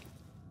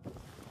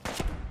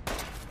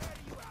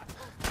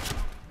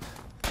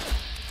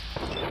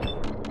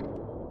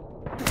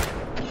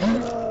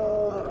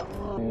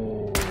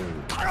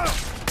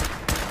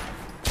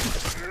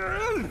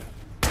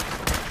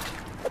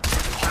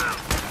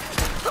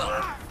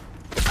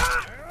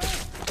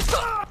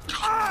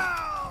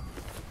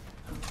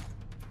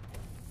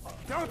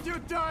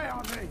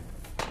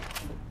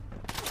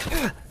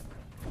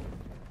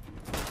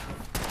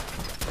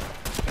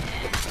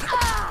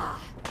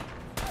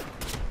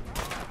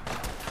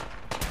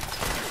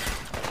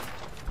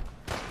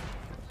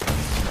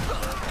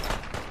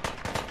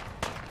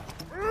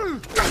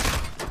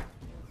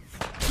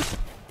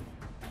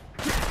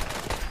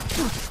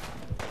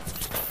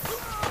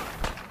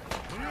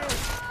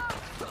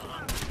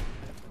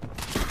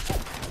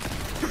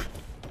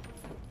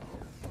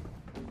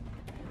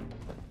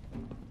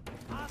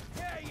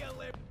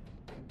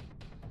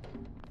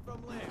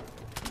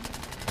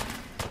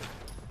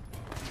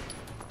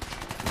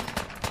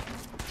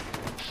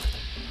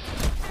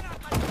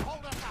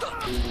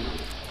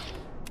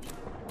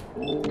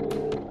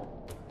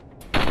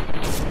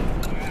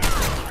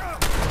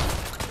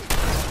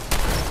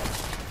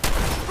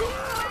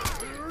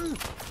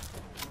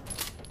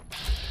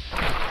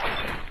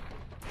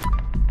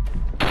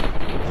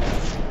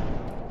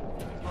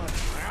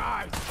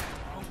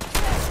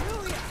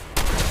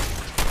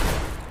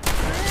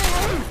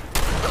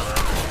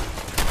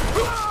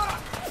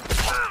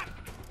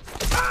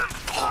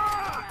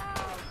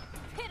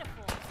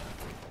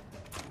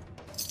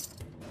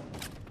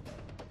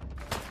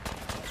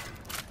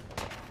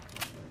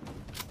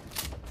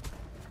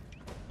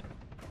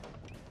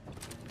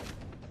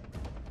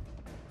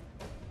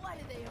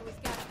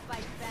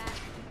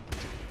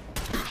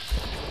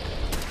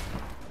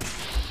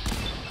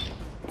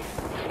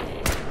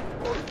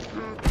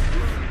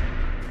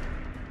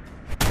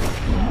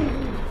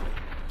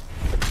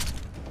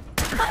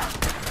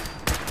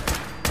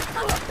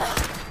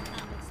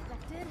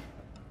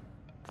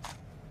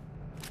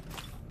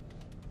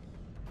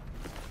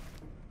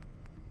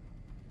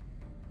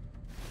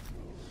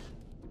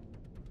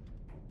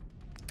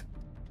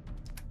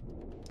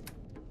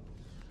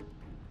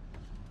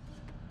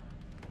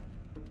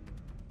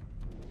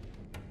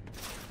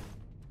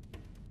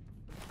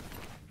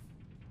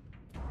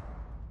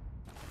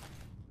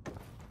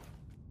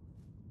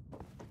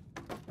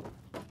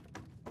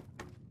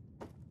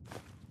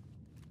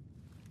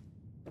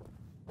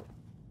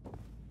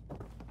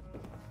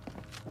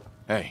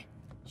 Hey.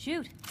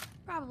 Shoot.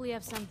 Probably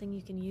have something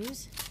you can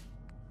use.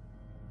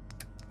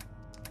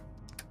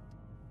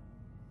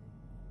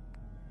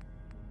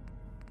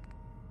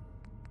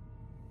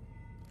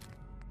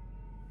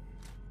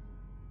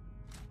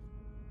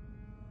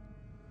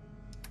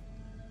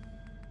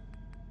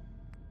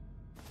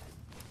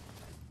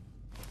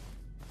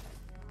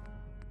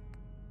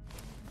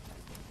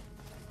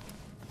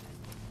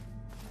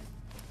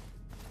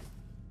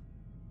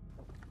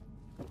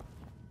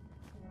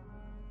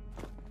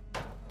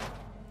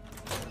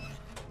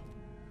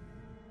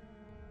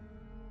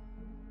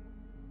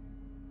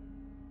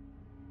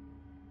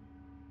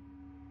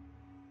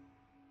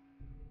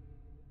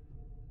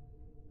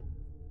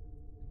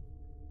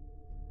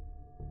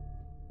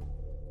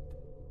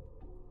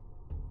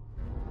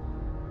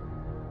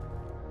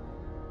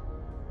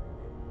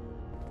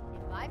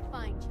 I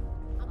find you,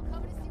 I'm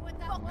coming to see what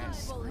that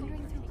was.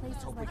 Wandering through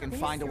places Hope we can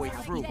find a way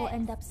through. People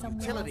end The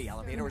utility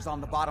elevator is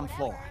on the bottom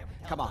floor.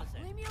 Come on.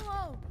 Leave me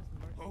alone.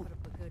 Put up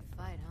a good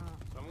fight, huh?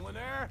 Someone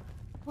there?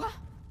 What?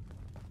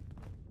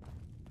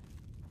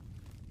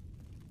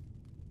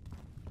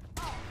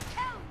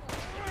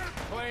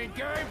 Playing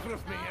games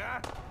with me, huh?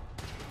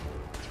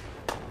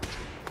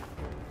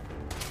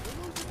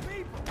 We're losing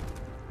people.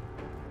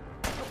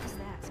 What was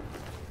that?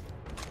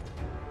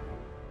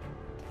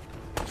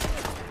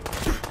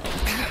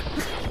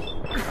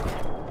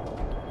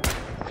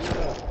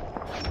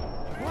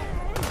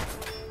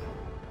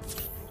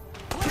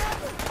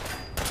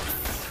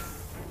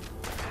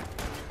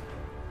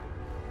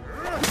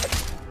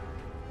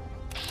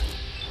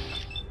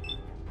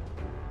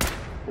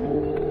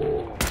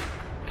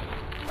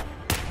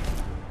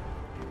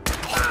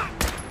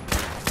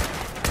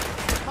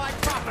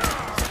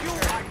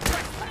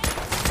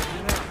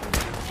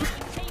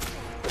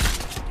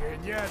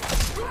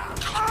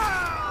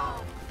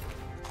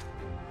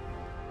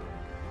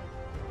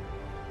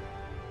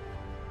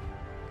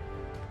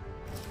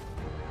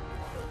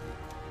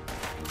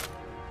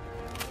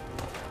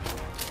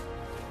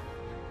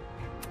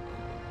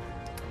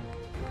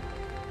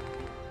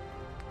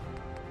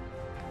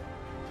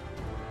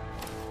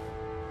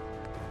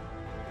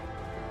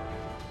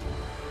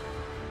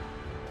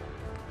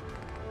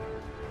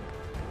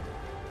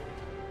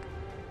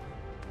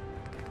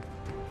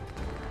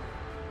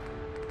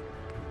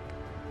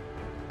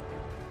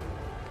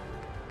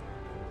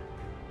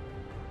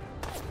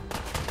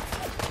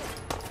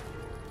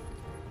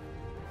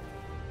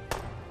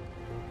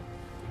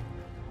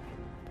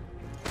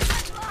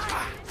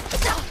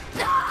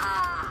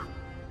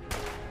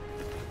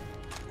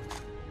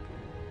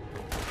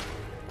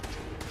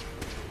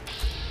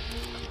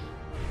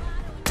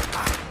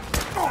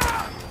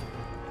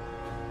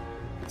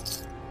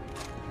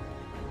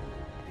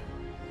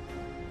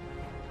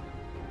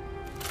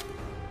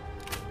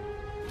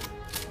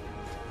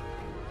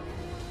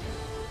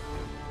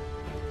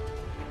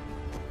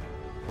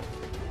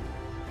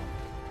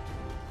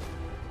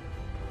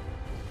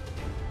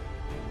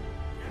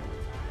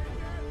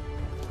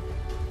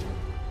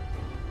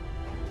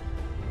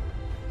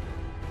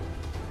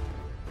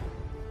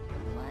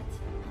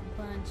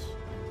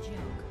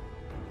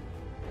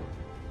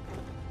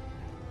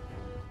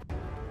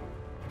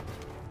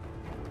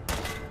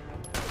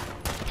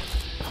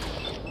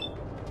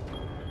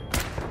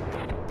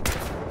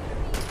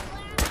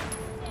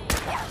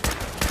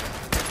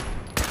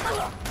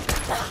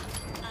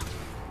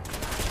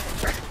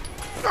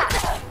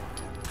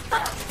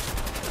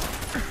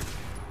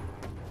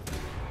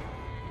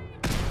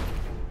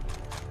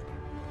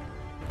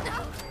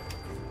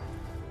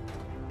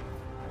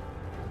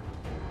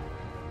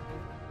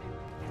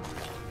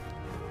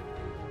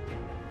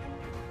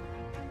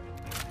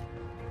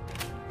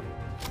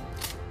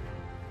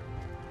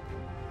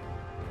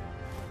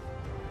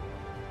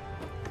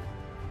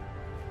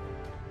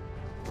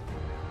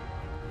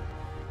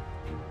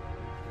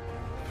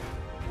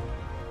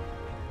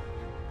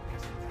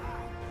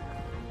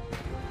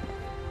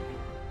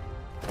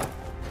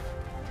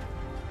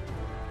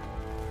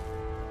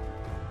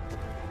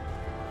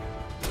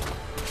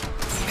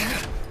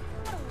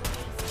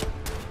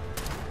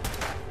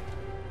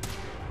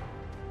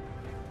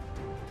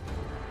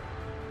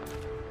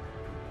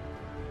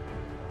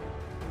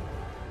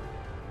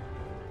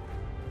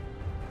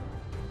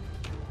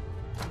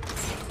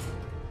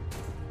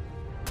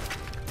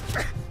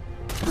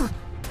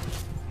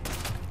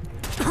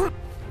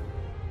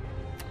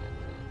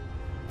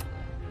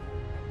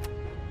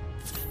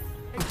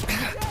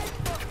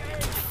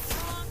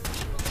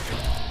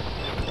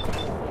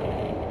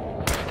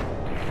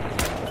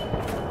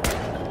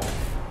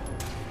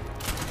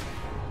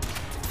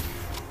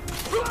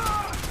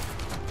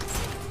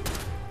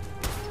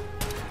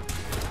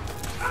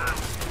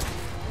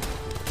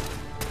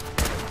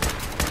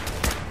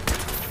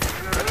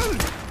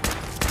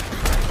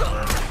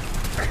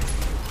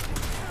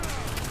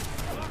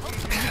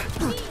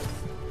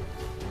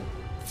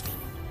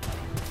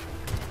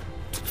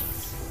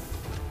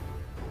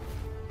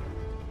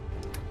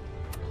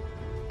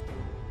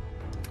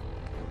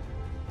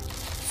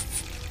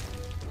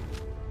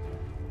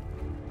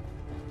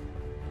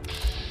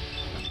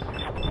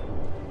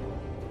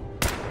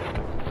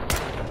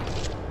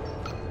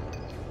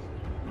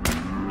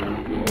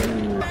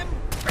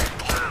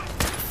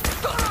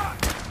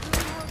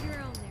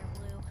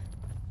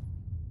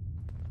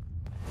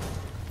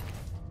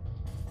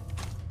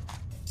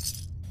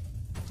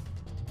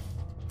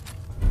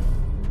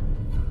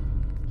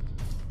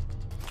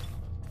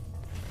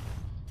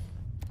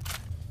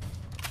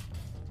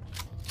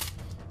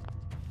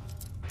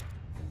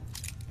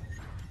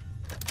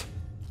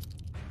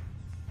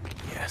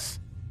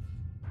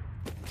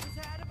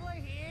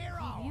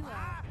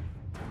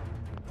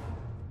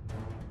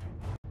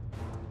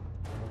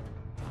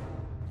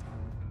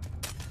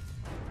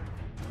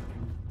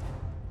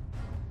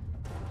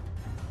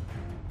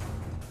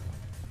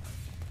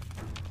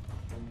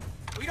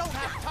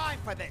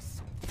 for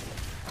this!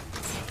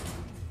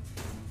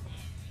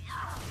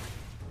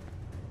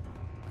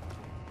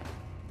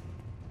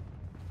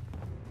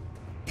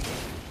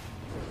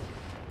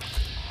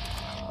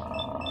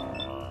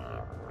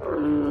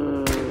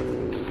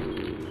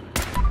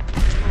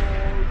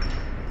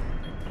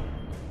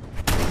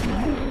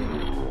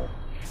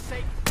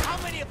 Say,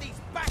 how many of these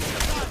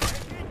bastards are there?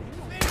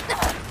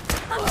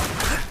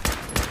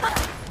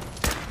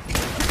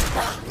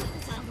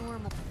 It's not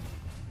normal.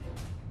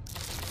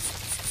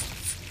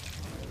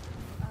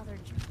 Other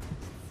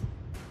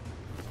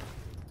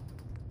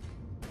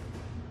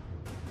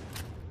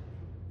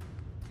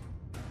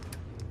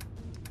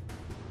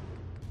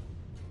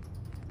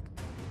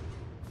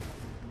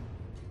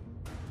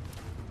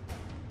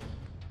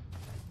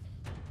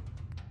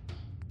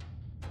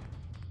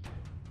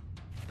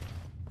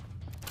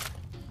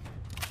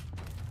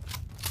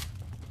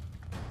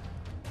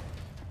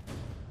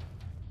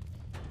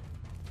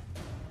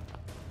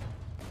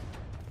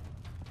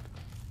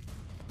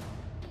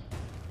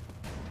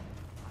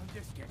I'm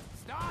just getting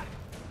started.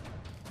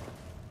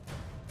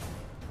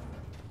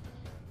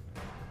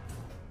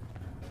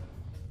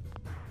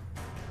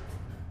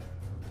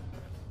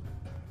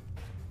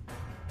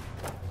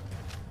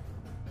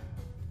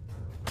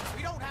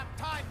 We don't have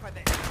time for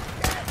this.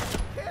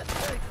 Can't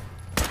take.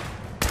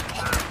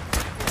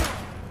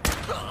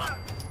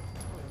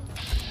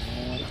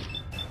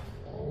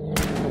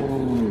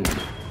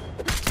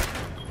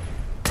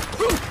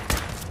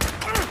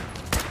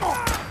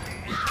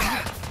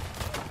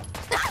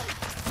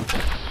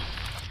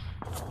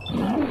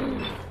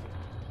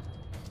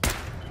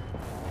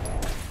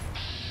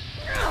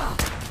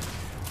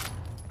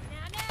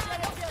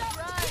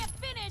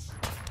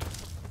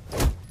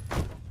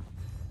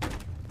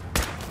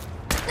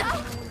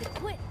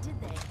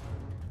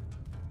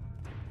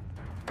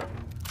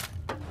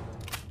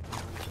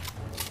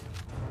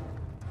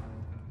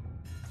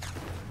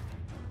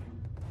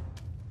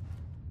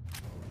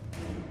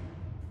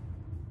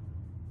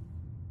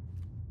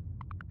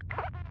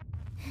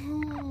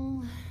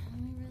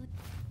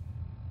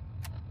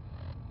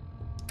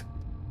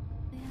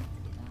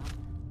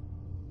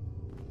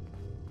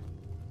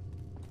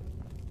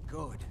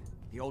 Good.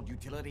 The old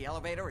utility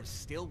elevator is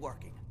still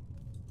working.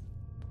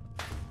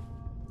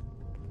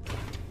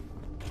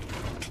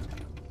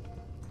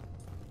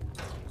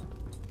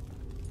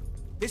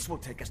 This will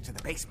take us to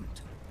the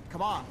basement.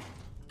 Come on.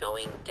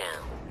 Going down.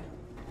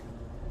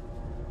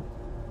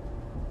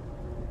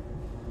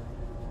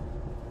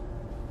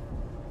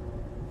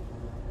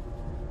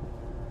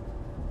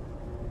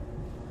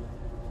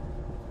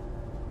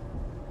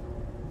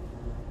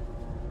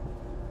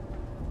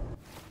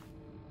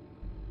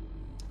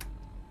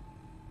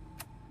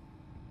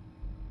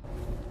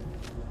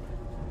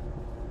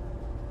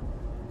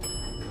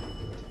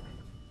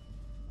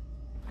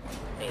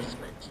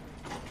 Basement.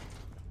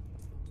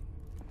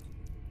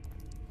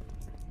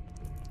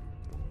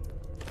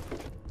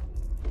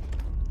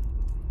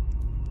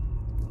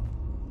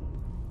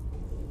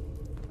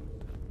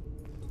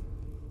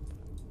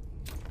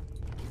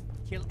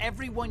 Kill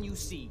everyone you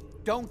see.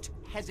 Don't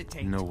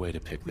hesitate. No way to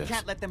pick We this.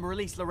 can't let them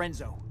release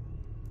Lorenzo.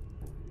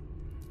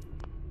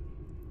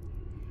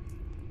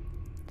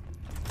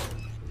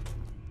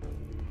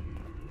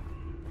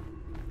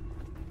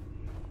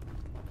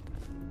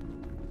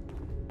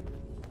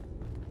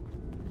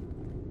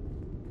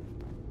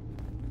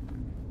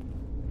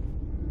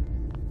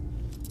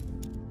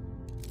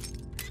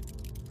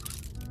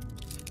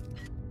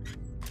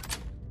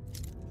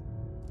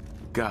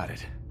 Got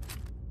it.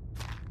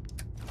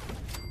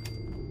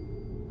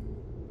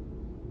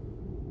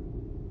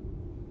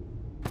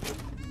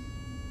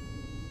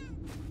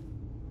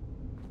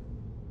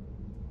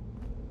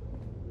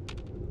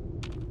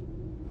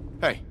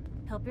 Hey.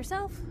 Help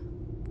yourself.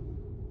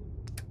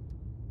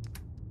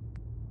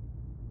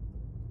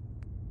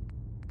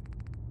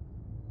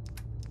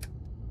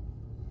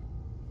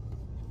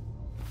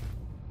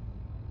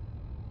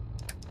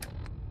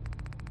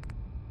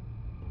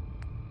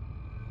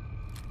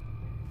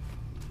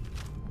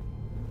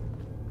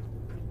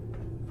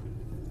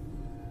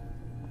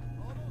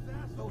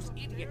 Those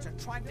idiots are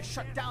trying to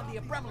shut down the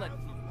Abremlin.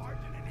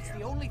 It's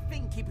the only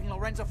thing keeping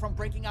Lorenzo from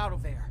breaking out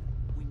of there.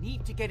 We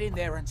need to get in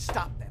there and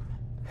stop them.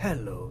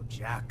 Hello,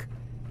 Jack.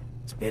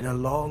 It's been a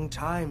long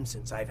time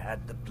since I've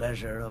had the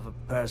pleasure of a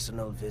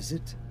personal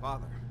visit.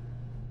 Father,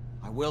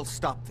 I will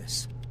stop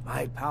this.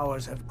 My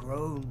powers have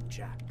grown,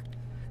 Jack.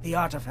 The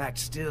artifact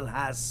still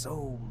has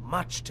so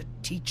much to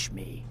teach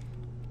me.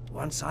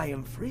 Once I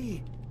am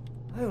free,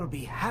 I will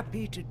be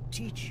happy to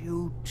teach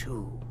you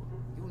too.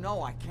 You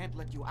know I can't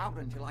let you out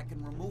until I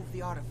can remove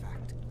the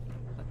artifact.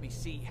 Let me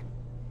see.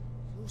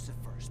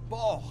 Lucifer's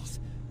balls.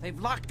 They've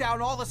locked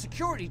down all the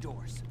security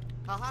doors.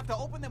 I'll have to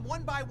open them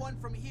one by one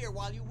from here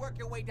while you work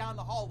your way down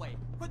the hallway.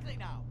 Quickly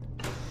now.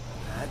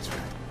 That's right.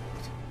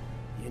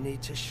 You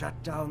need to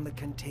shut down the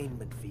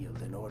containment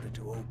field in order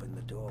to open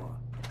the door.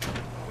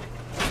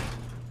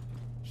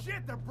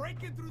 Shit, they're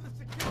breaking through the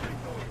security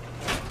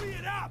door! Hurry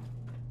it up!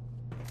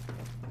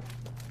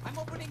 I'm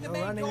opening opening the We're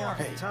main running door. out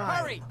of time.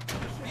 Hurry!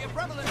 The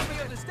Abremelin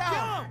field is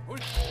down!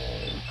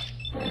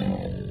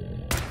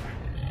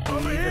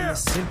 Even the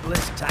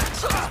simplest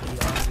task is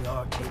beyond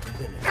your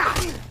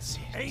capability.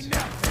 Ain't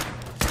nothing.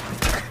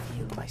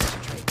 Feel my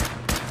strength.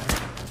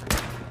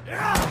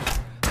 Now,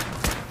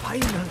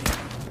 finally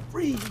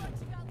free.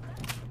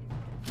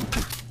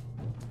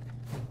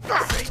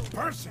 Same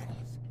person.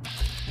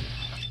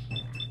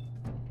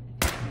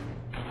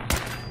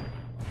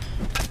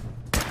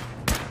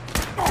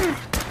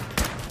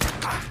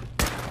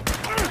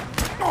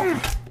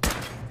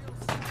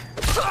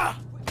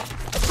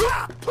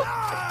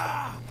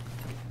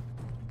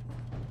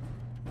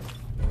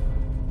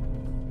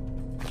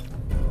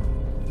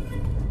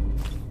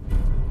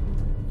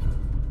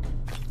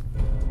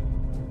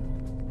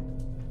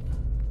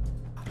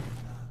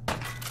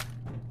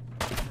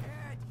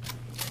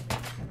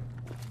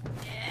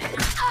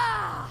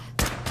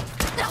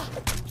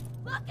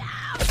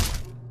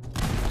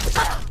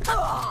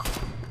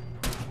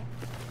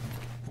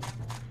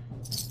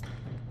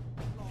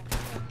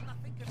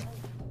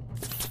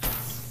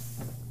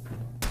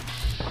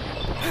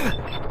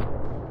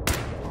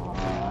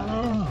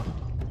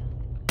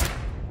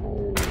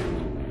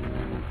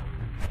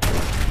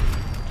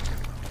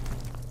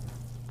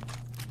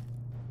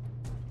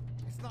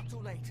 It's not too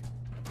late.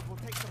 It will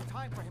take some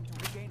time for him to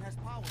regain his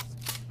powers.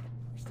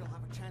 We still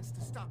have a chance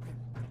to stop him.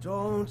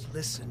 Don't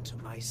listen to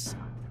my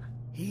son.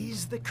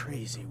 He's the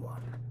crazy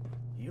one.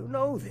 You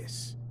know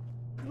this.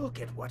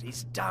 Look at what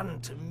he's done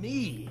to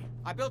me.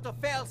 I built a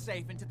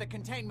failsafe into the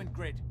containment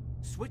grid.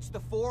 Switch the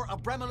 4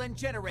 Abremelin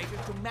generators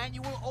to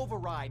manual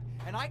override,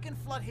 and I can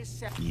flood his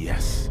septic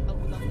Yes. with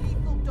a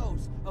lethal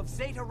dose of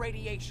Zeta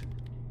radiation.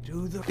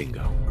 Do the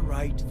Bingo.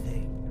 right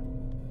thing.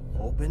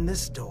 Open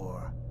this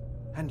door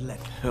and let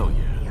Hell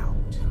yeah. me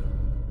out.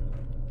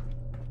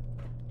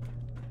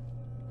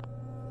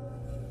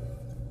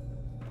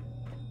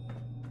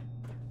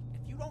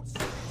 If you don't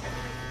switch the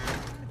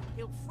generator,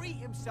 he'll free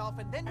himself,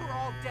 and then you're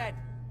all dead.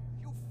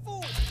 You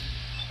fool!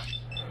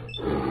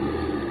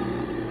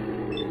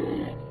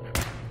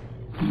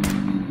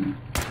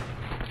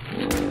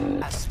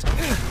 Just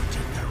you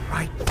did the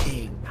right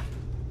thing.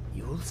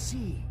 You'll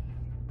see.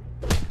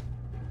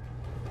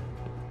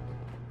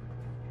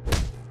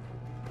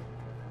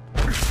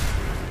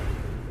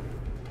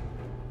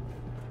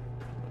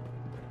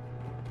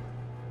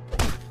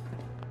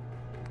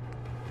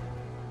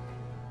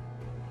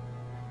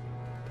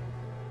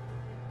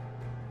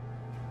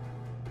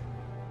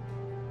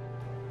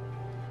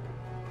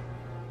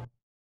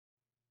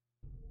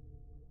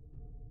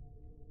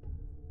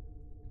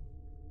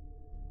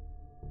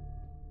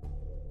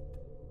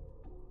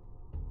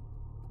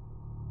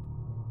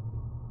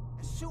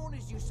 As soon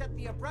as you set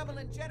the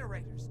Abremelin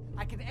generators,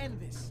 I can end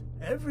this.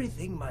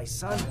 Everything my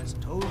son has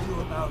told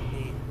you about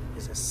me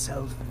is a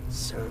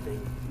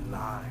self-serving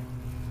lie.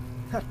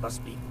 That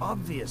must be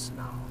obvious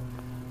now.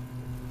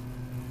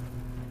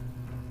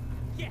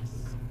 Yes!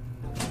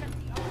 Set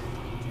the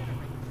Abremelin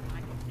generators, and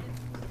I can end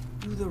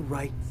this. Do the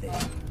right thing.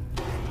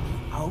 Get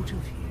me out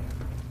of here.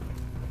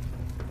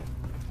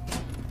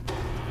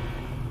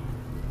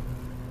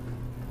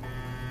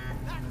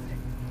 That's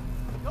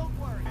it! Don't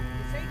worry,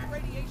 the Zeta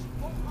radiation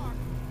won't harm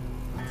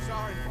you. I'm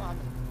sorry, Father.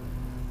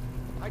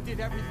 I did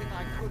everything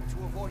I could to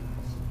avoid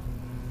this.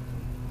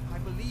 I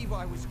believe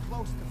I was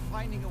close to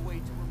finding a way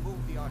to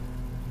remove the artifact.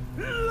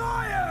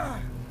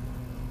 Liar!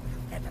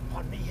 You'd get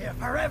upon me here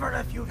forever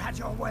if you'd had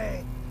your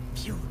way.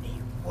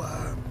 Puny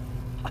worm.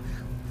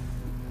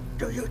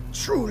 Do you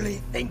truly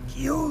think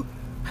you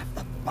have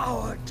the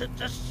power to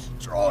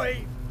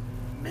destroy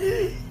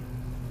me?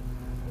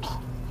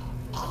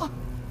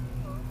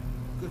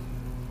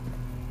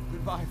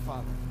 Goodbye,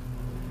 Father.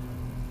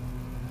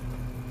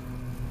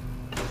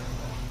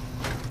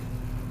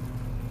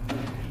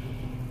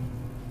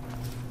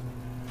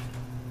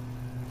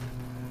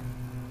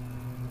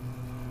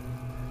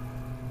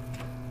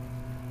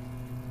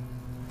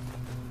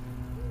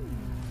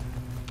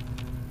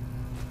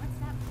 What's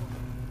that for?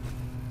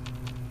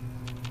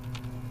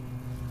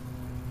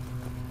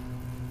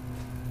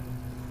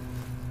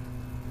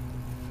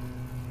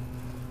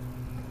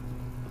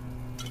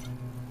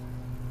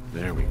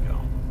 There we go.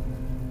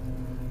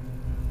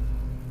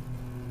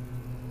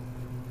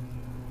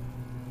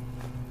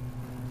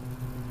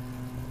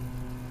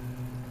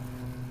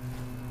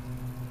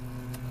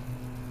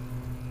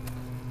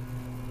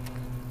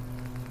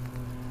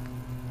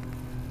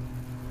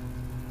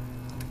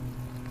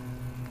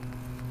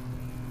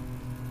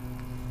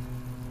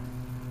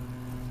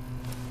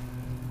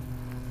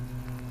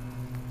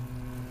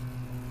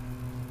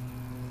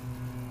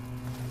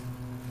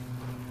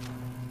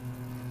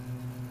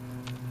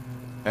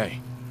 Hey,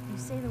 You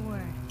say the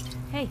word.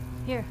 Hey,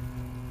 here.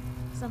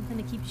 Something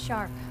to keep you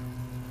sharp.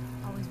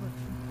 Always works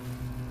for me.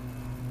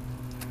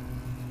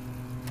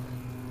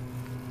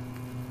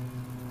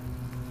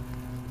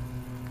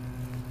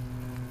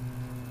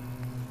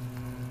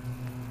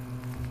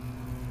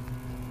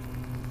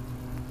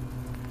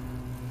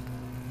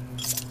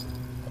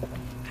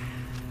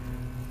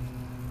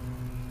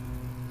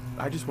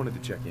 I just wanted to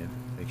check in,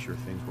 make sure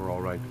things were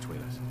all right between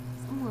us.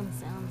 Someone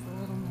sounds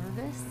a little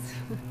nervous.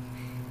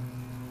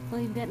 Well,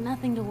 you've got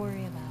nothing to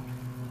worry about.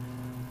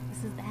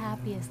 This is the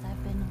happiest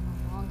I've been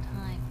in a long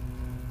time.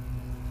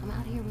 I'm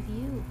out here with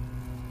you.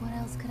 What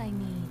else could I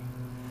need?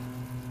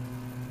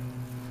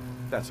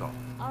 That's all.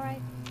 All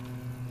right.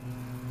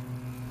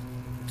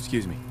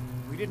 Excuse me.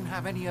 We didn't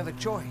have any other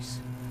choice,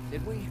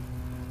 did we?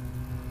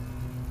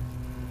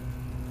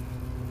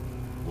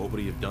 What would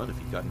he have done if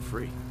he'd gotten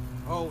free?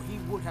 Oh, he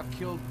would have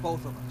killed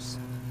both of us.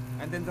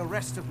 And then the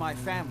rest of my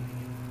family.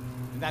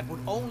 And that would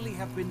only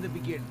have been the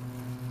beginning.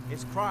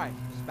 His crimes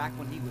back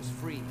when he was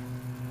free.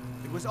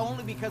 It was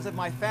only because of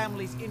my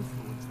family's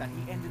influence that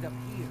he ended up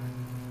here,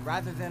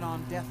 rather than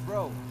on death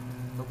row.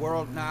 The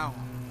world now,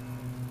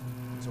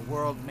 it's a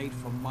world made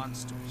for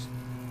monsters.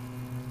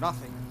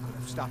 Nothing could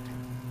have stopped him.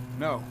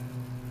 No,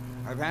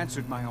 I've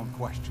answered my own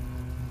question.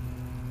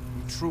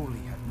 We truly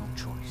had no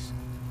choice.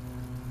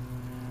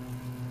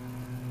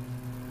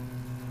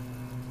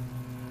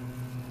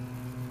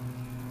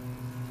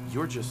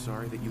 You're just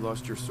sorry that you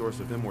lost your source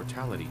of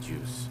immortality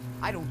juice.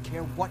 I don't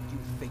care what you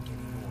think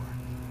anymore.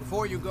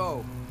 Before you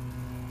go,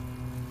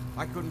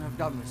 I couldn't have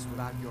done this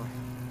without your help.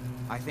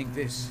 I think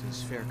this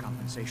is fair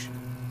compensation.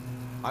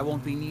 I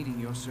won't be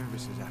needing your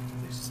services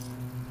after this.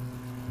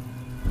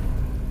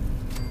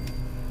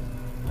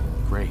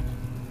 Great.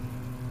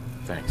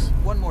 Thanks.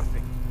 One more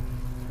thing.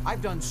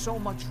 I've done so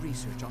much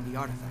research on the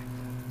artifact.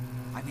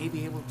 I may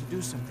be able to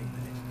do something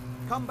with it.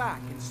 Come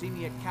back and see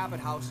me at Cabot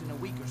House in a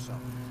week or so.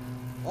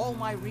 All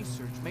my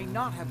research may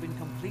not have been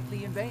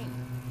completely in vain.